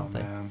gig or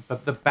something. Man.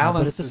 But the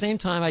balance but at the same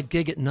time, I'd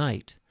gig at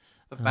night.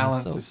 The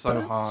balance is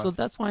so hard. So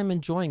that's why I'm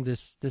enjoying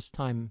this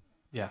time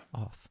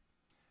off.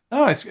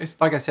 No, it's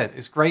like I said,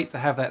 it's great to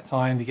have that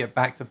time to get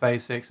back to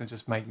basics and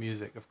just make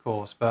music, of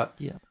course. But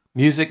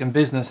music and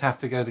business have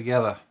to go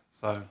together.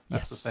 So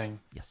that's the thing.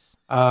 Yes.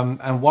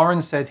 And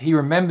Warren said he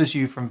remembers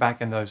you from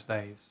back in those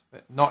days,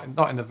 but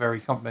not in a very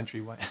complimentary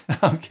way.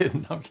 I'm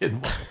kidding.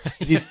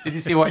 Did you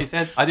see what he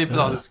said? I did put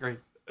it on the screen.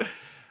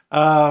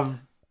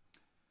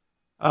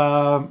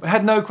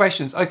 Had no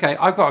questions. Okay,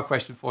 I've got a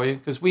question for you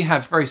because we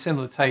have very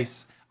similar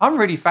tastes. I'm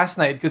really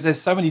fascinated because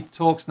there's so many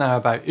talks now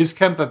about, is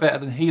Kemper better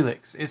than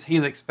Helix? Is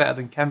Helix better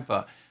than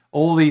Kemper?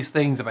 All these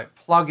things about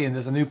plugin.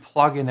 There's a new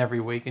plugin every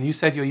week, and you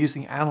said you're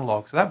using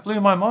analog. So that blew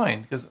my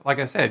mind because, like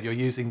I said, you're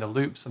using the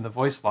loops and the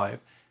voice live.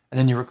 And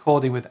then you're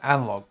recording with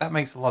analog. That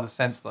makes a lot of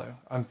sense, though.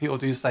 And people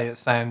do say it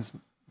sounds,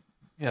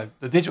 the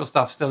digital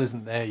stuff still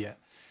isn't there yet.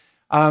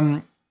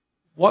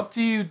 What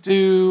do you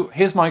do?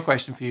 Here's my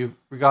question for you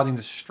regarding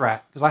the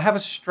Strat, because I have a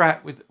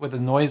Strat with a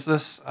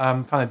noiseless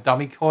kind of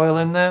dummy coil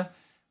in there,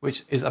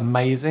 which is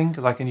amazing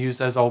because I can use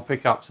those old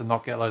pickups and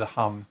not get a load of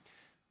hum.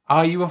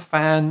 Are you a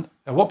fan?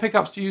 What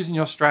pickups do you use in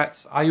your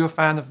Strats? Are you a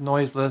fan of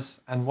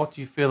noiseless? And what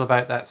do you feel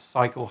about that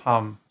cycle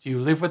hum? Do you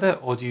live with it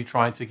or do you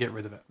try to get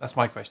rid of it? That's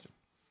my question.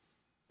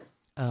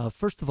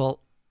 First of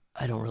all,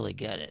 I don't really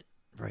get it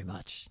very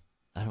much.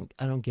 I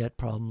don't get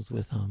problems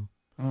with hum.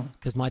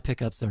 Because my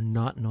pickups are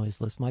not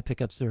noiseless. My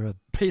pickups are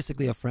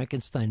basically a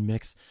Frankenstein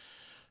mix.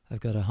 I've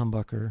got a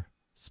humbucker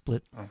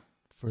split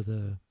for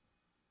the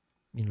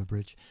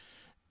bridge,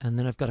 and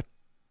then I've got a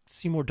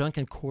Seymour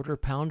Duncan quarter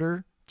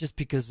pounder just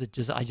because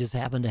I just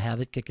happen to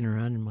have it kicking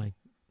around in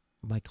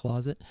my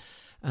closet,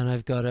 and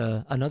I've got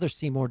another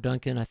Seymour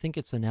Duncan. I think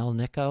it's an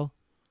Alnico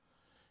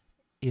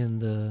in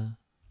the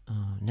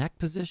neck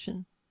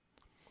position.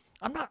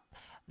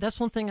 That's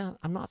one thing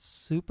I'm not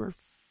super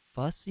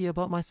fussy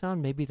about my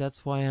sound. Maybe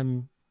that's why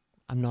I'm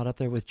not up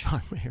there with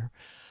John Mayer,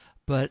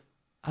 but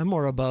I'm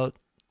more about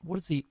what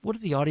does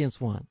the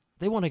audience want?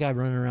 They want a guy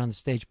running around the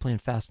stage playing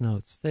fast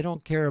notes. They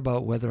don't care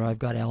about whether I've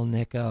got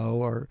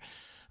Alnico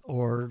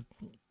or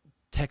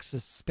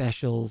Texas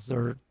Specials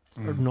or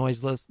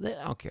noiseless. They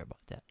don't care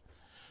about that.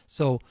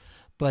 So,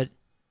 but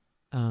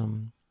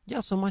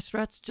so my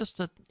Strat's just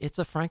it's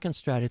a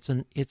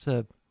Frankenstrat. It's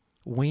a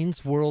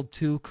Wayne's World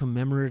 2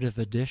 commemorative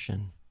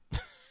edition.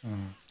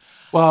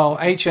 Well,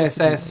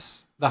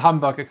 HSS, the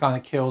humbucker kind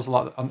of kills a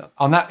lot.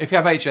 On that, if you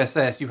have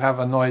HSS, you have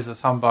a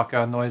noiseless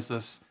humbucker, a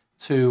noiseless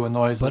 2, a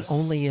noiseless but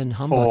only in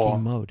humbucking 4.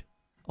 mode.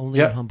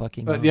 Only in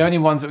humbucking but mode. The only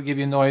ones that will give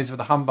you noise with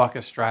the humbucker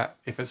Strat,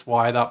 if it's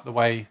wired up the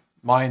way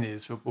mine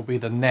is, will be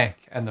the neck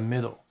and the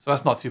middle. So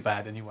that's not too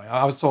bad anyway.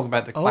 I was talking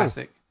about the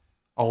classic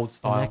old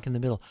style. The neck in the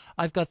middle.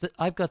 I've got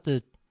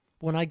the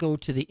when I go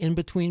to the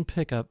in-between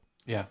pickup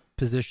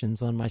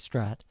positions on my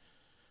Strat,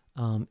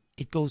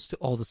 it goes to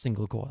all the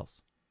single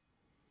coils.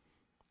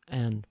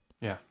 And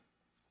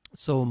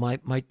so my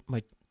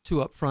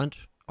 2 up front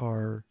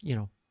are,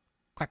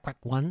 quack, quack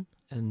 1,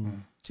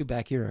 and 2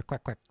 back here are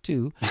quack, quack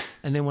 2.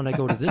 And then when I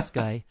go to this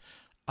guy,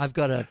 I've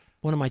got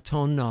one of my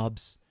tone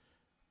knobs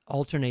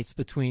alternates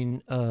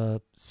between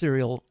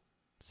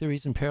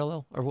series and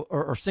parallel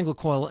or single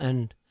coil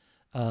and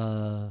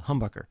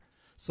humbucker.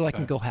 So I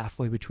can go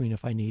halfway between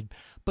if I need.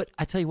 But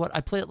I tell you what,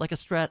 I play it like a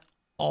Strat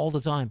all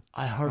the time.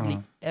 I hardly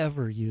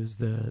ever use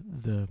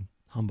the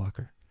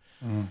humbucker.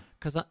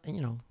 Because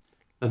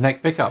the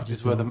neck pickup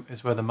is where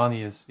the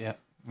money is. Yeah,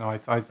 no, I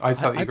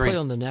totally agree. I play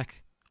on the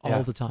neck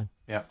all the time.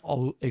 Yeah,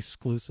 all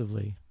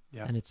exclusively.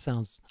 Yeah, and it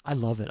sounds. I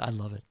love it.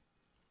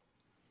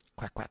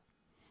 Quack quack.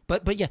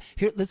 But yeah,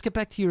 here let's get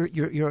back to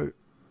your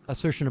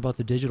assertion about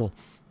the digital.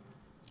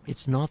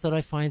 It's not that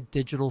I find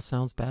digital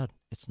sounds bad.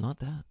 It's not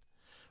that,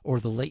 or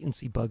the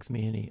latency bugs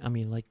me any. I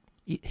mean, like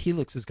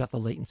Helix has got the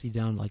latency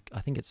down. Like I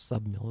think it's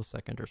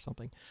sub-millisecond or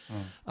something.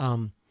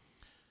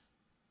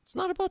 It's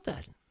not about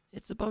that.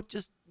 It's about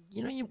just,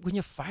 when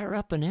you fire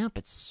up an amp,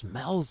 it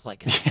smells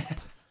like an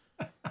amp.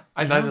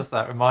 I noticed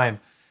that with mine.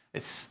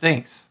 It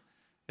stinks.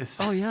 It's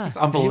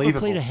unbelievable. Have you ever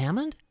played a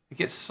Hammond? It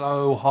gets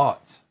so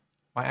hot.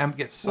 My amp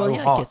gets so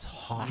hot. It gets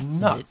hot.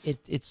 Nuts.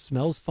 It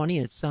smells funny,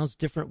 and it sounds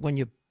different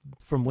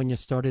from when you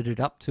started it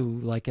up to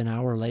like an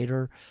hour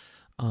later.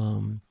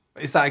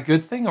 Is that a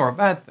good thing or a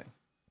bad thing?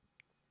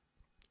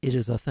 It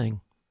is a thing,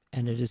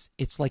 and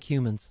it's like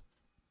humans.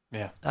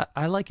 Yeah,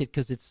 I like it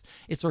because it's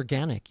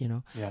organic,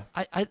 Yeah.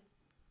 I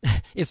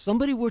if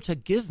somebody were to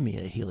give me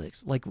a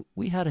Helix, like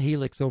we had a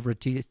Helix over at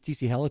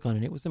TC Helicon,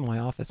 and it was in my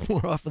office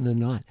more often than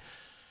not,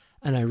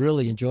 and I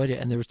really enjoyed it.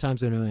 And there was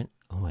times when I went,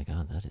 "Oh my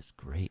God, that is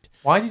great."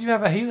 Why did you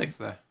have a Helix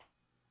there?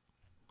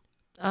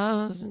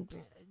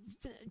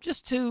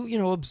 Just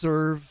to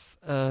observe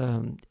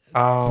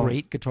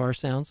great guitar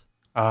sounds.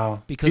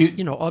 Oh, because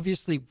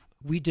obviously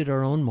we did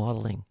our own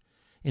modeling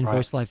in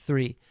Voice Live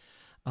 3.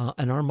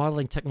 And our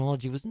modeling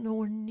technology was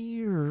nowhere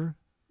near,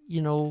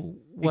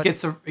 what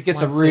it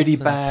gets a really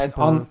bad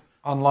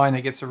online.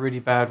 It gets a really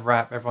bad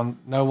rap.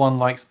 No one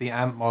likes the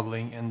amp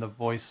modeling in the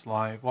Voice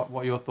Live. What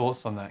are your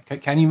thoughts on that?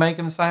 Can you make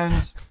them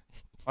sound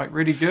like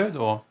really good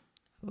or?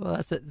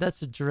 Well,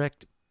 that's a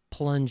direct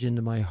plunge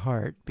into my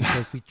heart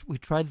because we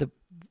tried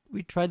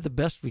the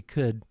best we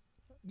could.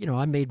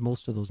 I made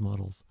most of those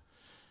models,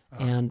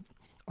 and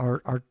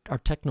our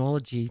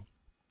technology,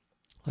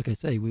 like I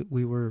say,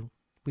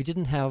 we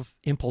didn't have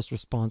impulse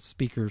response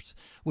speakers,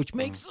 which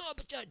makes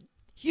a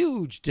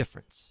huge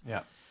difference.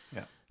 Yeah.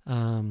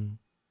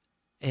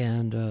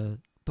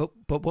 But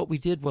what we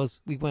did was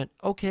we went,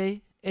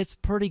 okay, it's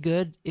pretty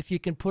good if you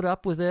can put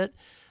up with it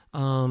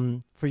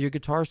for your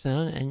guitar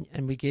sound,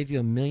 and we gave you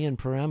 1 million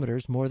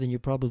parameters, more than you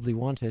probably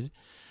wanted,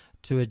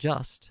 to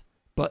adjust.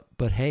 But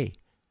hey,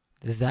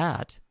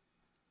 that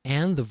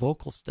and the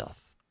vocal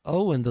stuff,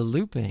 and the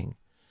looping.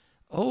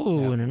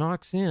 And an aux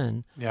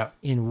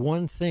in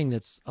one thing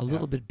that's a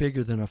little bit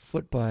bigger than a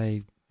foot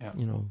by,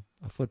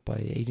 a foot by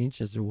 8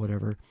 inches or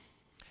whatever.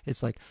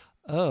 It's like,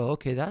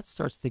 okay, that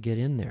starts to get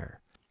in there.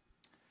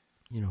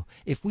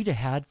 If we'd have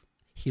had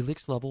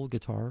Helix level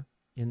guitar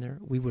in there,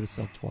 we would have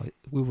sold twice.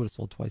 We would have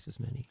sold twice as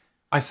many.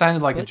 I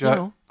sounded like a But, jerk.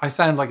 you know. I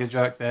sound like a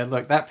jerk there.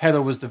 Look, that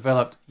pedal was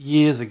developed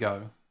years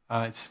ago.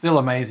 It's still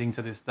amazing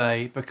to this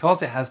day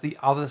because it has the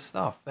other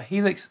stuff. The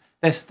Helix,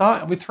 they're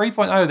starting with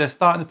 3.0. They're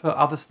starting to put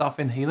other stuff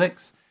in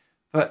Helix,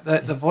 but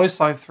the Voice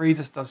Live 3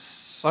 just does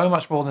so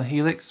much more than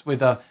Helix.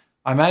 With I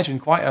imagine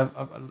quite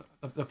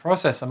the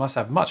processor must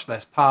have much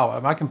less power. I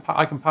mean,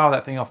 I can power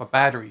that thing off a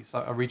battery, so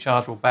a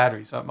rechargeable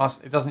battery. So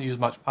it doesn't use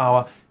much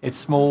power. It's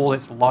small.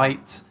 It's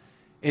light.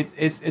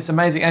 It's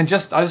amazing. And I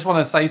just want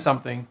to say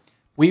something.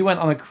 We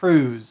went on a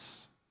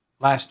cruise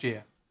last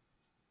year,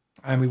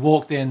 and we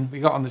walked in. We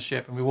got on the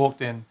ship, and we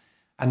walked in,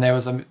 and there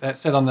was that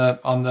said on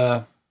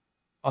the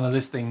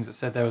listings, it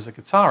said there was a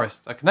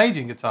guitarist, a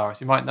Canadian guitarist.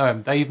 You might know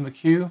him, Dave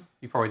McHugh.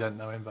 You probably don't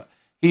know him, but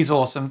he's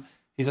awesome.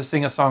 He's a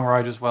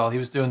singer-songwriter as well. He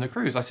was doing the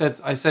cruise. I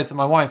said to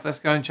my wife, let's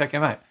go and check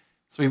him out.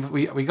 So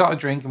we got a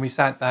drink and we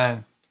sat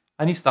down,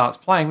 and he starts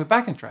playing with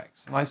backing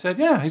tracks. And I said,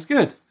 yeah, he's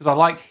good because I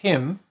like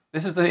him.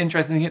 This is the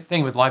interesting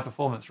thing with live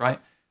performance, right?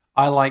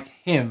 I like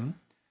him.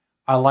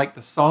 I like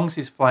the songs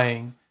he's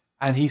playing,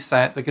 and he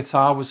said the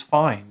guitar was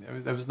fine.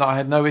 I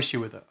had no issue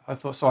with it. I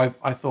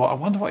thought, I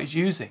wonder what he's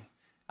using.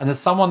 And as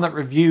someone that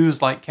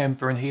reviews like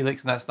Kemper and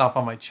Helix and that stuff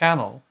on my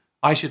channel,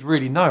 I should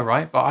really know,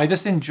 right? But I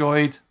just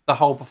enjoyed the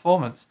whole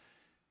performance.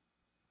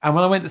 And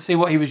when I went to see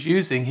what he was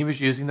using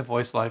the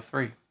Voice Live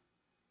 3.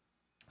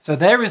 So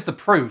there is the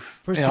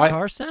proof. For his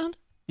guitar sound?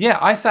 Yeah,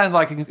 I sound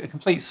like a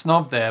complete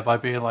snob there by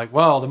being like,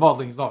 well, the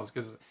modeling's not as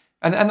good as...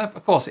 And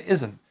of course it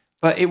isn't.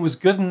 But it was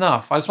good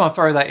enough. I just want to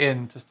throw that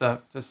in.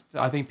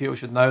 I think people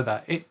should know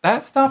that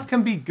that stuff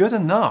can be good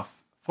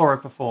enough for a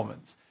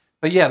performance.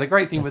 But yeah, the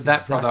great thing with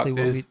that product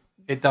is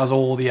it does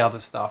all the other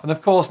stuff. And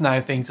of course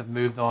now things have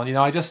moved on. You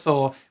know, I just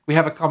saw we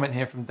have a comment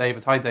here from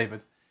David. Hi,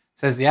 David.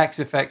 Says the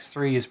Axe-FX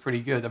 3 is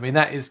pretty good. I mean,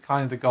 that is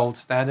kind of the gold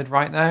standard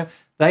right now.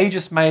 They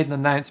just made an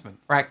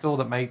announcement. Fractal,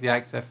 that made the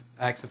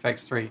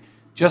Axe-FX 3,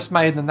 just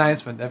made an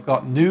announcement. They've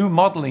got new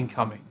modeling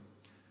coming,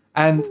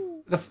 and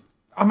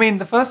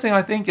the first thing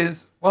I think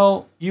is,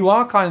 well, you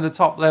are kind of the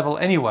top level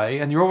anyway,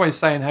 and you're always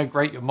saying how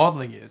great your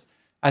modeling is.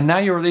 And now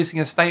you're releasing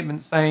a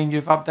statement saying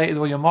you've updated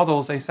all your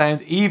models. They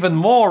sound even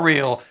more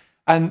real.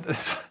 And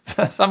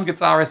some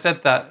guitarist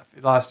said that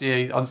last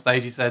year on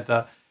stage. He said,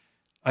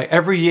 like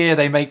every year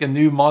they make a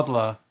new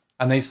modeler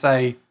and they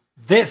say,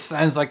 this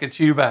sounds like a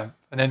tube amp.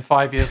 And then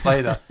 5 years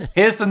later,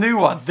 here's the new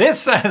one.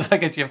 This sounds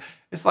like a tube.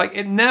 It's like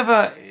it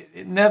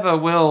never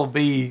will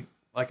be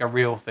like a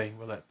real thing,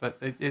 will it? But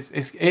it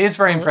is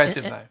very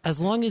impressive now.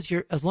 As long as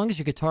your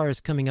guitar is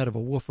coming out of a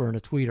woofer and a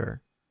tweeter,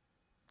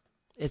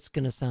 it's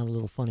going to sound a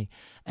little funny.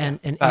 And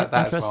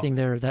that interesting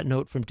well. there, that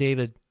note from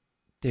Dave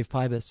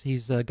Pybus.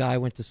 He's a guy I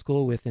went to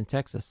school with in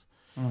Texas,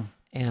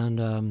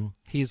 and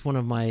he's one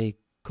of my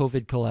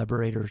COVID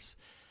collaborators.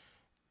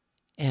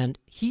 And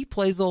he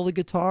plays all the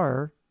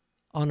guitar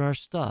on our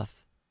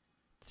stuff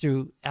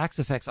through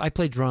Axe-FX. I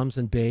play drums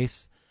and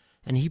bass,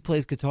 and he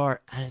plays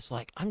guitar, and it's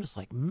like, I'm just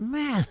like,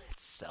 man, it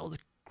sounds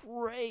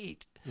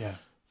great. Yeah.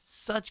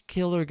 Such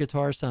killer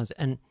guitar sounds.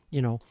 And,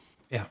 you know,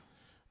 yeah,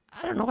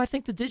 I don't know. I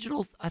think the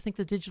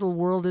digital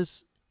world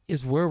is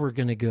where we're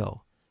going to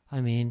go.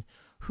 I mean,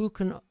 who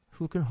can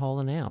haul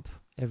an amp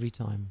every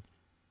time?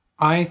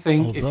 I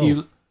think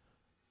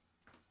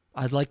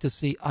I'd like to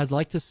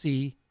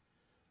see,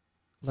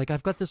 like,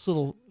 I've got this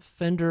little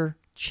Fender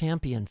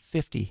Champion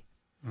 50,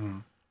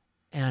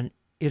 and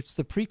it's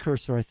the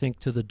precursor, I think,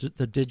 to the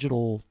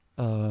digital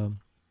deluxe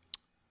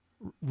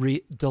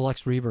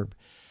reverb.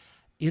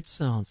 It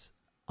sounds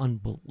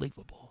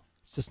unbelievable.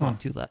 It's just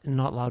not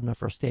not loud enough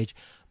for a stage,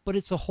 but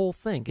it's a whole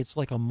thing. It's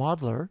like a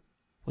modeler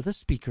with a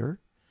speaker,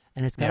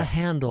 and it's got a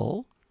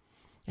handle,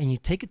 and you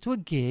take it to a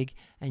gig,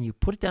 and you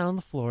put it down on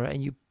the floor,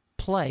 and you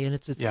play, and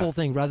it's a full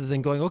thing, rather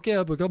than going, okay,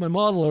 I've got my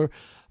modeler.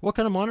 What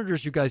kind of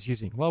monitors you guys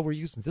using? Well, we're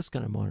using this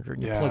kind of monitor,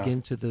 and you plug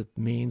into the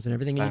mains and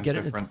everything, and you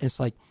get it. And it's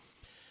like,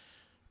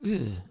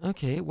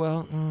 okay,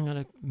 well, I'm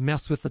gonna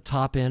mess with the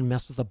top end,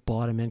 mess with the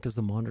bottom end because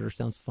the monitor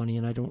sounds funny,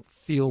 and I don't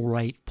feel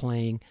right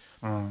playing.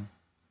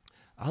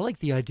 I like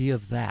the idea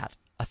of that,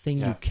 a thing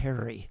you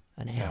carry,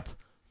 an amp.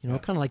 You know,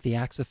 kind of like the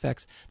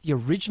Axe-FX, the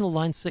original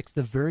Line 6,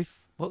 the very,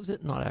 what was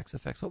it? Not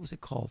Axe-FX, what was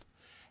it called?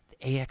 The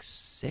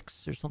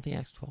AX6 or something,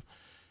 AX12.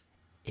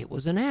 It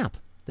was an amp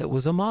that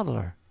was a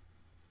modeler.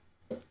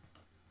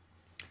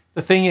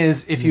 The thing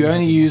is, if you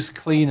only use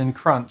clean and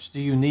crunch,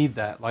 do you need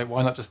that? Like,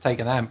 why not just take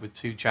an amp with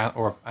two channels,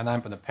 or an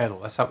amp and a pedal?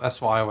 That's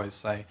what I always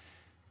say.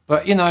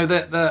 But you know,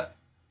 the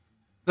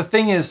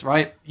thing is,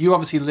 right? You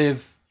obviously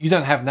you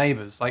don't have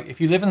neighbors. Like,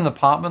 if you live in an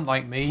apartment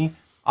like me,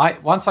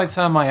 once I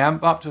turn my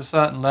amp up to a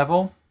certain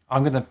level,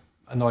 I'm going to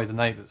annoy the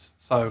neighbors.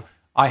 So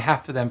I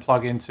have to then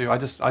plug into. I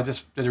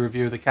just did a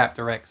review of the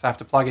Captor X. I have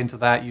to plug into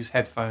that, use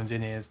headphones,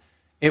 in ears.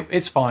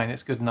 It's fine.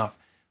 It's good enough.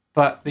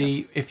 But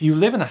if you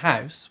live in a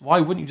house, why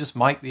wouldn't you just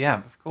mic the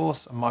amp? Of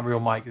course, my real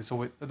mic is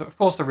always. Of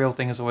course, the real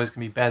thing is always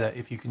going to be better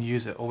if you can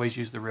use it. Always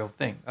use the real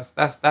thing.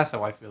 That's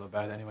how I feel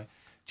about it anyway.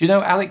 Do you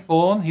know Alec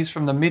Bourne? He's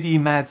from the MIDI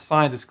Mad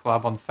Scientist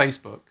Club on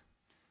Facebook.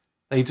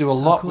 They do a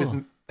lot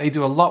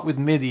with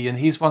MIDI, and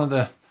he's one of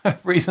the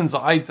reasons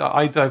I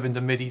dove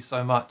into MIDI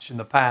so much in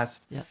the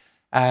past. Yeah.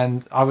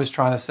 And I was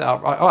trying to set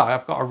up,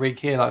 I've got a rig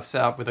here that I've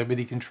set up with a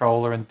MIDI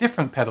controller and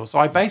different pedals. So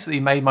I basically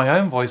made my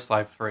own Voice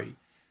Live 3.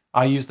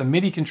 I used a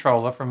MIDI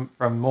controller from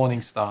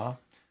Morningstar.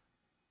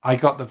 I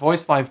got the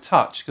Voice Live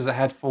Touch because it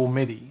had full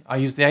MIDI. I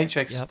used the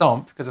HX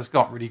Stomp because it's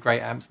got really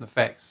great amps and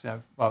effects,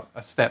 well,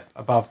 a step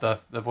above the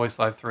Voice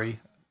Live 3.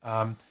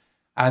 And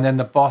then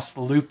the Boss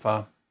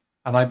Looper.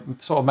 And I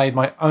sort of made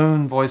my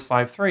own Voice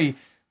Live 3,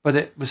 but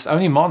it was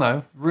only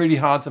mono, really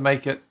hard to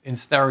make it in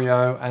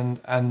stereo.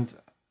 And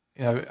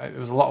it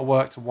was a lot of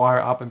work to wire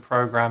it up and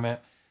program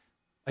it.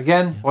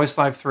 Again, Voice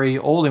Live 3,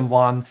 all in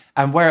one.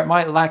 And where it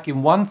might lack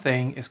in one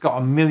thing, it's got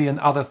a million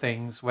other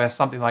things where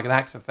something like an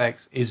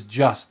Axe-Fx is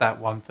just that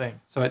one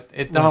thing. So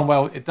it darn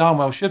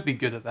well should be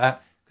good at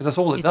that because that's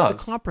all it does.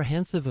 It's the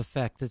comprehensive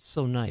effect that's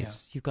so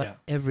nice. You've got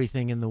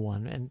everything in the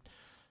one. And,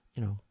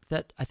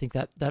 that I think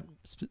that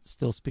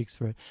still speaks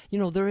for it.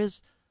 There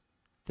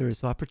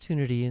is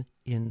opportunity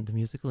in the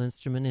musical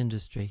instrument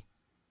industry,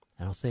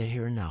 and I'll say it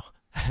here and now,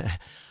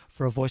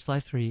 for a Voice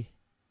Live 3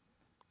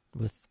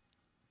 with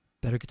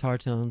better guitar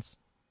tones,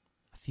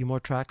 a few more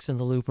tracks in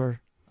the looper,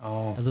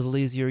 a little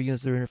easier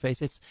user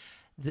interface.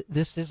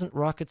 This isn't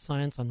rocket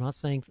science. I'm not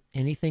saying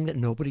anything that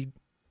nobody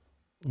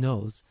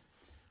knows.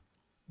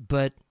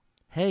 But,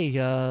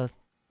 hey,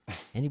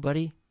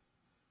 anybody,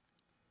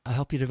 I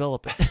help you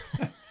develop it.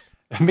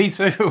 Me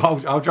too.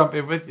 I'll jump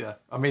in with you.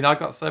 I mean, I've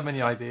got so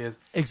many ideas.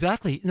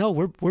 Exactly. No,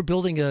 we're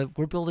building a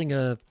group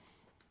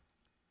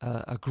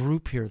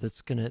here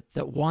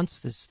that wants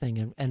this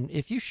thing, and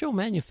if you show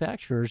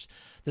manufacturers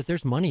that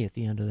there's money at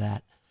the end of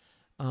that,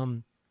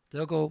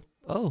 they'll go,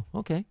 oh,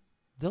 okay,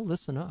 they'll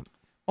listen up.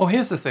 Well,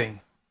 here's the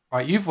thing,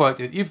 right? You're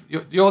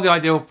the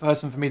ideal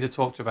person for me to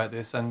talk to about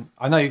this, and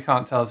I know you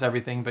can't tell us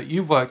everything, but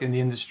you've worked in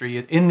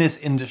this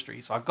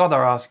industry, so I've got to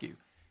ask you.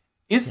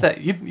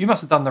 That you must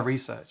have done the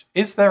research?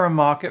 Is there a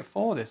market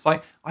for this?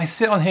 Like, I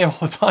sit on here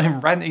all the time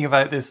ranting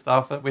about this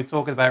stuff that we're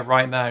talking about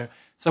right now.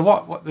 So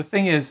what the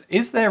thing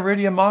is there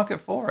really a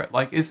market for it?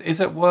 Like, is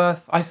it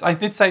worth? I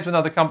did say to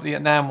another company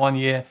at NAMM one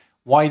year,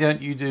 why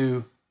don't you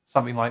do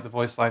something like the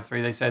Voice Live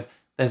 3? They said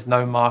there's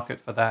no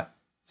market for that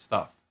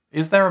stuff.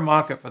 Is there a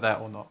market for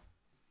that or not?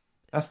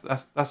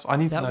 That's I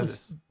need to know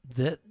this.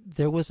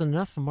 There was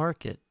enough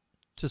market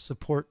to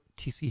support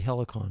TC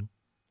Helicon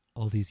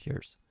all these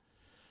years.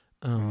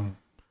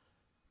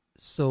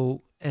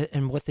 So,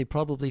 and what they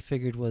probably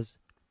figured was,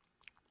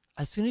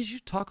 as soon as you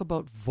talk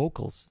about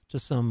vocals to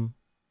some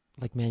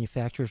like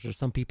manufacturers or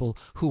some people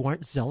who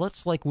aren't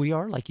zealots like we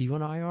are, like you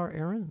and I are,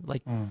 Aaron,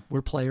 like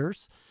we're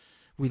players,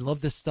 we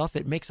love this stuff,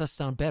 it makes us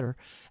sound better.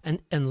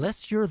 And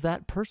unless you're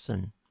that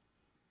person,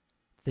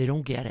 they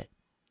don't get it.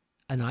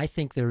 And I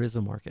think there is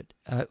a market.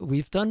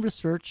 We've done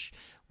research.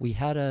 We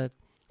have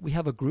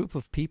a group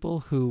of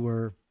people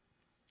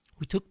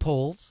we took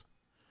polls.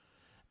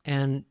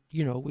 And,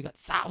 we got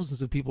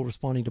thousands of people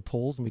responding to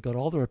polls, and we got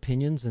all their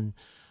opinions. And,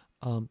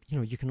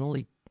 you can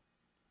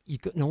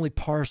only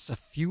parse a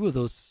few of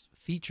those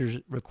feature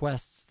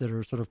requests that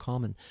are sort of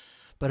common.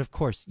 But of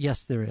course,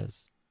 yes, there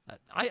is.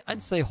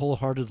 I'd say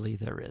wholeheartedly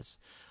there is.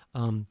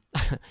 And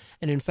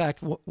in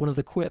fact, one of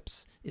the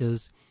quips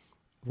is,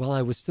 while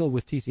I was still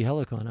with TC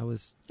Helicon, I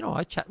was,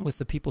 I chatting with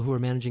the people who were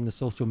managing the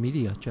social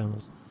media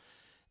channels.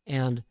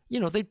 And,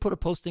 they'd put a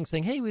posting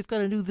saying, hey, we've got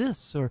to do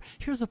this, or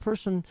here's a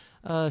person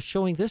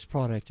showing this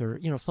product, or,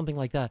 something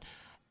like that.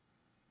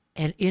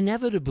 And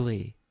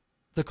inevitably,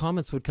 the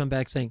comments would come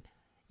back saying,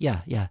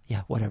 yeah,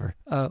 whatever.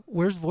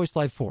 Where's Voice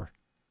Live 4?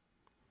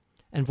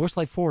 And Voice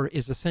Live 4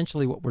 is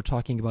essentially what we're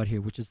talking about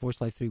here, which is Voice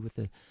Live 3 with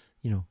the,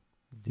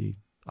 the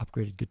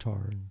upgraded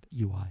guitar and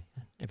UI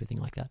and everything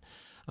like that.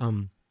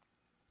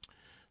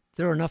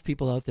 There are enough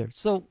people out there.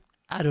 So,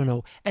 I don't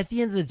know. At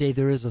the end of the day,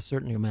 there is a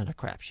certain amount of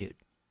crapshoot.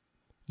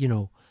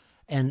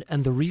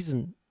 And the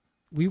reason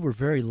we were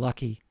very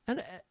lucky,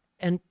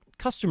 and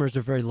customers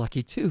are very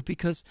lucky too,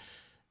 because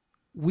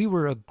we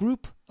were a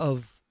group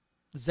of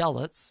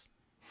zealots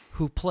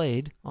who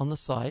played on the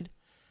side,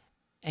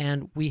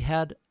 and we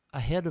had a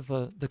head of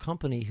the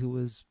company who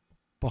was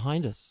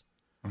behind us.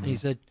 And he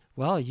said,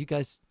 well, you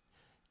guys,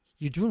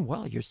 you're doing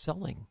well. You're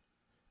selling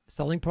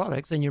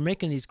products, and you're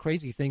making these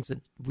crazy things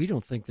that we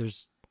don't think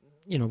there's,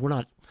 we're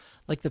not,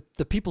 like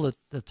the people at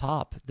the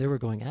top, they were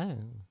going,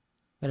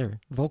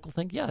 whatever, vocal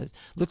thing, yeah, it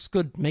looks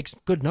good, makes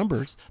good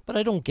numbers, but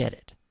I don't get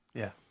it.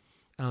 Yeah.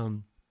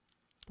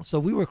 So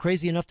we were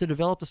crazy enough to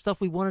develop the stuff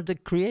we wanted to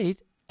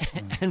create,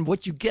 and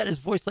what you get is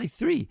Voice Live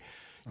 3.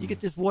 You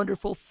get this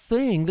wonderful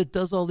thing that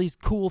does all these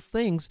cool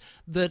things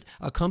that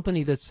a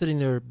company that's sitting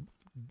there,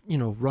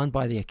 run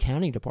by the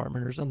accounting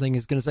department or something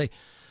is going to say,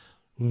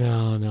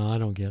 no, I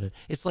don't get it.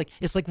 It's like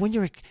when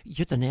you're at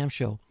the NAMM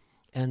show,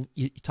 and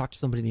you talk to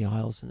somebody in the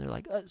aisles, and they're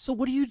like, so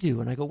what do you do?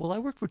 And I go, well, I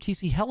work for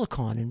TC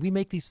Helicon, and we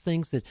make these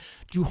things that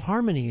do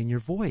harmony in your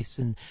voice,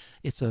 and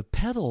it's a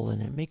pedal,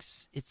 and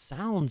it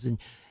sounds, and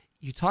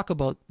you talk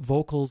about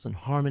vocals and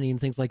harmony and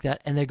things like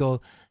that, and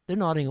they're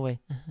nodding away.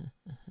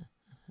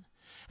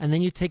 And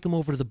then you take them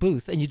over to the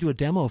booth, and you do a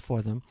demo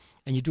for them,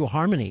 and you do a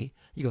harmony.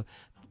 You go,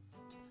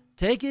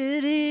 take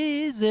it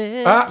easy.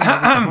 With the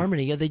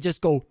harmony, they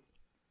just go.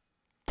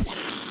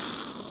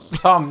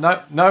 Tom,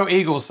 no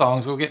Eagles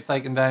songs will get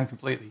taken down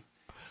completely.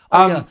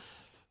 Yeah.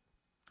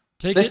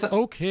 Take it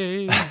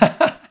okay.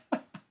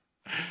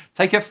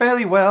 Take it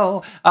fairly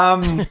well.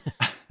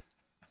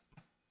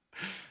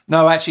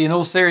 No, actually, in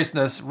all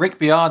seriousness, Rick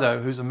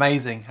Beardo, who's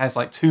amazing, has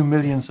like 2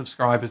 million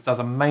subscribers, does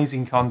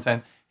amazing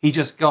content. He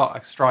just got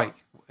a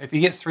strike. If he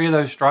gets 3 of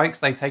those strikes,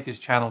 they take his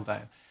channel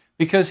down.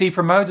 Because he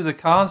promoted a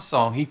Cars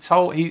song. He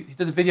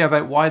did a video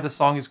about why the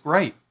song is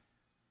great.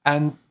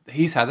 And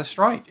he's had a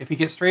strike. If he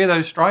gets 3 of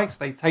those strikes,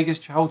 they take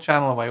his whole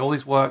channel away. All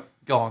his work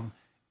gone.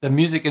 The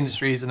music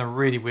industry is in a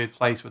really weird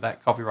place with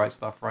that copyright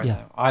stuff right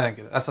now. I don't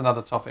get it. That's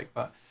another topic.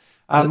 But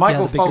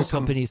Michael the bigger Folsom,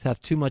 companies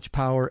have too much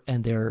power,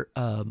 and they're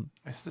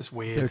it's just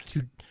weird.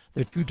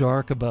 They're too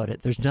dark about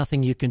it. There's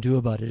nothing you can do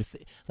about it. If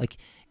like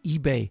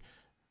eBay,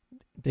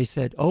 they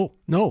said, "Oh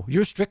no,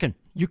 you're stricken.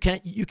 You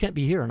can't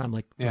be here." And I'm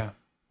like, yeah.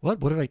 What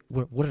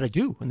did I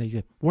do? And they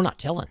said, "We're not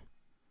telling.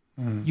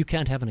 You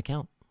can't have an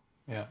account."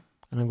 Yeah.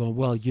 And I'm going,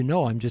 "Well,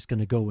 I'm just going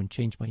to go and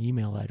change my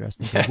email address."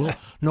 And they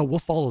go, we'll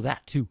follow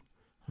that too.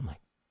 I'm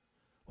like,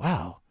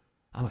 wow,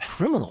 I'm a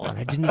criminal, and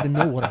I didn't even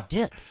know what I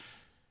did.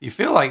 You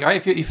feel like,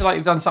 right? You feel like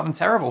you've done something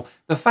terrible.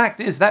 The fact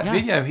is that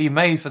video he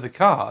made for the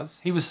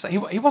Cars, he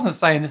wasn't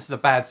saying this is a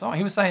bad song.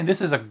 He was saying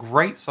this is a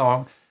great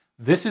song.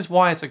 This is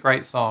why it's a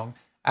great song.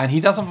 And he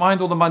doesn't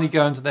mind all the money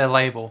going to their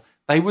label.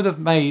 They would have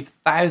made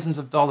thousands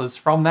of dollars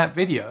from that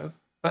video,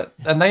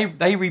 and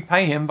they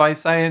repay him by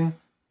saying,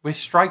 we're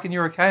striking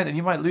your account and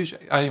you might lose your...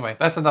 Anyway,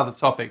 that's another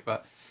topic.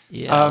 But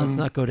let's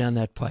not go down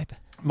that pipe.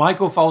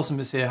 Michael Folsom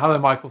is here. Hello,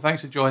 Michael.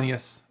 Thanks for joining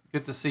us.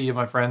 Good to see you,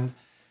 my friend.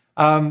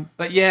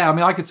 But yeah, I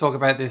mean, I could talk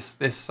about this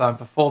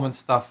performance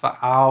stuff for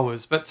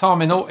hours. But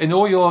Tom, in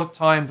all your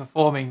time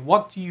performing,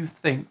 what do you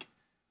think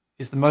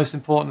is the most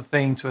important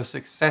thing to a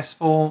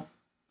successful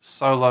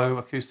solo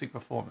acoustic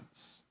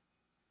performance?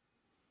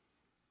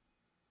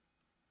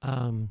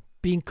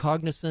 Being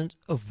cognizant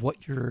of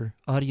what your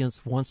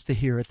audience wants to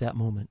hear at that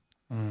moment.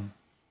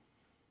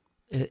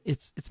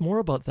 It's more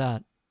about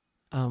that.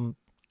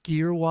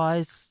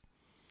 Gear-wise,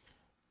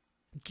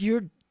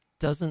 gear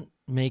doesn't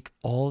make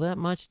all that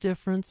much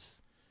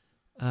difference.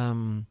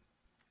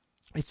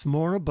 It's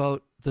more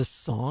about the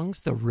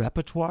songs, the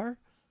repertoire,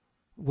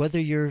 whether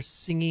you're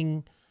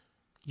singing,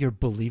 you're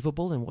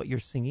believable in what you're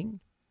singing,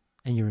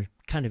 and you're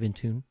kind of in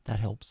tune. That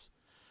helps.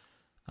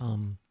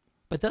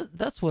 But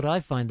that's what I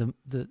find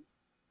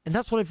and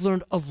that's what I've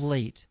learned of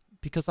late,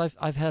 because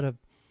I've had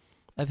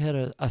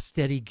a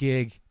steady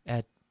gig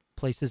at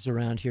places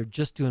around here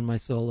just doing my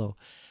solo,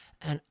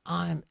 and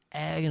I'm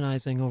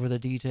agonizing over the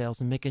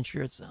details and making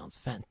sure it sounds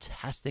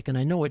fantastic, and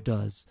I know it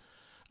does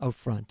out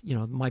front,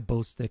 my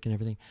bow stick and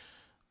everything.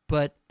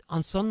 But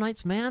on some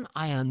nights, man,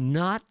 I am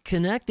not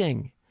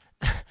connecting.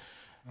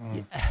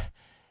 And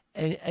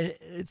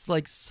it's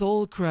like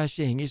soul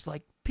crushing. It's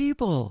like,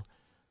 people,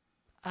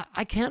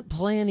 I can't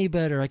play any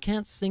better. I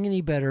can't sing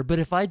any better. But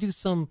if I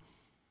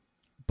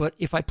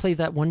play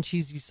that one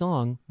cheesy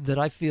song that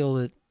I feel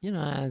that,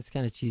 it's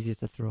kind of cheesy,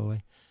 it's a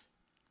throwaway,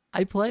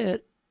 I play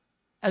it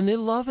and they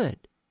love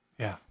it.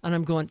 Yeah. And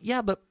I'm going,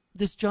 yeah, but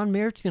this John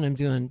Mayer tune I'm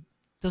doing,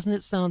 doesn't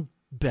it sound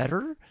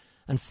better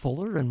and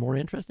fuller and more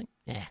interesting?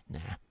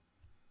 Nah.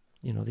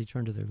 They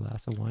turn to their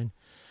glass of wine.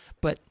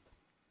 But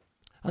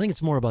I think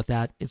it's more about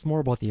that. It's more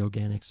about the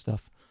organic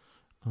stuff.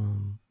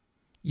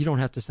 You don't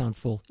have to sound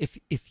full.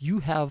 If you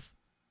have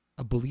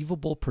a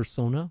believable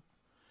persona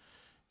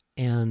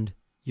and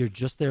you're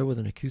just there with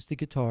an acoustic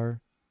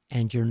guitar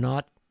and you're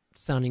not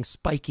sounding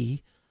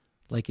spiky,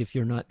 like if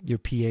your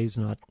PA's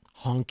not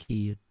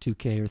honky at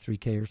 2K or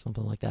 3K or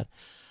something like that,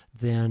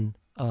 then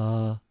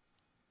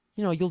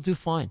you'll do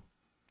fine.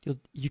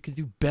 You can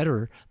do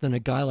better than a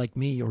guy like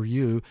me or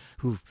you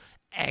who've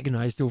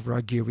agonized over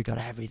our gear. We got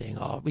everything.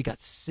 Oh, we got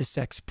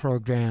SysX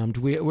programmed.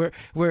 We're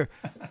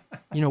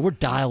we're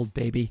dialed,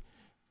 baby.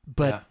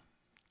 But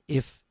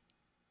if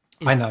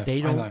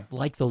they don't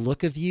like the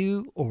look of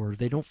you, or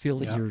they don't feel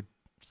that you're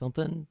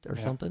something or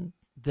something,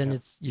 then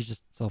you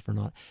just self or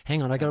not.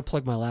 Hang on, I got to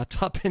plug my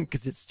laptop in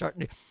because it's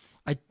starting to.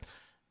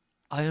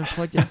 I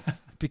unplugged it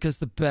because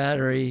the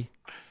battery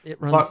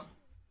runs.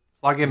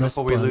 Plug in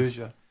before we lose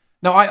you.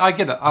 No, I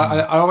get it.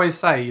 I always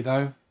say,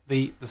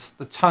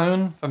 the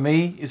tone for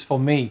me is for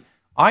me.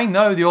 I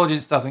know the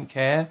audience doesn't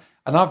care,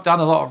 and I've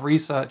done a lot of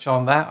research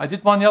on that. I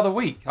did one the other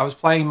week. I was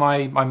playing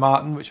my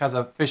Martin, which has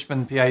a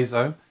Fishman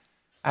piezo,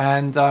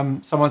 and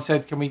someone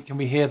said, "Can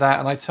we hear that?"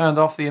 And I turned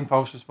off the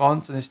impulse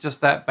response, and it's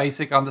just that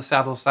basic under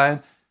saddle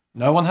sound.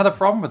 No one had a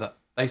problem with it.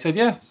 They said,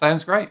 "Yeah,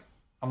 sounds great."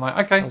 I'm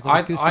like, "Okay."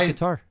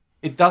 Guitar.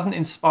 It doesn't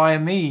inspire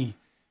me.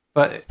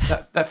 But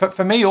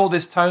for me, all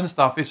this tone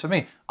stuff is for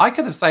me. I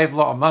could have saved a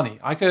lot of money.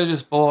 I could have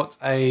just bought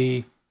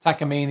a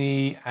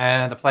Takamine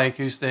and a Play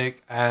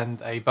Acoustic and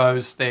a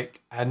Bose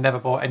stick and never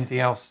bought anything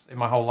else in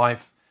my whole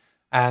life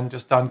and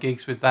just done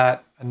gigs with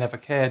that and never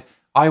cared.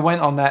 I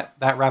went on that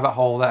rabbit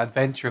hole, that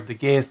adventure of the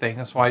gear thing.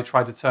 That's why I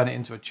tried to turn it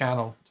into a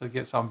channel to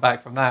get something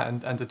back from that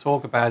and to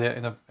talk about it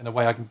in a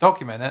way I can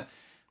document it.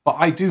 But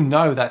I do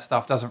know that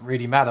stuff doesn't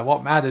really matter.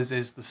 What matters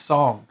is the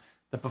song,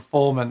 the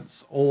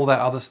performance, all that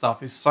other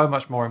stuff is so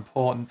much more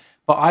important.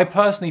 But I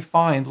personally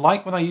find,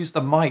 like when I used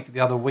the mic the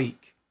other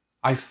week,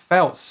 I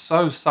felt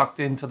so sucked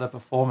into the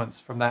performance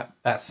from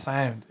that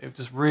sound. It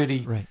just really,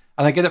 Right.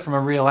 and I get it from a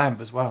real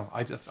amp as well.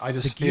 I just The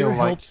feel gear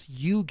like, helps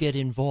you get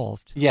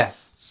involved.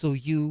 yes, So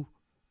you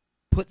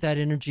put that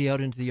energy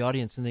out into the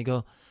audience and they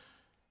go,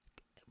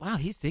 wow,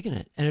 he's digging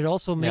it. And it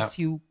also makes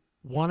you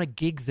want to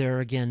gig there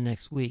again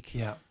next week.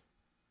 yeah,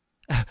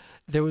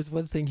 There was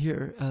one thing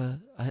here.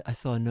 I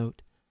saw a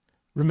note.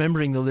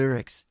 Remembering the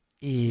lyrics.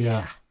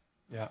 Yeah.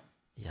 yeah.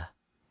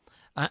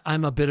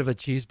 I'm a bit of a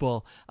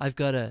cheeseball. I've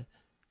got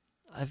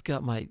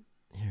my,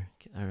 here,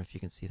 I don't know if you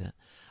can see that.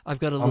 I've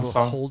got a little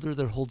song. holder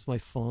that holds my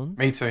phone.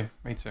 Me too.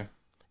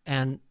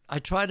 And I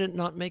try to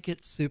not make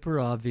it super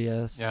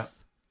obvious. Yeah.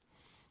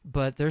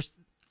 But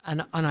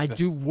and I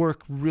do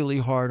work really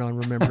hard on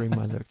remembering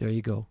my lyric. There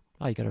you go.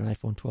 Oh, you got an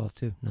iPhone 12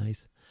 too.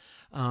 Nice.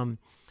 I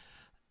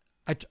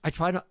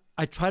try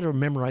to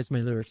memorize my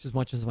lyrics as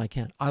much as I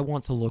can. I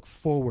want to look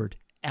forward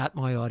at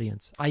my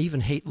audience. I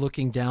even hate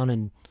looking down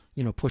and,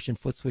 pushing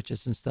foot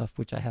switches and stuff,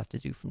 which I have to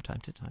do from time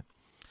to time.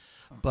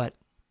 But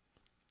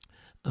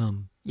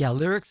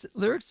lyrics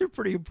are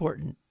pretty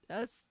important.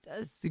 That's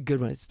a good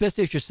one,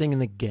 especially if you're singing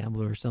The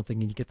Gambler or something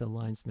and you get the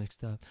lines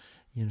mixed up,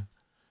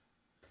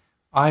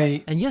 And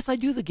yes, I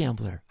do The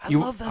Gambler. I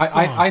love that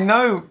song. I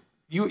know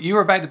you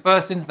were about to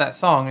burst into that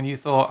song and you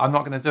thought, I'm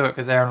not going to do it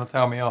because Aaron will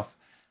tell me off.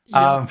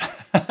 Yeah.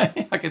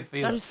 I could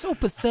feel That it. is so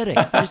pathetic.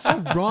 That is so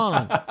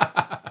wrong.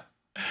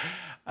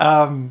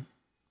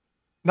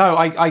 No,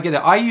 I get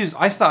it.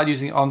 I started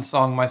using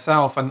OnSong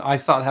myself, and I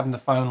started having the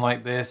phone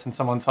like this, and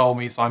someone told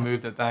me, so I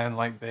moved it down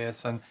like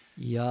this. And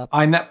Yup.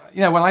 when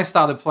I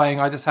started playing,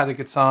 I just had a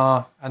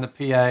guitar and a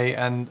PA,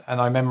 and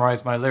I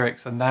memorized my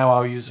lyrics. And now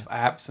I'll use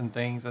apps and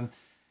things. And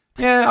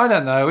I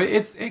don't know.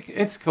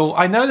 It's cool.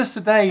 I noticed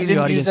today you The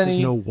didn't audience use any,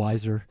 is no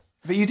wiser.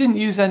 but you didn't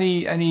use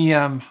any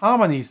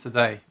harmonies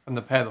today from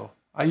the pedal.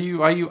 Are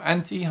you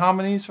anti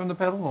harmonies from the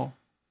pedal?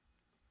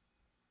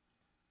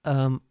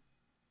 Or?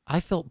 I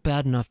felt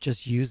bad enough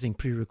just using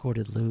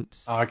pre-recorded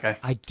loops. Oh, okay.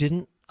 I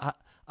didn't.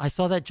 I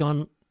saw that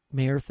John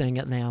Mayer thing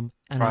at NAMM,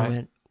 and I Right.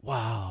 went,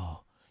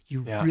 "Wow,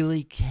 you Yeah.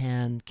 really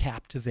can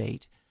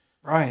captivate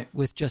Right.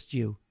 with just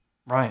you."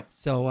 Right.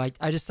 So I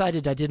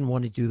decided I didn't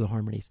want to do the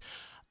harmonies.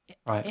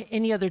 Right.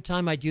 Any other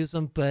time I'd use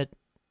them, but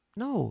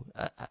no,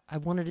 I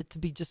wanted it to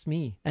be just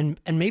me, and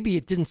maybe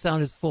it didn't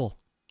sound as full.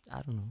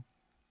 I don't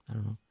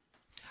know.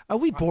 Are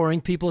we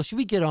boring people? Should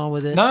we get on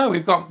with it? No,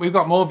 we've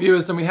got more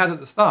viewers than we had at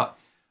the start.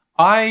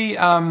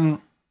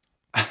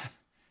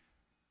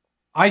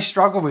 I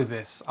struggle with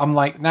this. I'm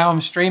like, now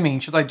I'm streaming.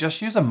 Should I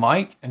just use a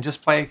mic and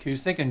just play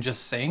acoustic and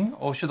just sing,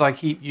 or should I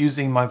keep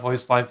using my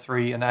Voice Live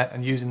 3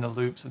 and using the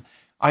loops? And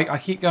I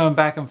keep going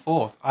back and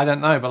forth. I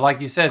don't know, but like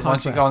you said,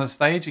 once you go on the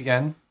stage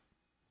again,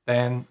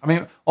 then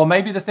or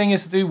maybe the thing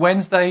is to do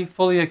Wednesday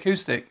fully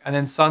acoustic and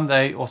then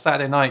Sunday or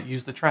Saturday night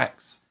use the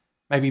tracks.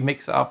 Maybe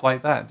mix it up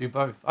like that. Do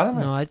both. I don't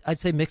know. No, I'd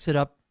say mix it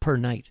up per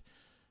night.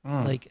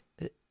 Like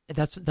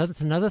that's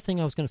another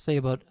thing I was going to say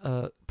about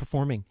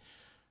performing.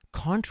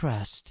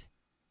 Contrast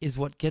is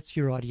what gets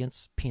your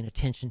audience paying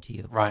attention to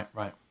you. Right.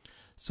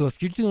 So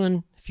if you're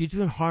doing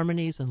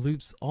harmonies and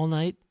loops all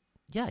night,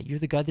 yeah, you're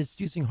the guy that's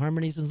using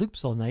harmonies and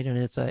loops all night, and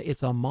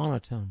it's a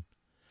monotone.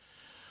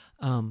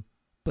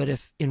 But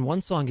if in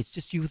one song it's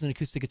just you with an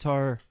acoustic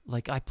guitar,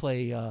 like I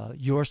play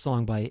Your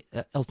Song by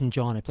Elton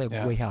John, I play it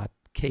way high,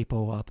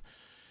 capo up.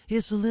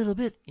 It's a little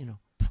bit, I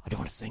don't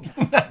want to sing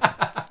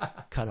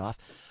it. Cut off.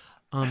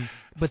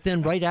 But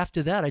then right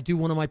after that, I do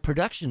one of my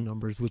production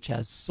numbers, which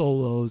has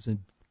solos and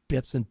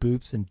bips and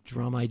boops and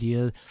drum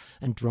idea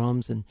and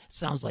drums, and it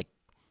sounds like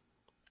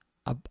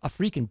a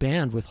freaking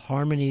band with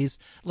harmonies.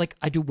 Like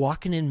I do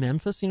Walking in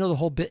Memphis, the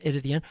whole bit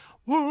at the end.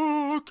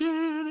 Walking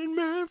in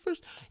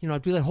Memphis. I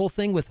do that whole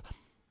thing with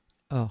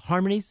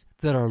harmonies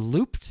that are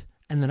looped,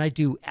 and then I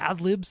do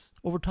ad-libs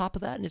over top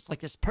of that, and it's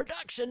like this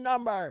production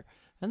number.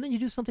 And then you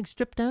do something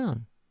stripped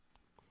down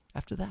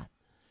after that.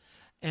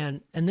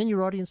 And then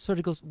your audience sort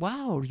of goes,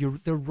 wow,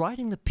 they're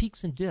riding the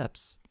peaks and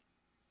dips,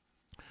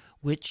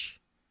 which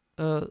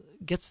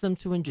gets them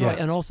to enjoy. Yeah.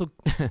 And also,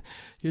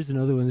 here's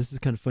another one. This is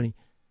kind of funny.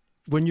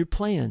 When you're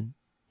playing,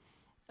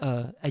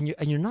 and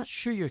you're not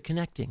sure you're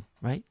connecting,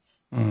 right?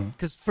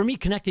 Because for me,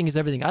 connecting is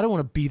everything. I don't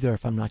want to be there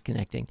if I'm not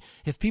connecting.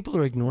 If people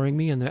are ignoring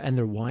me and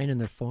their wine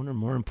and their phone are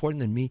more important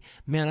than me,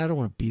 man, I don't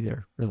want to be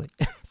there. Really,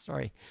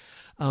 sorry.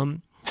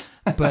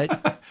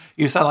 But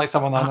You sound like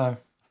someone I know.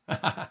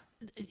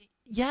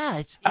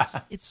 yeah,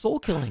 it's soul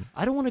killing.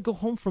 I don't want to go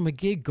home from a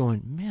gig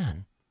going,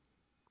 man,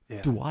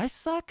 do I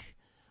suck,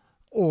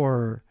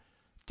 or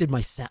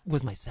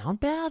was my sound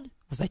bad?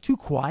 Was I too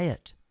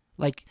quiet?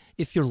 Like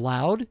if you're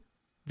loud,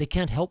 they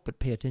can't help but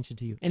pay attention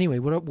to you. Anyway,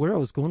 where I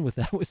was going with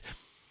that was,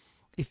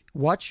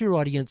 watch your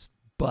audience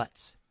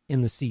butts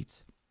in the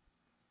seats,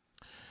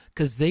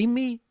 because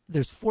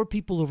there's 4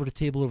 people over the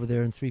table over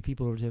there and 3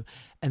 people over the table,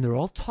 and they're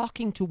all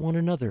talking to one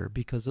another,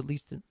 because at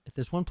least at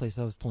this one place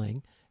I was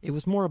playing, it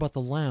was more about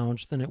the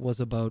lounge than it was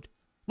about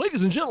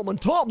ladies and gentlemen,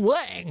 Tom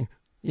Lang,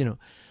 you know,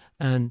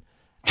 and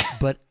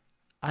but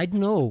I'd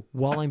know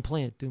while I'm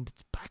playing,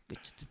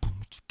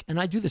 and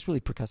I do this really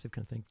percussive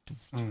kind of thing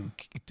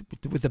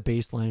with the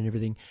bass line and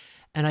everything,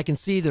 and I can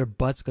see their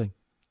butts going,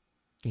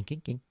 ging,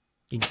 ging, ging,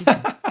 ging, ging,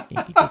 ging,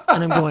 ging, ging,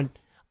 and I'm going,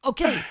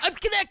 okay, I'm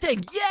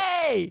connecting,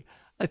 yay!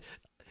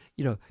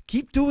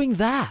 Keep doing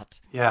that.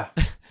 Yeah.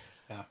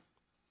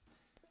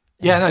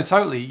 Yeah, no,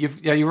 totally.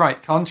 You're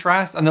right.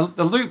 Contrast, and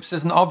the loops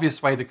is an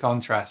obvious way to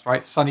contrast,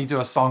 right? Sonny do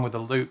a song with a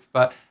loop,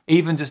 but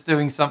even just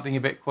doing something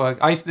a bit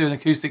quirky. I used to do an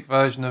acoustic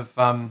version of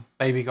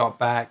 "Baby Got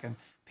Back," and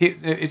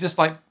it just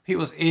like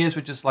people's ears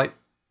would just like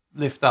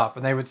lift up,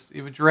 and it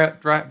would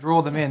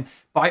draw them in.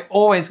 But I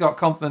always got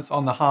compliments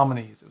on the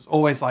harmonies. It was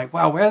always like,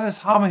 "Wow, where are those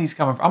harmonies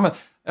coming from?" It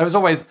was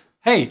always,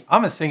 "Hey,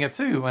 I'm a singer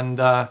too,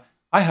 and I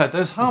heard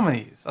those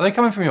harmonies. Are they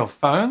coming from your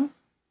phone?"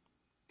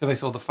 Because they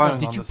saw the phone.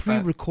 Did you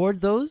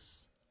pre-record those?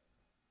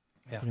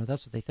 Yeah.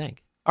 That's what they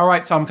think. All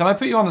right, Tom, can I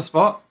put you on the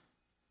spot?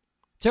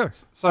 Sure.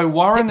 So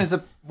Warren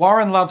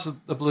loves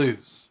the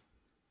blues.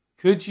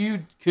 Could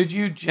you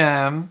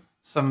jam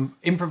some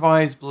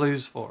improvised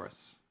blues for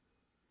us?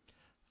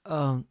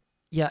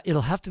 Yeah,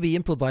 it'll have to be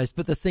improvised,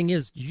 but the thing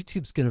is,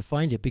 YouTube's going to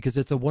find it because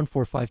it's a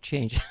 1/4/5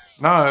 change.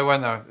 No, it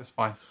won't. No, it's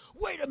fine.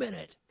 Wait a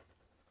minute.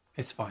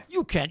 It's fine.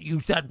 You can't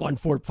use that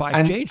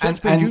 1/4/5 change.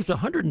 That's been used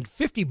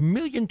 150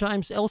 million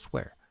times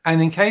elsewhere. And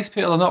in case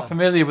people are not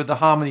familiar with the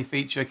harmony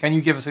feature, can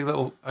you give us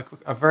a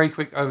very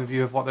quick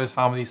overview of what those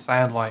harmonies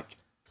sound like?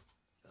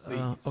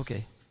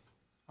 Okay.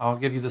 I'll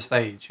give you the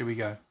stage. Here we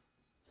go.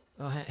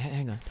 Oh,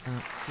 hang on.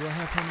 Do I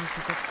have harmonies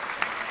with that?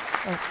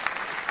 Oh,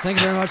 thank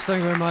you very much. Thank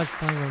you very much.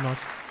 Thank you very much.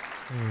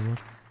 Thank you very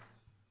much.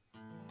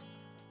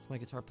 Is my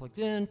guitar plugged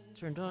in?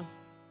 Turned on?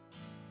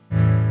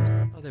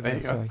 Oh, there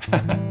we go.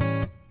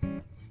 Sorry.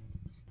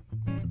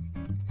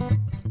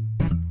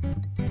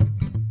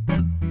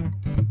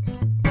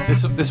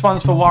 This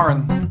one's for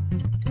Warren.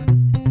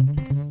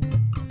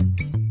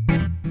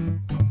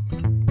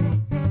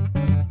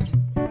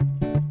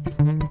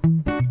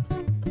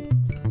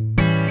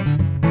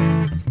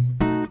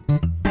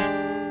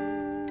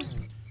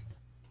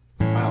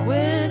 Wow.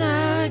 When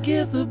I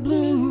get the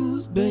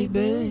blues,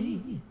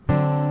 baby,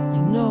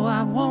 you know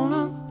I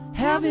wanna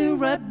have you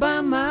right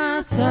by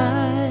my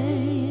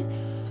side.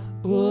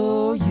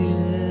 Oh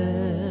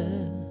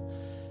yeah.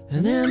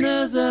 And then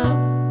there's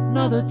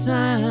another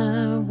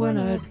time when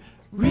I'd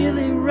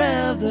really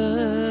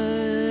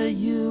rather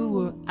you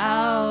were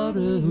out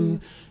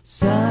of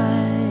sight.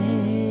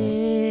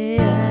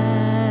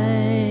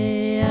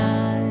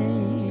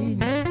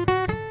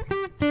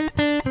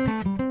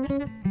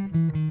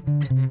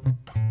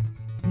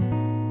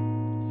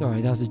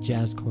 Sorry, that was a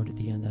jazz chord at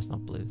the end. That's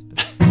not blues.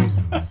 But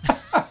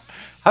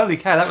Holy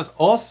cow, that was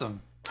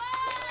awesome.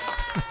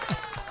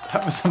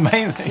 That was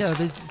amazing. Yeah,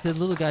 the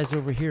little guys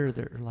over here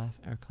that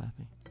are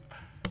clapping.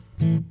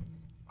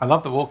 I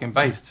love the walking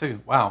bass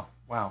too. Wow.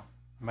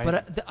 Amazing.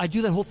 But I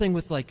do that whole thing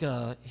with like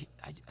I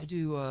do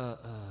you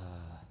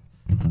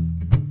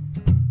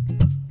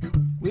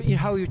know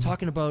how you were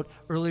talking about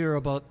earlier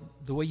about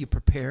the way you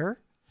prepare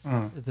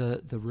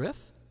the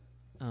riff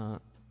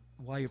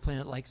while you're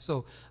playing it. Like,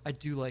 so I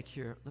do like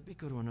here. Let me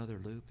go to another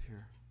loop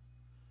here.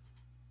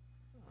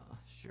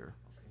 Sure.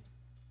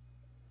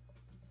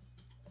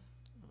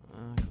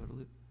 Okay. Go to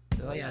loop.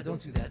 Oh yeah,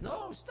 don't do that.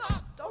 No,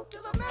 stop! Don't do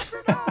the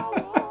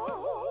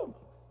metronome.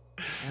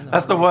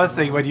 That's the worst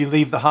thing when you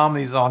leave the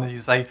harmonies on and you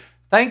say,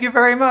 "Thank you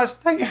very much,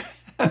 thank you."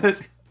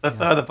 The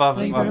third above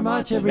as well. Thank you very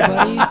much,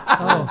 everybody.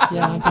 Oh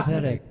yeah, I'm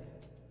pathetic.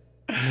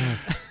 Yeah.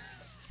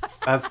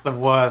 That's the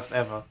worst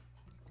ever.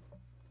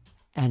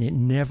 And it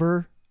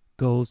never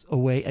goes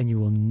away, and you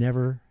will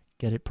never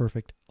get it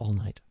perfect all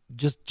night.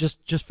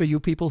 Just for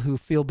you people who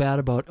feel bad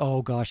about,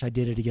 oh gosh, I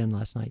did it again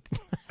last night.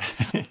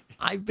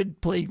 I've been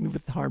playing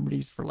with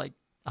harmonies for like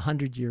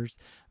 100 years,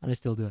 and I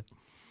still do it.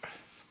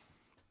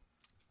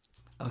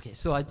 Okay,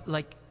 so I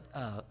like,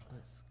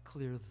 let's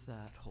clear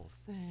that whole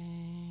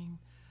thing.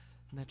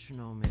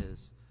 Metronome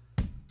is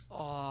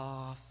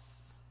off.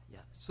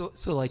 Yeah, so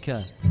like,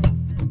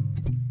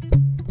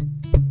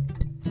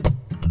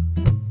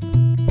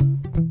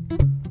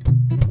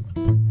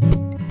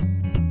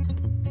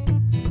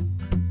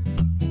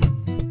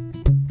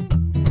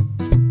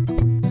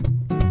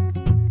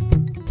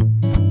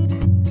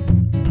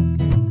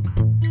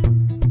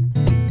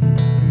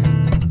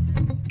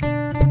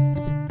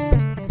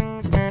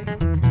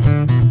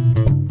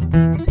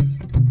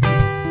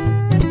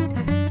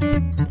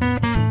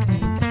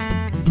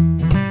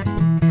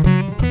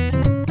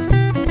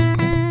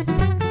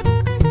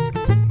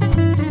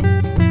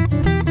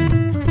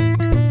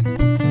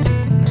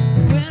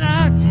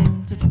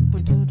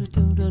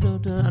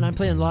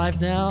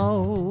 live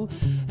now,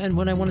 and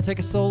when I want to take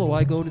a solo,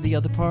 I go to the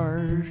other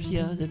part.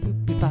 Yeah.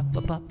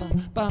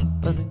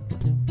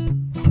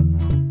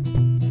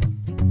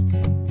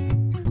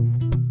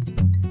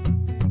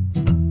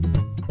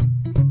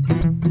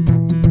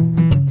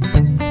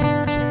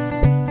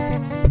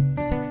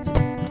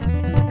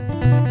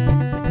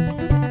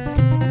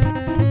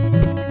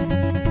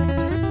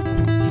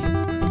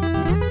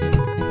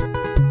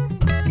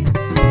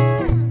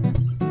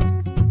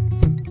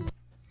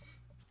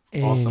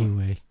 awesome.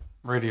 Anyway,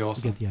 Really you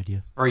awesome. get the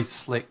idea. Very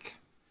slick.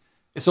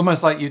 It's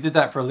almost like you did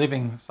that for a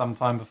living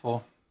sometime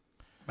before.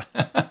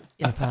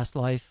 In a past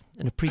life,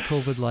 in a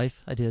pre-COVID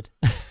life, I did.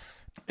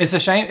 It's a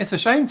shame. It's a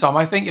shame, Tom.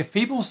 I think if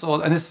people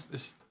saw, and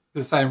this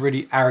sound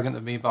really arrogant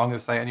of me, but I'm going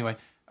to say it anyway.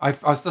 I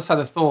just had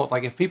a thought,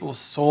 like if people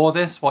saw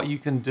this, what you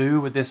can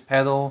do with this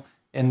pedal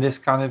in this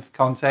kind of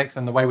context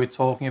and the way we're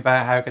talking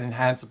about how it can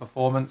enhance the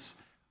performance,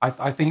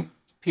 I think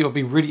people would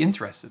be really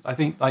interested. I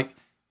think like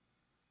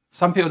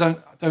some people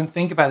don't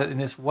think about it in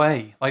this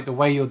way, like the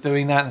way you're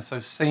doing that, and it's so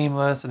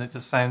seamless, and it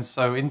just sounds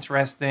so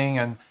interesting.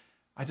 And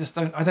I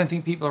don't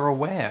think people are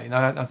aware. You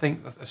know, I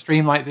think a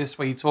stream like this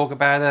where you talk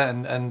about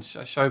it and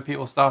show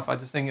people stuff, I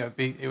just think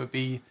it would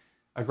be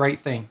a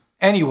great thing.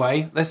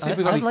 Anyway, let's see if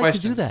we've got any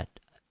questions. I'd like to do that.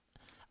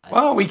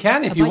 Well, we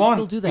can if you want.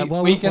 I might still do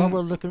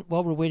that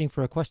while we're waiting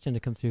for a question to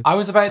come through. I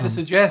was about to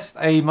suggest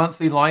a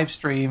monthly live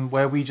stream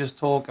where we just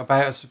talk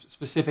about a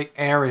specific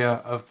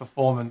area of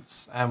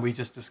performance and we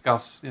just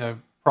discuss,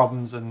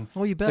 problems and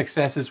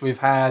successes we've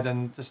had,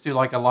 and just do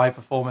like a live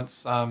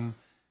performance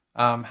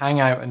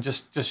hangout and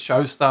just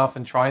show stuff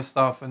and try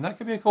stuff, and that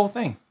could be a cool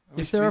thing.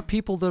 If there are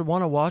people that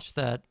want to watch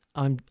that,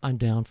 I'm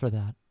down for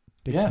that.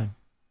 Big time.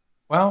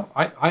 Well,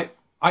 I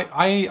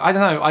don't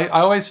know. I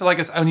always feel like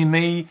it's only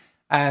me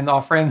and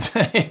our friends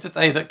here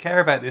today that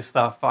care about this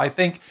stuff. But I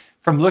think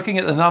from looking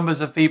at the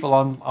numbers of people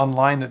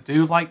online that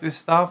do like this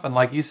stuff, and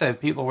like you said,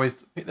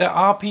 there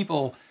are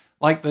people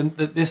like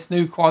this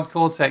new Quad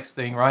Cortex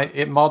thing, right?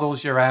 It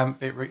models your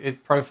amp,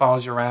 it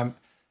profiles your amp,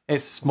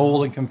 it's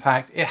small and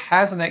compact, it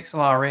has an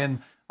XLR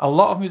in. A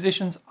lot of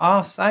musicians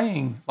are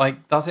saying,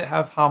 like, does it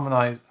have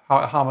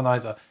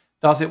harmonizer?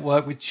 Does it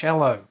work with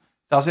cello?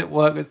 Does it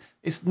work with...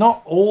 It's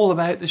not all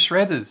about the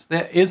shredders.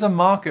 There is a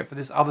market for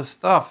this other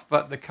stuff,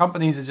 but the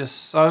companies are just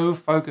so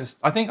focused.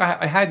 I think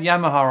I had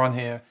Yamaha on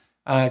here.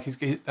 The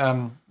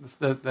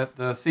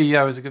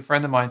CEO is a good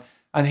friend of mine.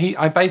 And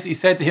I basically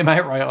said to him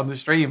outright on the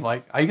stream,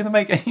 like, are you going to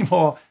make any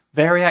more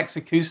Variax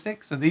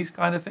acoustics and these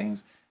kind of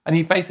things? And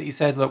he basically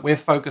said, look, we're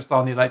focused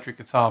on the electric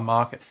guitar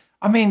market.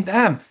 I mean,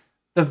 damn,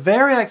 the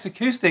Variax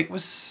acoustic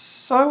was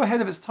so ahead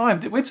of its time.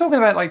 We're talking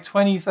about like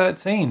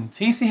 2013,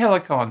 TC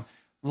Helicon,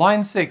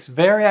 Line 6,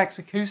 Variax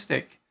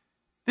acoustic.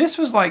 This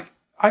was like,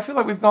 I feel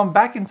like we've gone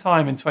back in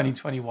time in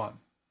 2021.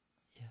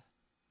 Yeah.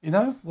 You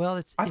know? Well,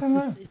 it's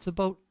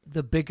about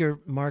the bigger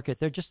market.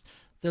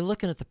 They're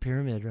looking at the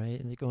pyramid, right?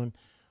 And they're going,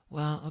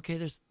 well, okay,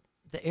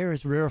 the air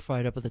is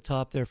rarefied up at the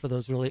top there for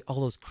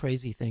all those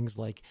crazy things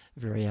like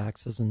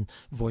Variaxes and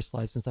Voice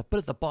Lives and stuff. But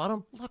at the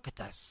bottom, look at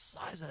the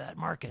size of that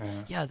market.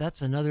 Yeah,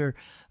 that's another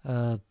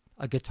a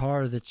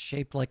guitar that's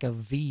shaped like a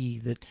V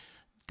that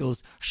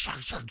goes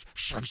shug shug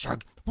shug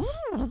shug,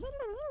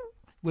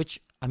 which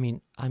I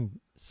mean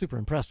I'm super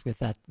impressed with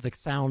that, the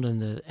sound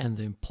and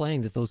the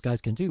playing that those guys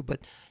can do.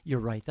 But you're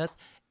right,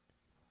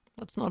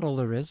 that's not all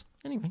there is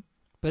anyway.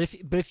 But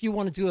if you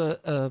want to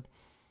do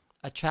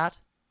a chat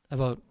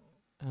about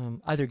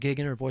either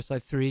Gigan or Voice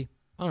Live 3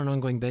 on an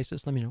ongoing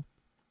basis, let me know.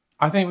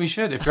 I think we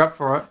should, if you're up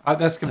for it.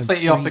 That's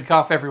completely off the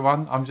cuff,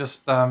 everyone. I'm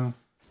just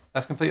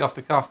that's completely off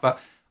the cuff, but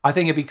I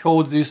think it'd be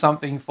cool to do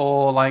something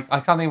for, like,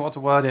 I can't think what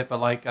to word it, but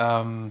like,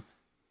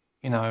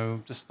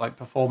 just like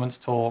performance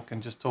talk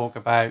and just talk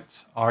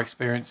about our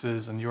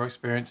experiences and your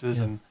experiences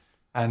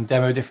and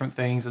demo different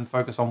things and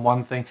focus on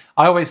one thing.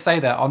 I always say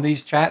that on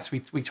these chats,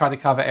 we try to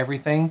cover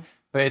everything,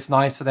 but it's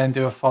nice to then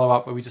do a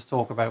follow-up where we just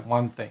talk about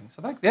one thing.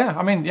 So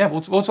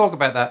we'll talk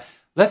about that.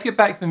 Let's get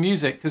back to the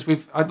music, because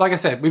like I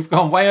said, we've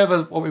gone way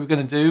over what we were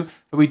going to do,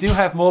 but we do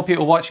have more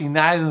people watching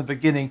now than the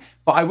beginning.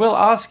 But I will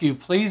ask you,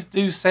 please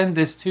do send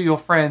this to your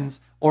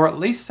friends, or at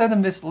least send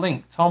them this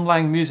link, Tom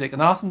Lang Music,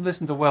 and ask them to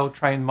listen to Well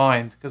Trained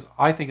Mind, because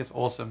I think it's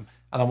awesome,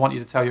 and I want you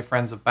to tell your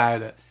friends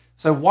about it.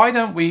 So why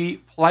don't we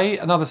play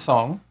another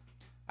song,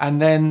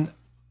 and then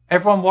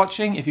everyone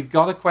watching, if you've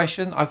got a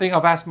question, I think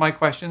I've asked my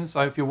questions,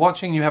 so if you're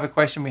watching, you have a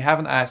question we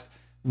haven't asked,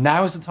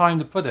 now is the time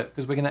to put it,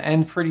 because we're going to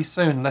end pretty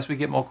soon unless we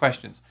get more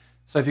questions.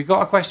 So if you've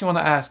got a question you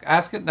want to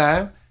ask it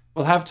now.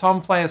 We'll have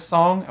Tom play a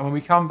song, and when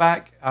we come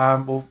back,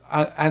 we'll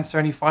answer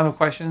any final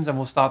questions, and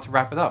we'll start to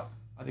wrap it up.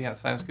 I think that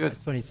sounds good.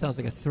 It's funny. It sounds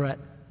like a threat.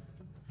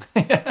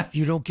 If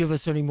you don't give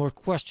us any more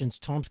questions,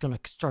 Tom's going to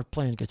start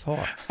playing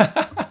guitar.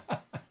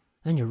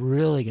 Then you're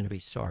really going to be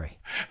sorry.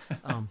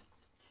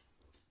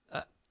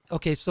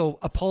 Okay, so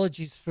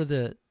apologies for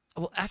the...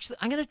 Well, actually,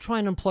 I'm going to try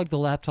and unplug the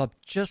laptop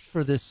just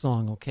for this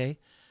song, okay?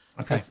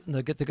 Okay.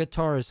 The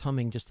guitar is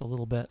humming just a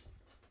little bit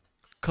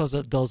because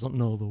it doesn't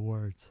know the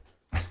words.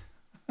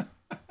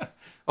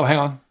 Oh, hang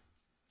on.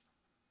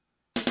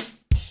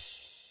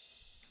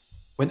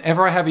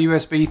 Whenever I have a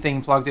USB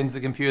thing plugged into the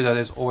computer,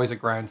 there's always a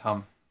ground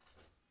hum.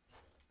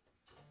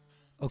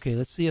 Okay,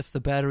 let's see if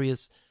the battery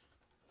is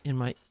in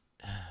my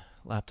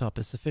laptop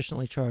is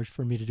sufficiently charged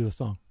for me to do a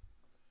song.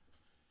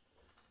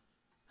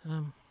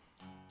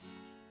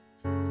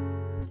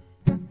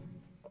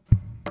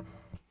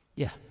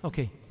 Yeah,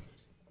 okay.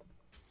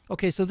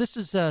 Okay, so this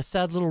is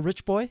Sad Little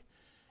Rich Boy,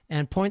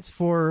 and points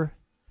for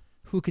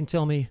who can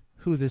tell me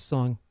who this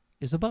song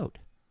is about.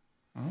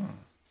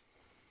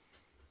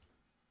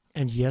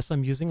 And yes,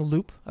 I'm using a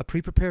loop, a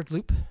pre-prepared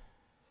loop.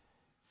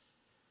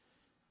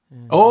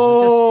 And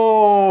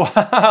Oh,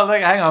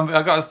 look, hang on.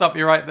 I've got to stop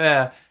you right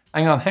there.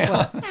 Hang on.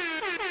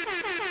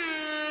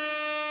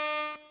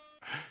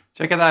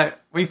 Check it out.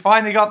 We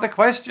finally got the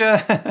question.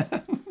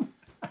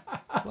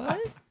 What?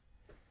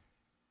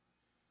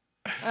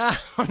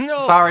 Oh,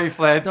 no. Sorry,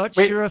 Fled. Not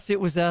sure if it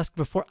was asked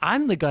before.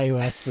 I'm the guy who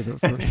asked for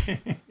the.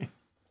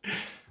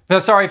 No,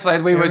 sorry,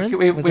 Fled. We Aaron,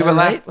 were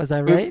right? Was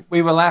I right?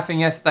 We were laughing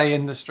yesterday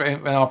in the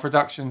stream in our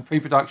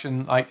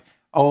pre-production, like,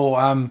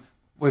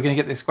 we're going to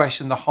get this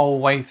question the whole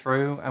way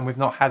through, and we've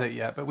not had it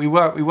yet. But we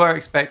were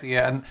expecting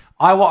it, and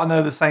I want to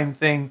know the same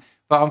thing.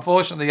 But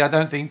unfortunately, I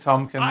don't think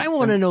Tom can. I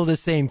want to know the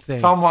same thing.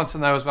 Tom wants to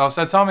know as well.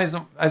 So Tom is,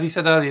 as he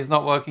said earlier, is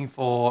not working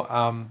for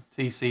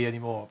TC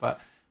anymore.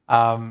 But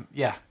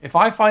yeah, if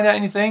I find out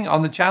anything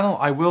on the channel,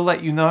 I will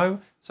let you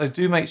know. So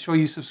do make sure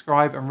you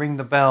subscribe and ring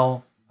the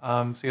bell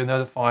so you're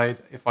notified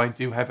if I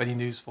do have any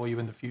news for you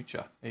in the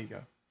future. There you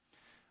go.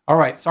 All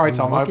right. Sorry,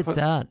 Tom. Look at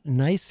that.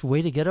 Nice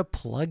way to get a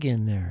plug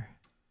in there.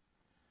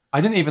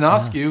 I didn't even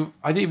ask you.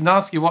 I didn't even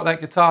ask you what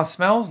that guitar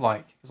smells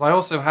like, because I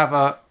also have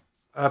a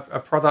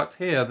product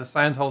here, the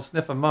Sandhole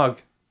Sniffer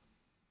mug.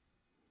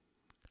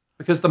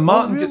 Because the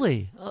Martin,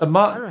 really? The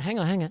Martin. Hang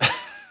on.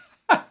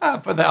 I'll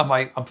put that on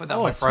my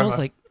promo. It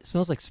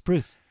smells like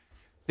spruce.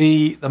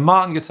 The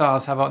Martin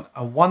guitars have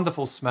a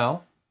wonderful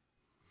smell.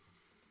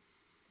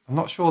 I'm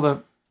not sure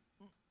the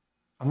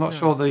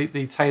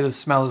Taylor's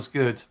smell is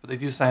good, but they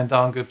do sound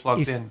darn good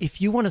plugged in. If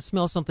you want to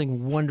smell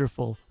something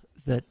wonderful,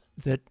 that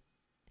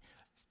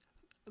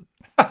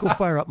go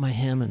fire up my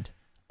Hammond.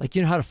 Like,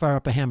 you know how to fire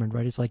up a Hammond,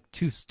 right? It's like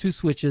two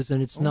switches,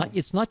 and it's not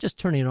just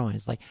turning it on.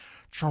 It's like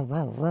you're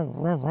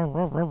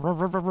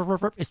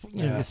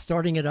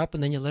starting it up,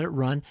 and then you let it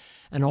run,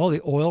 and all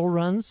the oil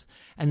runs,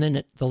 and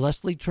then the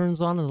Leslie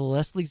turns on, and the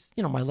Leslie's,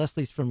 my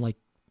Leslie's from like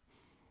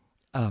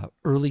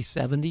early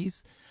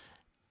 70s.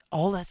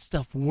 All that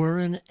stuff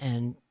whirring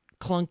and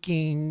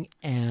clunking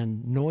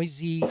and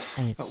noisy,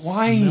 and it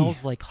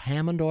smells like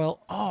Hammond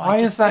oil. Oh, why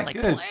is that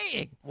good?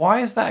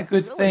 Why is that a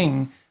good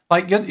thing?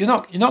 Like, you're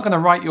not going to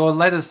write your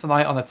letters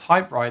tonight on a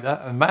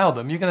typewriter and mail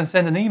them. You're going to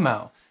send an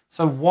email.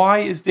 So why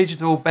is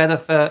digital better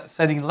for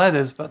sending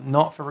letters but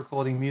not for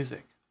recording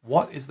music?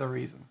 What is the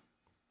reason?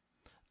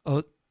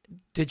 Oh,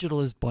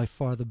 digital is by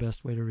far the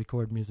best way to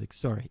record music.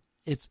 Sorry,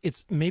 it's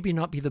maybe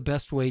not be the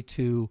best way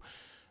to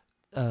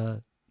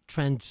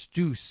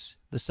transduce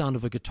the sound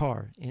of a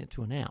guitar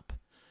into an amp.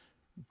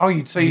 Oh,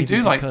 you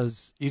do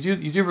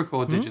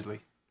record digitally?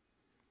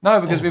 No,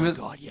 because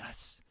God,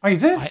 yes. Oh, you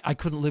did? I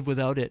couldn't live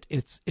without it.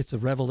 It's a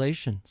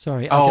revelation.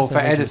 Sorry. For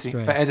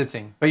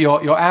editing. But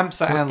your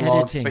amps are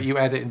analog, but you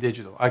edit in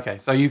digital. Okay,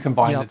 so you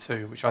combine the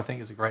two, which I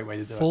think is a great way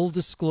to do it. Full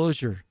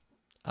disclosure,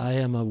 I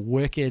am a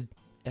wicked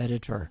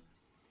editor.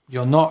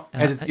 You're not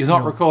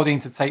recording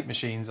to tape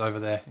machines over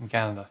there in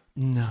Canada.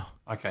 No.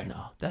 Okay.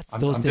 No,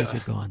 those days are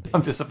gone, baby.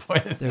 I'm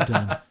disappointed. They're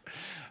done.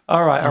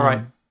 All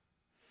right.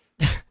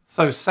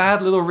 So,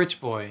 Sad Little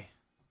Rich Boy,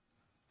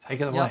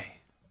 take it away.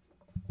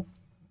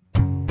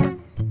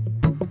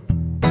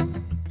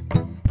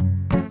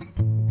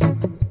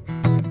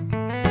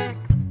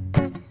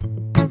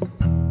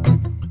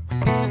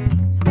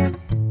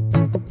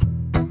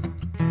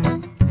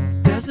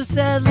 There's a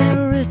sad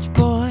little rich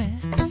boy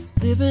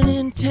living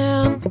in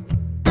town,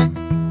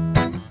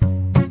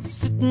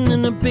 sitting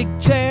in a big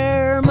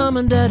chair, mom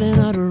and daddy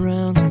not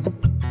around.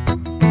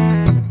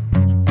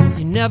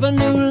 He never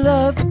knew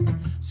love,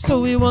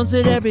 so he wants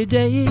it every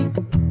day.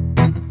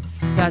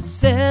 That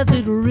sad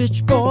little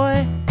rich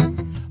boy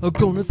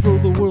gonna throw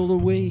the world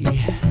away.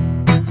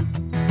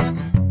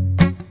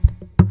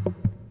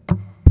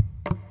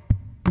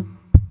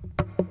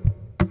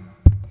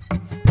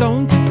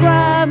 Don't you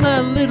cry, my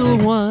little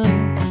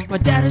one, my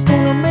daddy's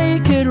gonna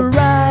make it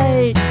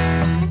right.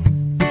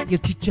 He'll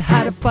teach you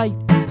how to fight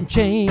and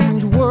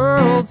change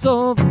worlds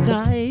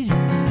overnight.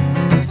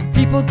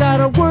 People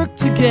gotta work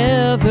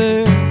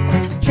together,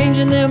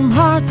 changing them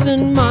hearts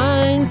and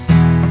minds.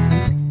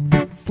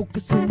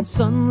 Focusing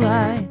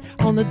sunlight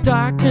on the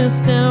darkness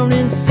down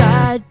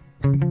inside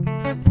of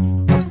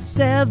the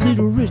sad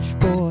little rich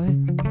boy.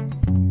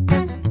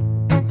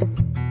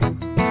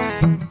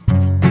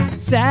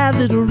 Sad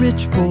little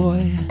rich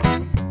boy.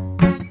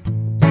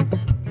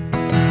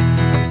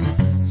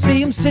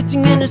 See him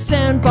sitting in a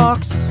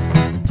sandbox,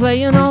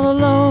 playing all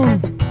alone,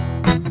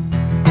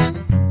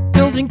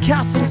 building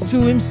castles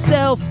to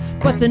himself,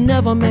 but they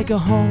never make a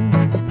home.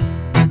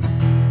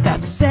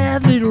 That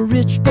sad little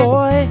rich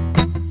boy,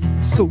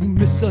 so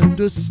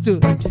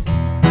misunderstood,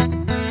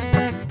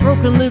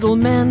 broken little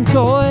man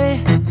toy,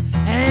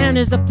 and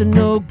is up to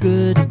no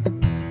good.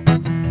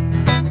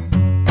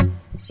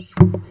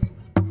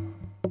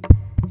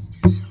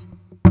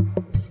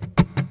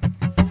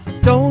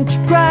 Don't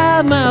you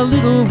cry, my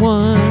little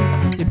one,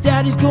 your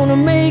daddy's gonna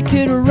make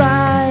it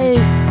right.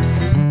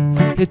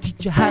 He'll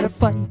teach you how to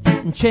fight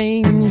and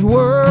change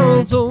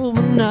worlds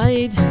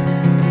overnight.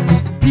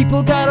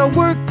 People gotta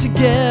work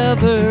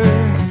together,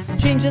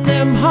 changing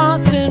them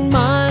hearts and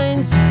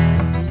minds.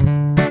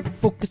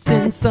 Focus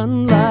thin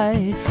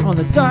sunlight on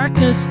the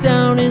darkness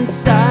down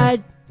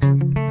inside.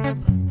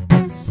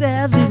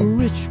 Sad little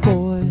rich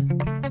boy.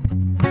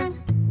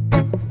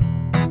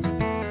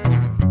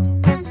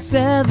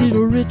 Sad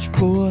little rich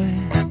boy.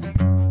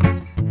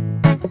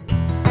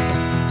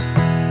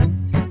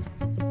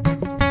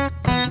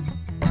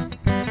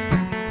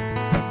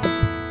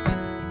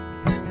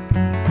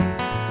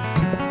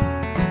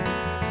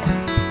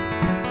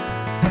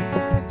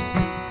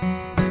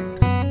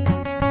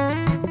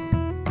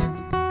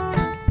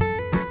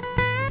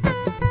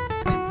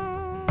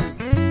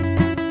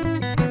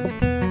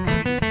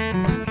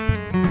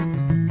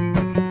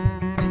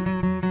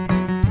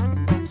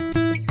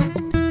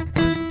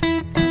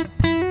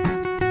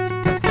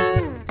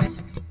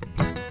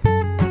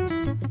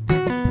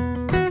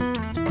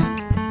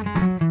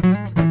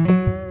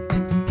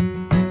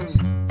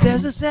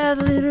 There's a sad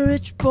little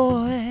rich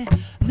boy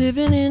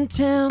living in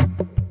town,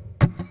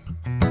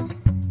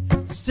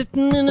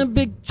 sitting in a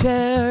big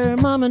chair,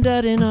 mom and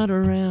daddy not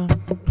around.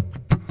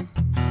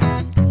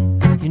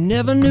 He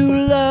never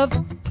knew love,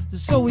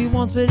 so he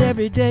wants it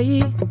every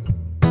day.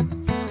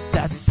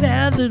 That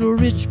sad little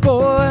rich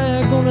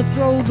boy gonna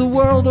throw the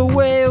world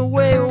away,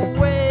 away,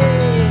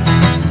 away.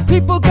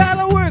 People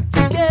gotta work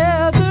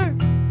together,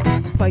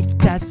 fight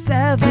that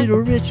sad little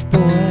rich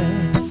boy.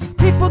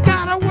 People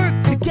gotta work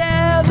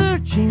together,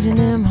 changing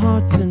them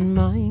hearts and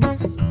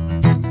minds.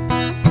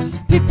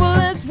 People,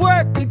 let's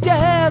work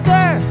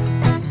together,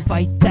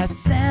 fight that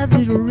sad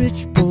little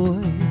rich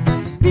boy.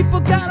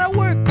 People gotta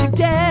work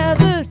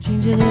together,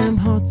 changing them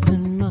hearts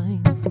and minds.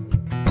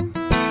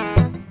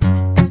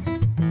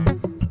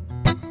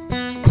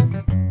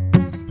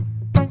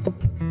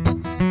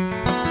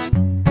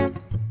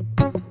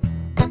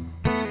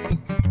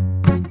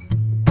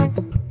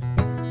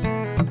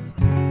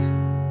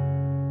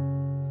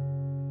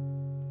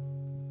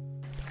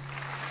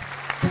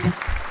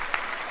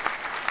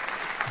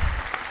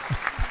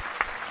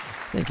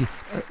 Thank you.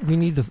 We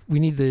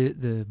need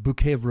the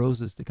bouquet of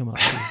roses to come up.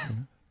 Too, you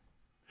know?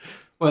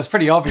 Well, it's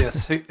pretty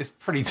obvious. It's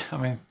pretty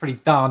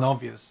darn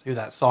obvious who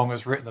that song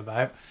was written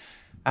about.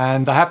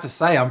 And I have to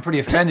say, I'm pretty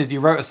offended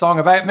you wrote a song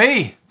about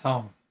me,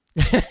 Tom.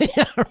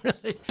 Yeah,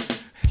 really.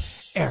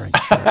 Aaron,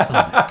 sure. Oh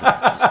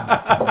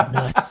my God,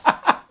 nuts.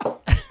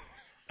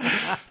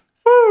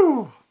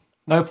 Woo!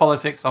 No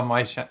politics on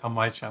my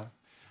channel.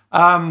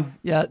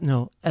 Yeah,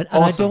 no, and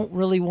awesome. I don't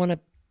really want to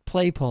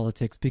play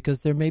politics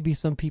because there may be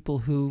some people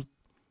who,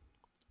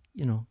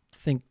 you know,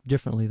 think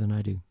differently than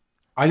I do.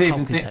 I didn't How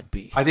even could think that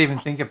be? I didn't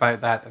even think about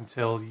that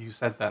until you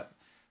said that.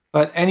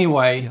 But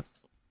anyway, Yep.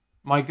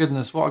 My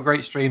goodness, what a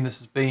great stream this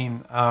has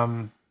been.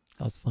 That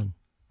was fun.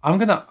 I'm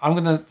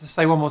gonna just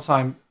say one more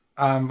time.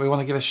 We want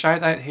to give a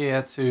shout out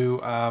here to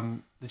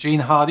the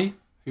Gene Hardy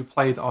who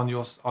played on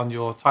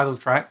your title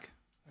track.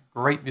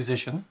 Great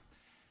musician.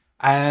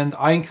 And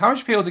I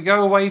encourage people to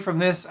go away from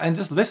this and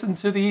just listen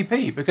to the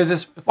EP because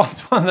it's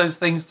one of those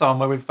things, Tom,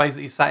 where we've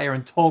basically sat here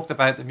and talked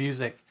about the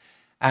music.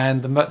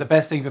 And the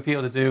best thing for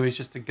people to do is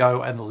just to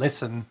go and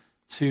listen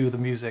to the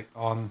music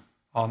on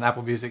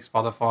Apple Music,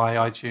 Spotify,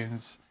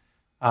 iTunes,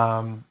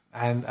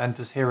 and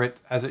just hear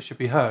it as it should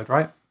be heard,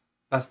 right?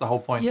 That's the whole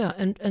point. Yeah,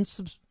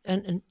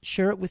 and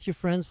share it with your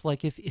friends.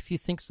 Like if you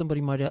think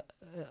somebody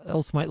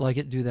else might like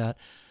it, do that.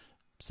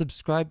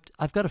 Subscribe.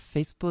 I've got a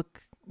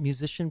Facebook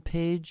musician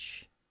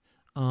page.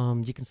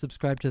 You can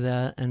subscribe to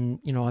that, and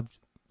you know,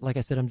 like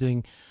I said, I'm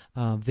doing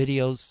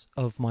videos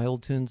of my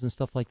old tunes and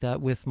stuff like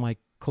that with my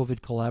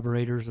COVID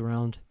collaborators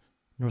around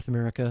North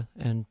America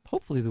and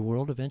hopefully the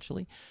world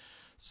eventually.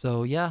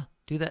 So yeah,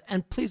 do that,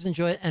 and please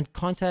enjoy it, and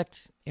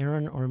contact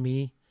Aaron or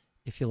me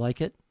if you like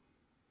it.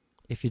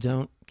 If you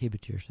don't, keep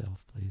it to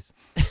yourself, please.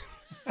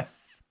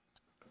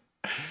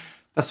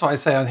 That's what I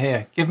say on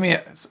here. Give me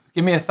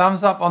a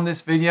thumbs up on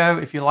this video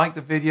if you like the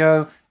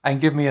video,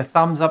 and give me a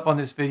thumbs up on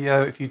this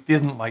video if you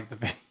didn't like the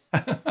video.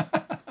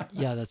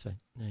 Yeah, that's right.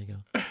 There you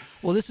go.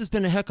 Well, this has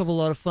been a heck of a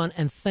lot of fun,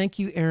 and thank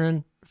you,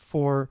 Aaron,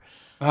 for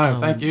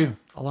thank you.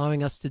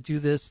 allowing us to do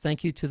this.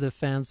 Thank you to the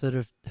fans that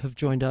have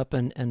joined up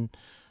and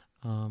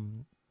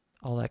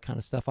all that kind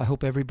of stuff. I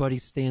hope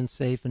everybody's staying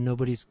safe and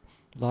nobody's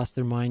lost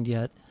their mind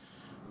yet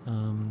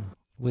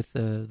with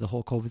the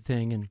whole COVID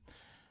thing. And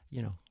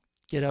you know,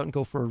 get out and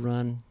go for a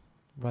run,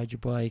 ride your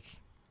bike.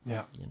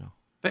 Yeah, you know,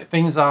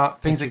 things are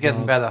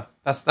getting dog. better.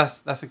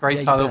 That's a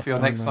great title for your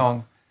next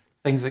song.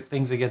 Things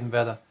are getting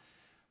better.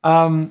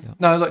 No,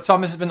 look,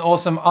 Tom, this has been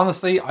awesome.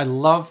 Honestly, I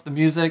love the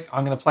music.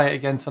 I'm going to play it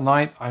again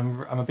tonight.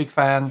 I'm a big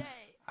fan.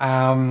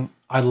 I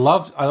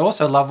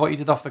also love what you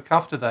did off the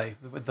cuff today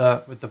with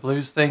the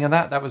blues thing and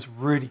that was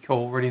really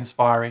cool, really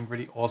inspiring,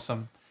 really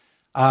awesome.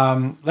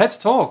 Let's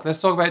talk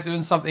about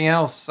doing something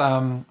else.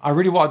 I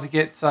really wanted to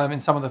get in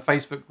some of the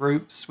Facebook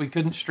groups. We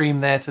couldn't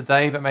stream there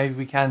today, but maybe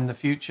we can in the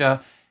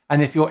future.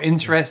 And if you're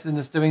interested in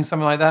us doing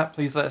something like that,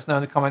 please let us know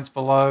in the comments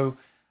below.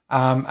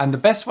 And the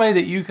best way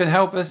that you can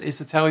help us is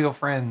to tell your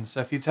friends.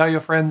 So if you tell your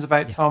friends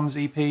about Tom's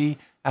EP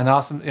and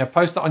ask them,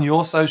 post it on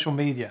your social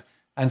media.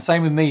 And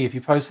same with me, if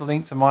you post a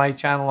link to my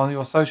channel on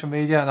your social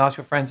media and ask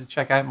your friends to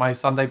check out my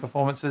Sunday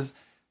performances,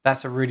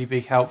 that's a really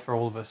big help for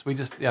all of us. We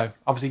just,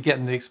 obviously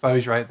getting the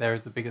exposure out there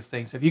is the biggest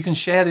thing. So if you can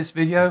share this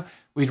video,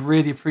 we'd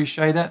really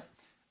appreciate it.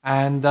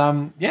 And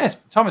yes,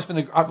 Tom, it's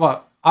been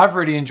I've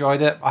really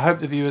enjoyed it. I hope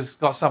the viewers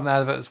got something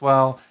out of it as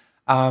well.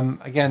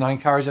 Again, I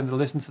encourage them to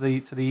listen to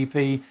the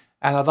EP,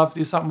 and I'd love to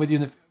do something with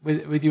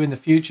you in the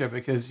future,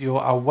 because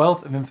you're a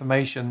wealth of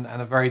information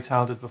and a very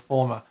talented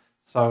performer.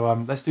 So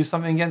let's do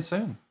something again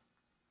soon.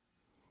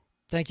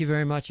 Thank you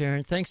very much,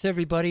 Aaron. Thanks,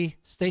 everybody.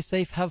 Stay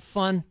safe. Have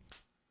fun.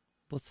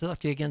 We'll talk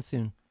to you again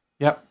soon.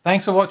 Yep.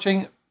 Thanks for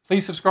watching.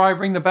 Please subscribe,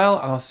 ring the bell,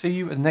 and I'll see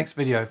you in the next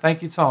video.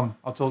 Thank you, Tom.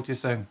 I'll talk to you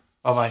soon.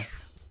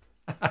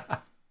 Bye-bye.